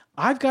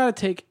 I've got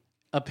to take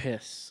a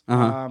piss.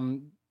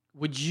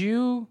 Would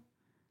you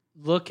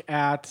look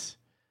at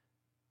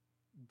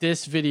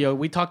this video?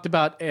 We talked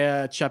about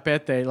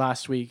Chapete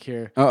last week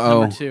here.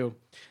 Number 2.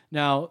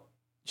 Now,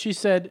 she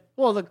said,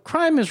 well, the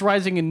crime is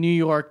rising in New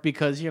York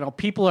because,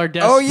 people are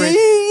desperate. Oh,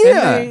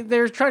 yeah.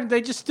 And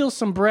they just steal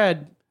some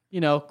bread.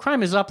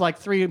 Crime is up like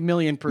 3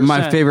 million %.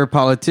 My favorite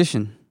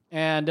politician.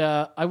 And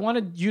I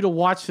wanted you to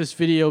watch this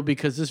video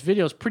because this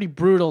video is pretty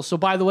brutal. So,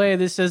 by the way,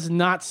 this is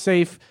not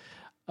safe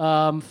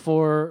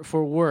for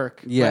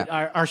work. Yeah.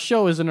 But our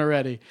show isn't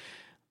already.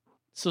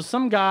 So,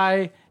 some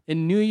guy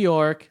in New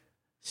York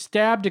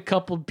stabbed a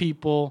couple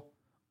people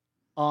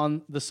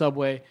on the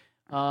subway.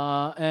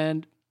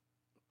 And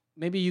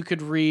maybe you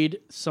could read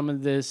some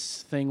of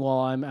this thing while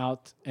I'm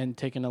out and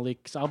taking a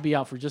leak. Because I'll be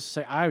out for just a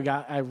second.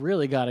 I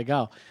really got to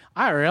go.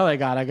 I really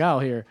got to go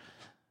here.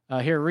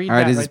 Here, read that.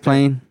 All right, is this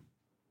playing?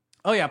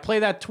 Oh, yeah. Play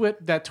that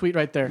tweet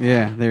right there.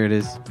 Yeah, there it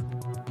is.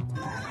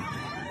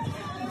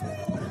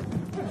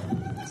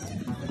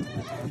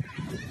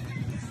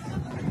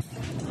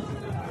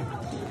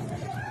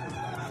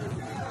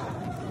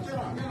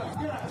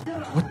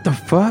 What the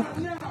fuck?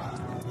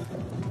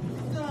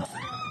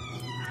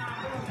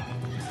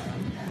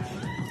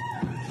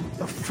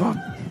 The fuck?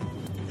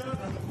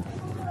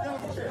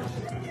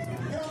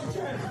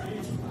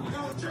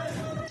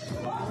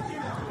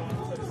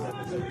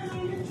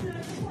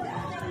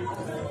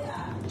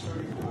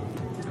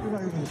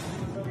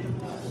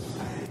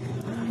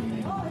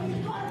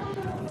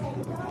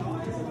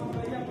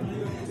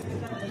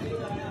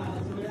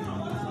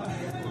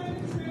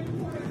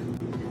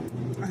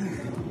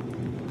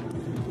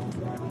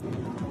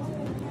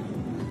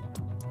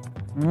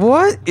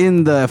 What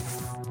in the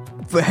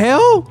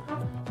hell?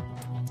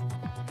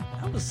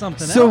 That was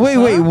something so else.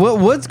 wait,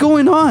 what's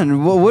going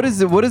on? What is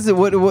it? What is it?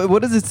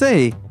 What does it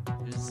say?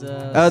 It's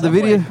the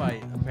subway video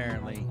fight,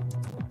 apparently.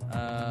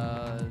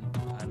 I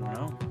don't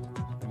know.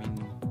 I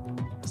mean,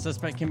 the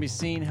suspect can be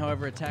seen,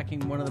 however,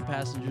 attacking one of the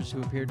passengers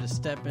who appeared to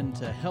step in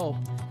to help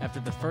after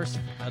the first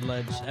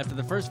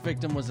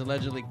victim was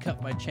allegedly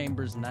cut by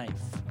Chambers'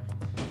 knife.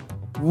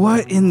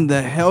 What in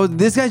the hell?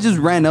 This guy just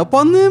ran up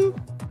on them?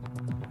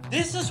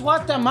 This is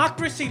what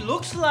democracy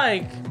looks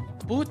like,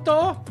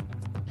 puto.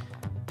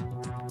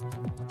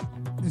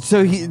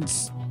 So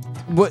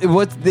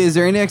what is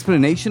there any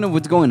explanation of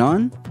what's going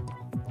on?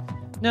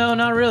 No,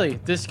 not really.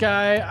 This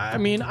guy, I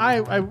mean,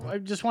 I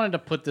just wanted to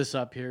put this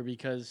up here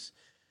because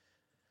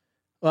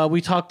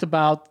we talked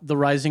about the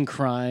rising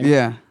crime.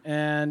 Yeah.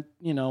 And,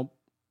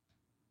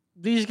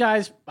 these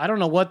guys, I don't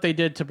know what they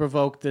did to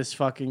provoke this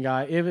fucking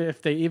guy,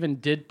 if they even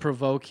did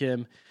provoke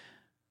him.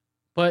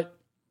 But...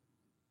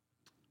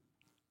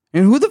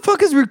 And who the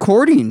fuck is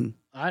recording?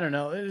 I don't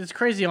know. It's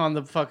crazy on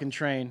the fucking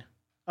train.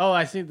 Oh,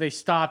 I think they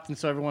stopped, and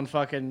so everyone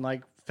fucking,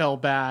 fell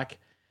back.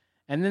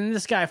 And then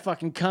this guy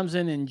fucking comes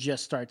in and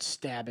just starts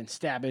stabbing.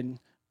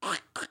 I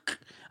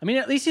mean,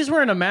 at least he's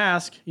wearing a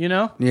mask,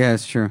 Yeah,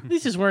 it's true. At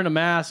least he's wearing a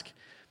mask.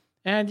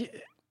 And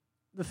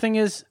the thing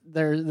is,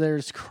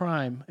 there's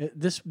crime.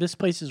 This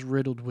place is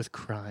riddled with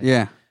crime.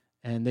 Yeah.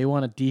 And they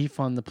want to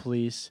defund the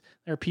police.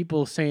 There are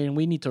people saying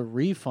we need to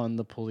refund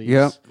the police.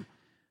 Yep.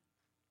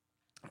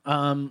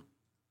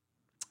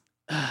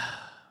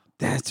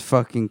 That's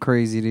fucking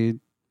crazy, dude.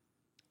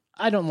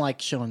 I don't like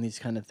showing these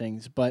kind of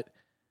things, but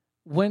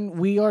when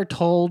we are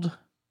told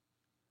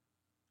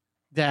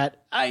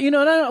that, we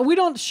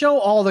don't show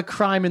all the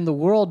crime in the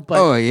world,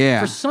 but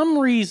for some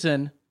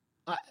reason,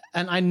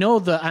 and I know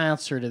the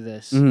answer to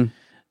this,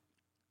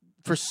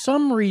 for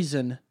some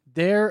reason,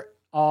 there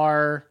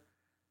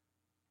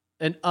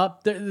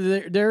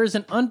is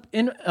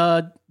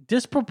an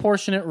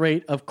disproportionate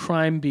rate of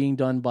crime being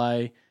done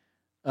by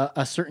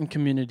a certain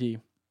community,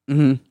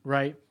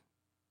 right?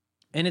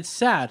 And it's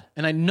sad,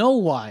 and I know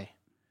why.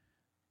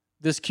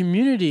 This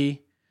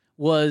community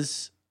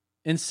was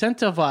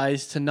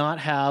incentivized to not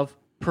have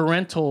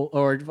parental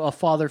or a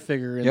father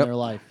figure in their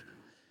life.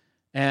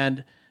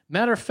 And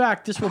matter of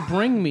fact, this will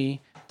bring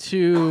me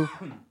to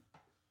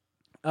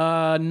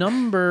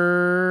number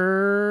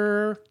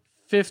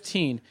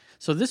 15.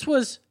 So this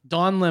was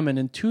Don Lemon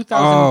in 2003.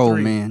 Oh,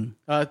 man.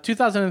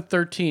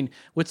 2013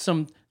 with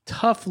some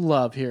Tough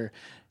Love here.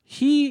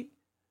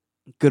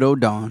 Good old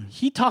Don.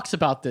 He talks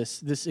about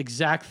this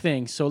exact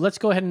thing. So let's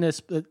go ahead and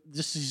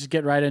just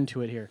get right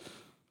into it here.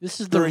 This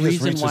is the Jury has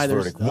reason reached why its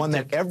there's verdict, one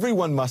that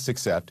everyone must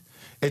accept.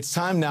 It's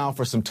time now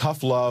for some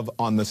tough love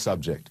on the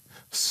subject.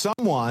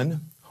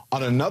 Someone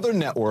on another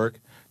network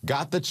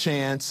got the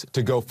chance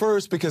to go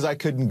first because I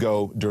couldn't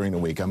go during the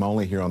week. I'm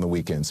only here on the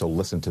weekend, so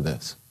listen to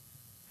this.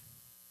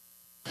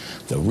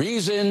 The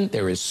reason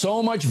there is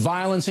so much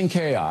violence and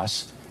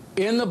chaos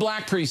in the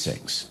black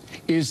precincts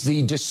is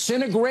the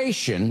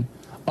disintegration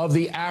of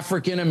the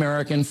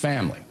African-American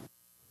family.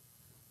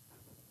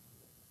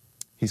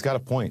 He's got a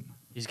point.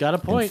 He's got a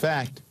point. In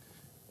fact,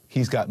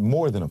 he's got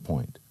more than a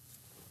point.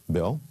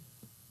 Bill?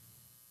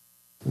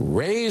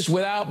 Raised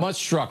without much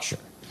structure,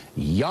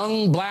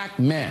 young black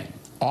men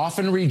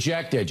often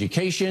reject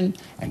education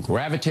and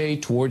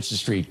gravitate towards the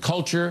street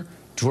culture,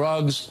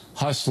 drugs,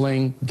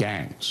 hustling,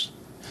 gangs.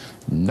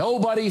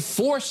 Nobody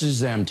forces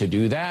them to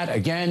do that.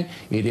 Again,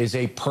 it is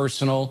a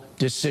personal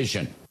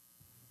decision.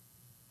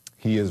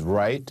 He is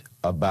right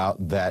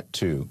about that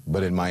too.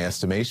 But in my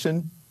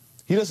estimation,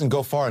 he doesn't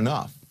go far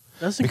enough.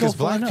 Because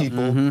black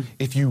people,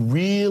 if you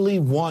really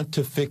want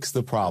to fix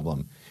the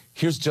problem,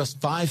 here's just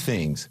 5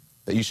 things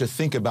that you should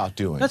think about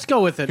doing. Let's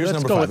go with it. Here's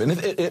Let's number go 5.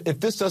 with And if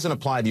this doesn't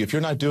apply to you, if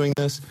you're not doing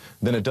this,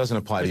 then it doesn't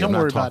apply to you. I'm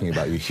not talking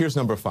about you. Here's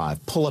number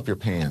 5. Pull up your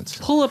pants.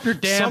 Pull up your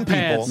damn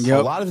pants. Some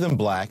people, a lot of them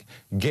black,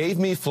 gave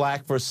me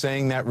flack for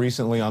saying that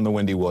recently on the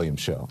Wendy Williams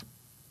show.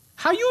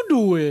 How you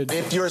doing?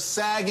 If you're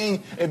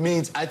sagging, it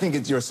means I think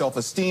it's your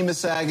self-esteem is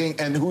sagging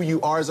and who you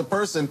are as a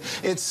person.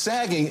 It's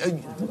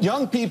sagging.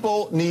 Young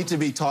people need to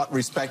be taught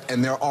respect,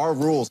 and there are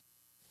rules.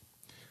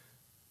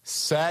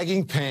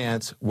 Sagging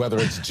pants, whether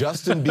it's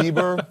Justin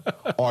Bieber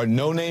or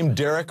no-name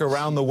Derek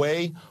around the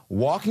way,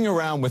 walking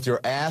around with your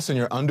ass and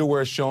your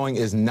underwear showing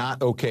is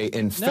not okay.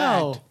 In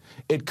fact,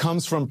 it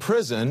comes from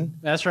prison.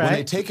 That's right. When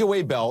they take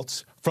away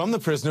belts from the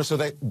prisoner so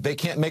that they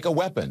can't make a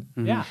weapon.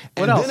 Yeah.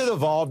 And then it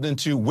evolved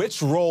into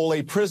which role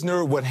a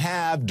prisoner would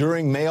have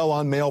during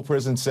male-on-male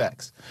prison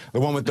sex.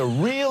 The one with the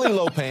really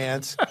low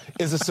pants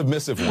is a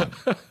submissive one.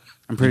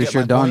 I'm pretty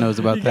sure Don knows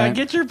about that. I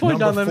get your point,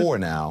 Don. Number 4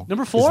 now.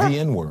 Number 4? Is the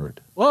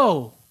N-word.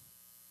 Whoa.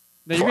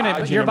 Now For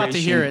our you're about to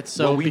hear generation, it,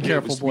 so what we be did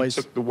careful, was boys.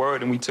 We took the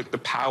word and we took the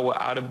power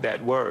out of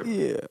that word.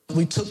 Yeah.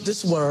 We took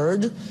this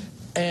word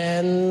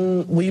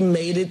and we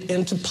made it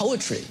into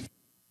poetry.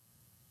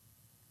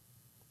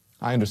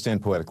 I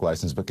understand poetic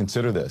license, but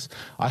consider this.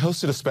 I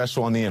hosted a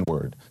special on the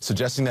N-word,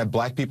 suggesting that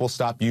black people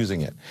stop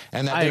using it,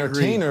 and that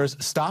entertainers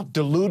stop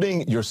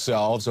deluding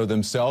yourselves or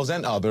themselves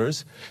and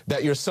others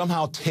that you're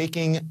somehow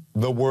taking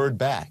the word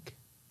back.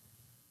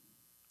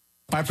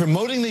 By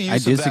promoting the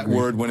use of that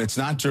word when it's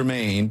not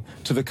germane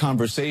to the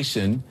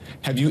conversation,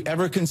 have you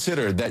ever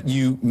considered that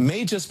you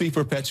may just be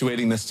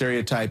perpetuating the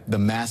stereotype the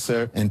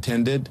masser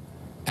intended,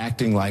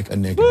 acting like a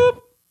nigger?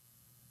 Boop.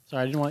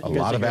 Sorry, I didn't want A you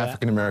guys lot to of hear that.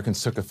 African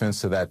Americans took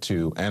offense to that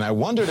too, and I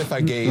wondered if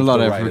I gave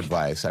the right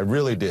advice. I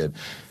really did.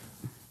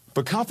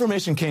 But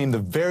confirmation came the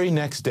very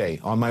next day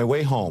on my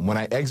way home when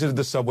I exited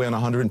the subway on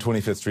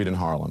 125th Street in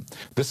Harlem.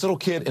 This little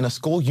kid in a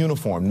school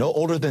uniform, no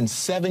older than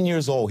 7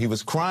 years old, he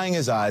was crying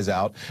his eyes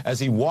out as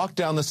he walked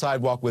down the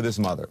sidewalk with his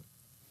mother.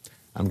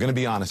 I'm going to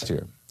be honest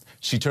here.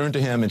 She turned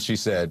to him and she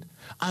said,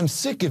 "I'm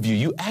sick of you.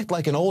 You act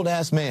like an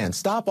old-ass man.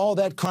 Stop all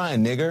that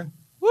crying, nigger."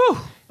 Woo!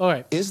 All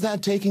right. Is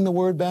that taking the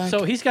word back?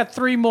 So he's got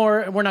 3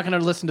 more. We're not going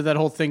to listen to that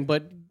whole thing,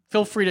 but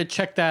feel free to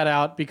check that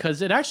out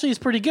because it actually is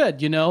pretty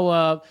good. You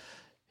know,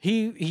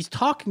 he's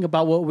talking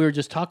about what we were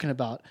just talking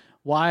about.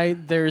 Why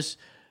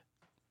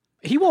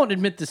he won't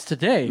admit this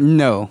today.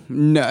 No.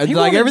 It's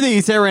like everything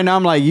he said right now,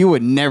 I'm like, you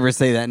would never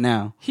say that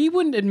now. He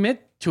wouldn't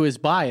admit to his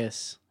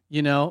bias.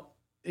 You know,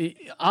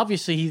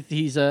 obviously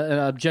he's an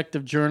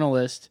objective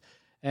journalist.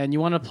 And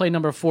you want to play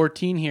number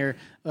 14 here,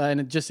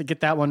 and just to get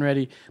that one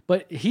ready.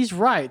 But he's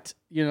right,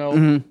 you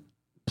know.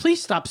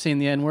 Please stop saying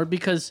the N-word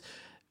because,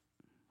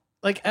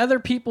 like other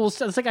people, it's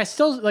like I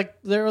still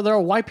like there are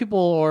white people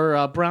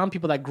or brown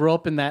people that grow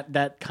up in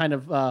that kind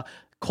of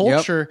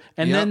culture,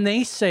 and then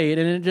they say it,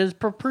 and it just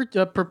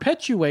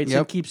perpetuates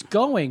and keeps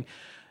going.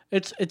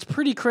 It's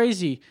pretty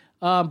crazy.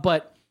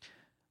 But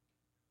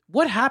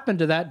what happened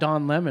to that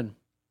Don Lemon?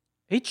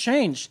 He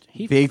changed.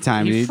 Big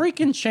time, He dude.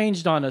 freaking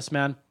changed on us,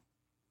 man.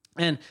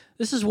 And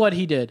this is what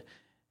he did.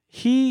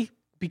 He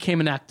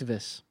became an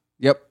activist.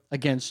 Yep.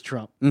 Against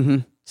Trump. Mm-hmm.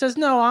 Says,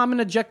 no, I'm an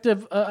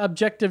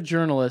objective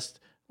journalist.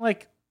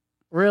 Like,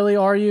 really,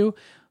 are you?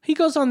 He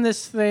goes on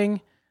this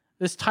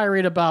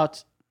tirade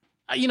about,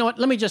 you know what?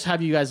 Let me just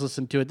have you guys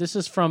listen to it. This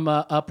is from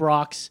Up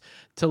Rocks,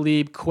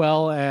 Talib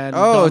Kweli and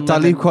Don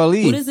Talib Lemon.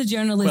 Kweli. What is a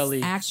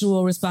journalist's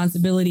actual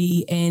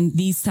responsibility in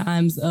these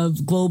times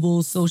of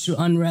global social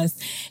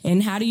unrest?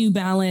 And how do you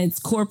balance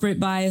corporate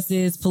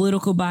biases,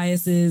 political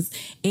biases,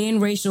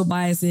 and racial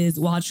biases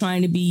while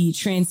trying to be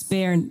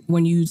transparent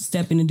when you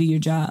step in to do your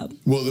job?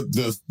 Well,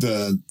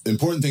 the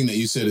important thing that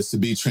you said is to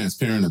be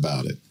transparent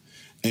about it.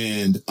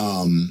 And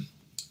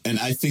And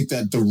I think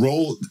that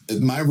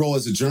my role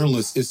as a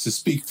journalist is to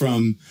speak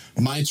from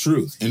my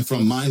truth and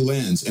from my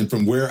lens and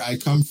from where I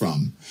come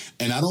from.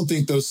 And I don't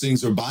think those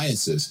things are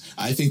biases.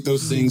 I think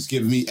those things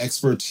give me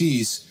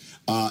expertise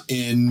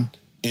in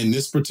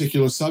this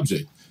particular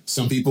subject.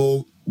 Some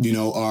people,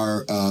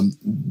 are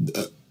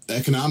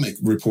economic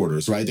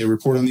reporters, right? They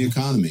report on the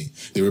economy.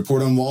 They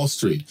report on Wall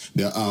Street.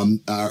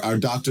 Our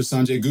Dr.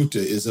 Sanjay Gupta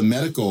is a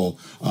medical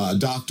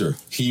doctor.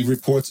 He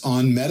reports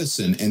on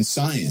medicine and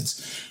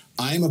science.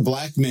 I'm a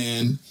black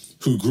man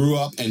who grew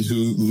up and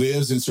who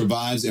lives and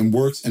survives and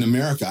works in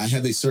America. I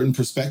have a certain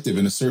perspective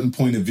and a certain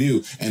point of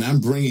view, and I'm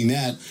bringing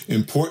that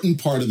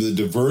important part of the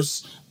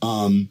diverse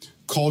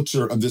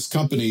culture of this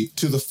company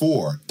to the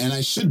fore, and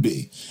I should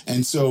be.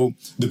 And so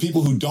the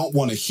people who don't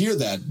want to hear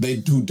that,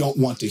 who don't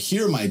want to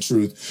hear my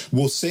truth,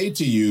 will say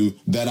to you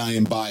that I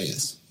am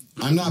biased.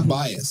 I'm not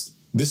biased.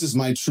 This is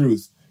my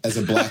truth as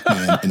a black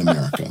man in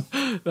America.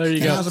 There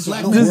you go.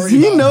 Does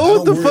he know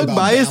what the fuck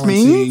bias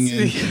means?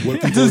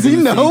 Does he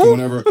know?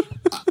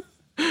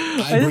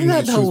 Isn't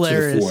that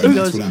hilarious? He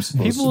goes,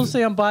 people will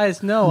say I'm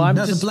biased. No, I'm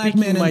just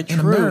speaking my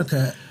truth.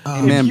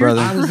 Amen,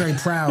 brother. I was very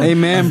proud.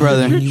 Amen,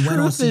 brother. Your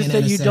truth is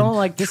that you don't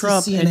like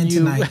Trump, and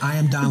you I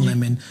am Don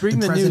Lemon, bring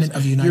the the president news.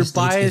 of the United Your States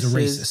bias is a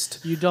is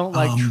racist. you don't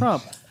like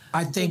Trump.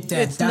 I think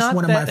that's not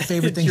one of my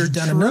favorite things you've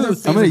done. Another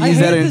I'm going to use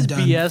that in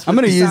BS. I'm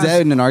going to use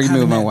that in an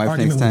argument with my wife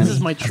next time. This is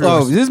my truth.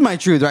 Oh, this is my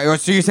truth, right?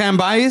 So you're saying I'm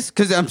biased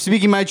because I'm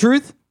speaking my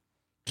truth?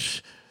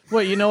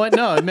 Well, you know what?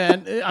 No,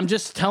 man. I'm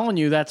just telling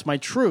you that's my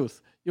truth.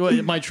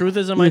 My truth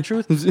isn't my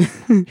truth.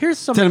 Here's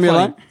something Telling me a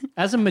funny. lie?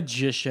 As a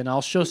magician,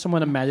 I'll show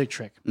someone a magic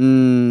trick.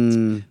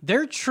 Mm.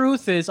 Their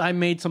truth is I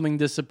made something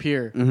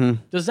disappear.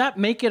 Mm-hmm. Does that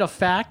make it a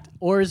fact,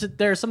 or is it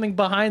there something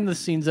behind the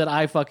scenes that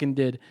I fucking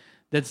did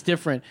that's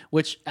different,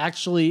 which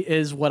actually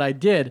is what I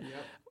did?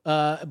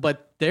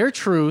 But their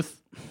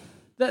truth,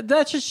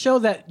 that just show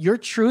that your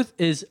truth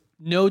is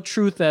no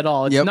truth at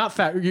all. It's not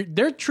fact.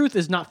 Their truth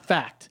is not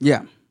fact.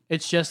 Yeah.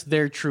 It's just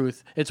their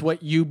truth. It's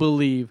what you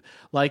believe.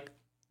 Like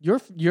your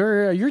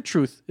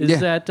truth is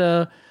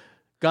that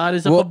God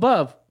is up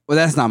above. Well,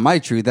 that's not my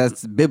truth.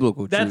 That's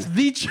biblical truth. That's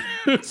the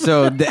truth.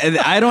 So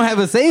I don't have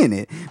a say in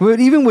it. But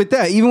even with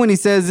that, even when he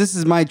says this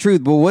is my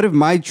truth, but what if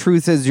my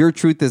truth says your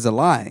truth is a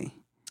lie?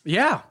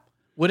 Yeah.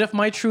 What if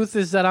my truth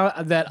is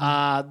that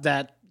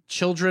that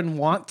children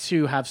want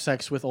to have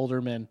sex with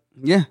older men?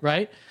 Yeah.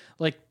 Right?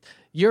 Like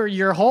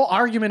your whole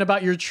argument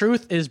about your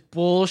truth is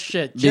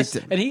bullshit.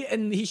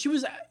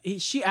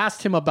 She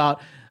asked him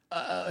about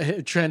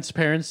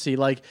transparency.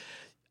 Like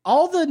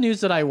all the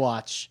news that I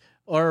watch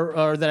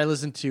or that I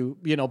listen to,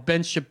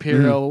 Ben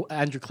Shapiro,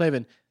 Andrew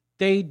Klavan,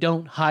 they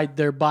don't hide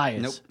their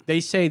bias. Nope. They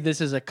say this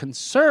is a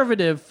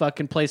conservative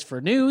fucking place for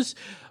news.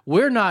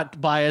 We're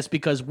not biased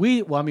because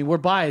we're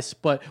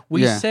biased, but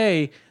we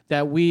say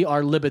that we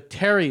are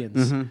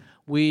libertarians. Mm-hmm.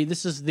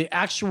 This is the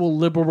actual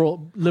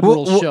liberal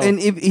show. And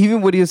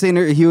even what he was saying,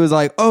 he was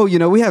like, "Oh,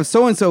 we have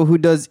so and so who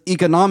does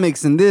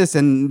economics and this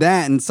and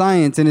that and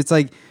science," and it's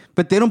like,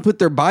 but they don't put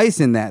their bias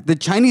in that. The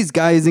Chinese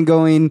guy isn't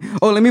going,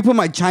 "Oh, let me put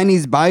my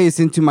Chinese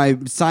bias into my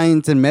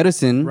science and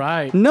medicine."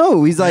 Right?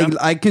 No, he's like,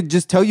 I could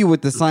just tell you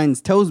what the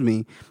science tells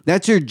me.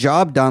 That's your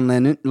job, Don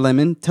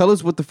Lemon. Tell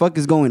us what the fuck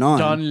is going on.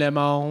 Don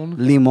Lemon.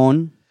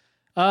 Limon.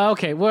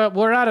 Okay,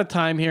 we're out of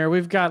time here.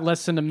 We've got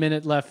less than a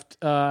minute left,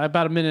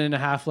 about a minute and a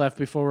half left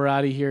before we're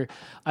out of here.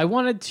 I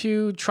wanted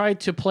to try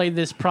to play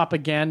this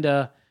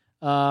propaganda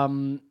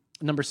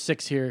number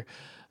 6 here.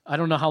 I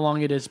don't know how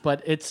long it is,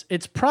 but it's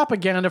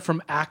propaganda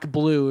from Act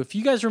Blue. If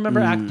you guys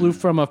remember Act Blue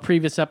from a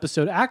previous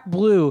episode, Act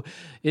Blue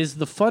is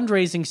the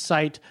fundraising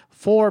site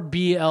for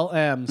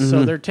BLM.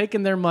 So they're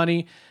taking their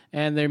money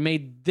and they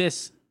made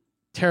this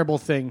terrible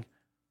thing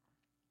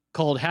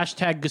called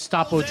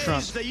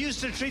 #GestapoTrump. They used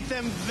to treat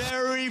them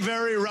very,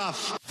 very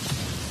rough.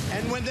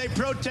 And when they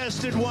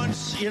protested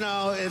once, they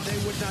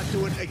would not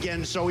do it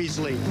again so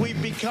easily.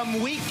 We've become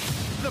weak.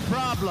 The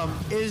problem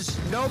is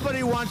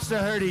nobody wants to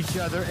hurt each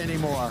other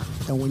anymore.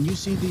 And when you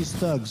see these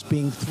thugs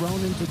being thrown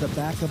into the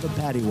back of a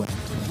paddy wagon,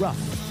 rough,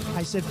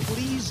 I said,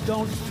 please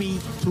don't be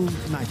too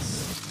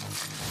nice.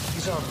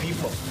 These aren't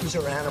people. These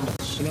are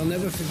animals. And I'll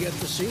never forget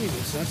the scene.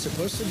 It's not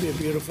supposed to be a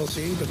beautiful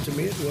scene, but to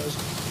me it was.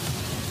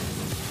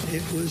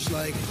 It was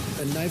like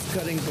a knife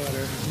cutting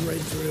butter right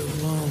through.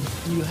 Wow.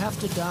 You have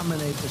to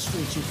dominate the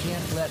streets. You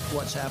can't let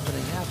what's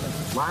happening happen.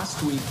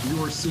 Last week, we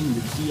were seeing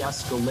the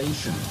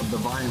de-escalation of the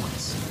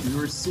violence. We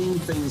were seeing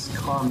things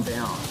calm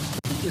down.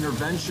 The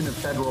intervention of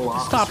federal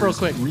officers. Stop real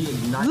quick.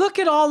 Look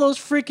at all those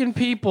freaking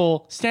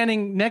people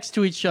standing next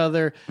to each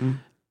other.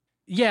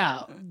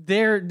 Yeah,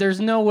 there's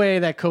no way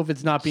that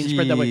COVID's not being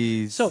spread that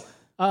way. So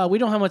we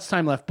don't have much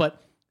time left,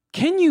 but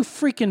can you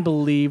freaking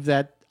believe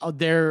that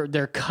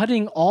they're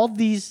cutting all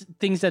these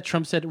things that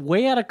Trump said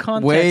way out of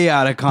context. Way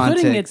out of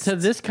context. Putting it to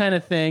this kind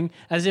of thing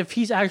as if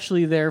he's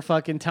actually there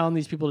fucking telling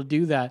these people to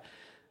do that.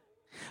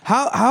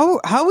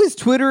 How is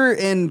Twitter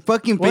and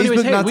fucking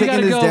Facebook not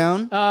taking this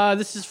down?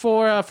 This is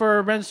for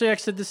Emergency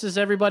Exit. This is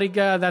everybody.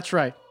 That's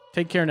right.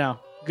 Take care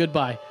now.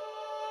 Goodbye.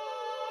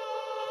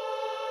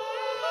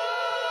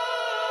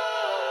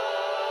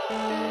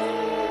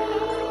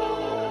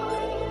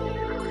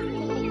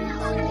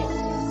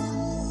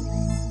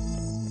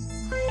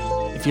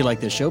 If you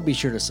like this show, be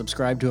sure to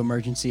subscribe to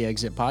Emergency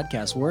Exit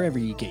Podcast wherever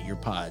you get your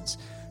pods.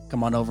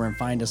 Come on over and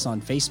find us on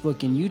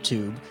Facebook and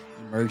YouTube,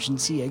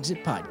 Emergency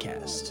Exit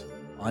Podcast.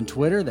 On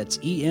Twitter, that's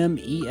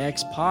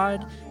EMEX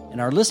Pod.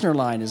 And our listener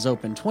line is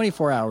open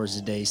 24 hours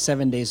a day,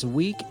 7 days a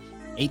week,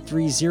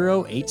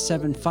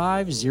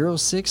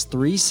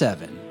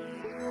 830-875-0637.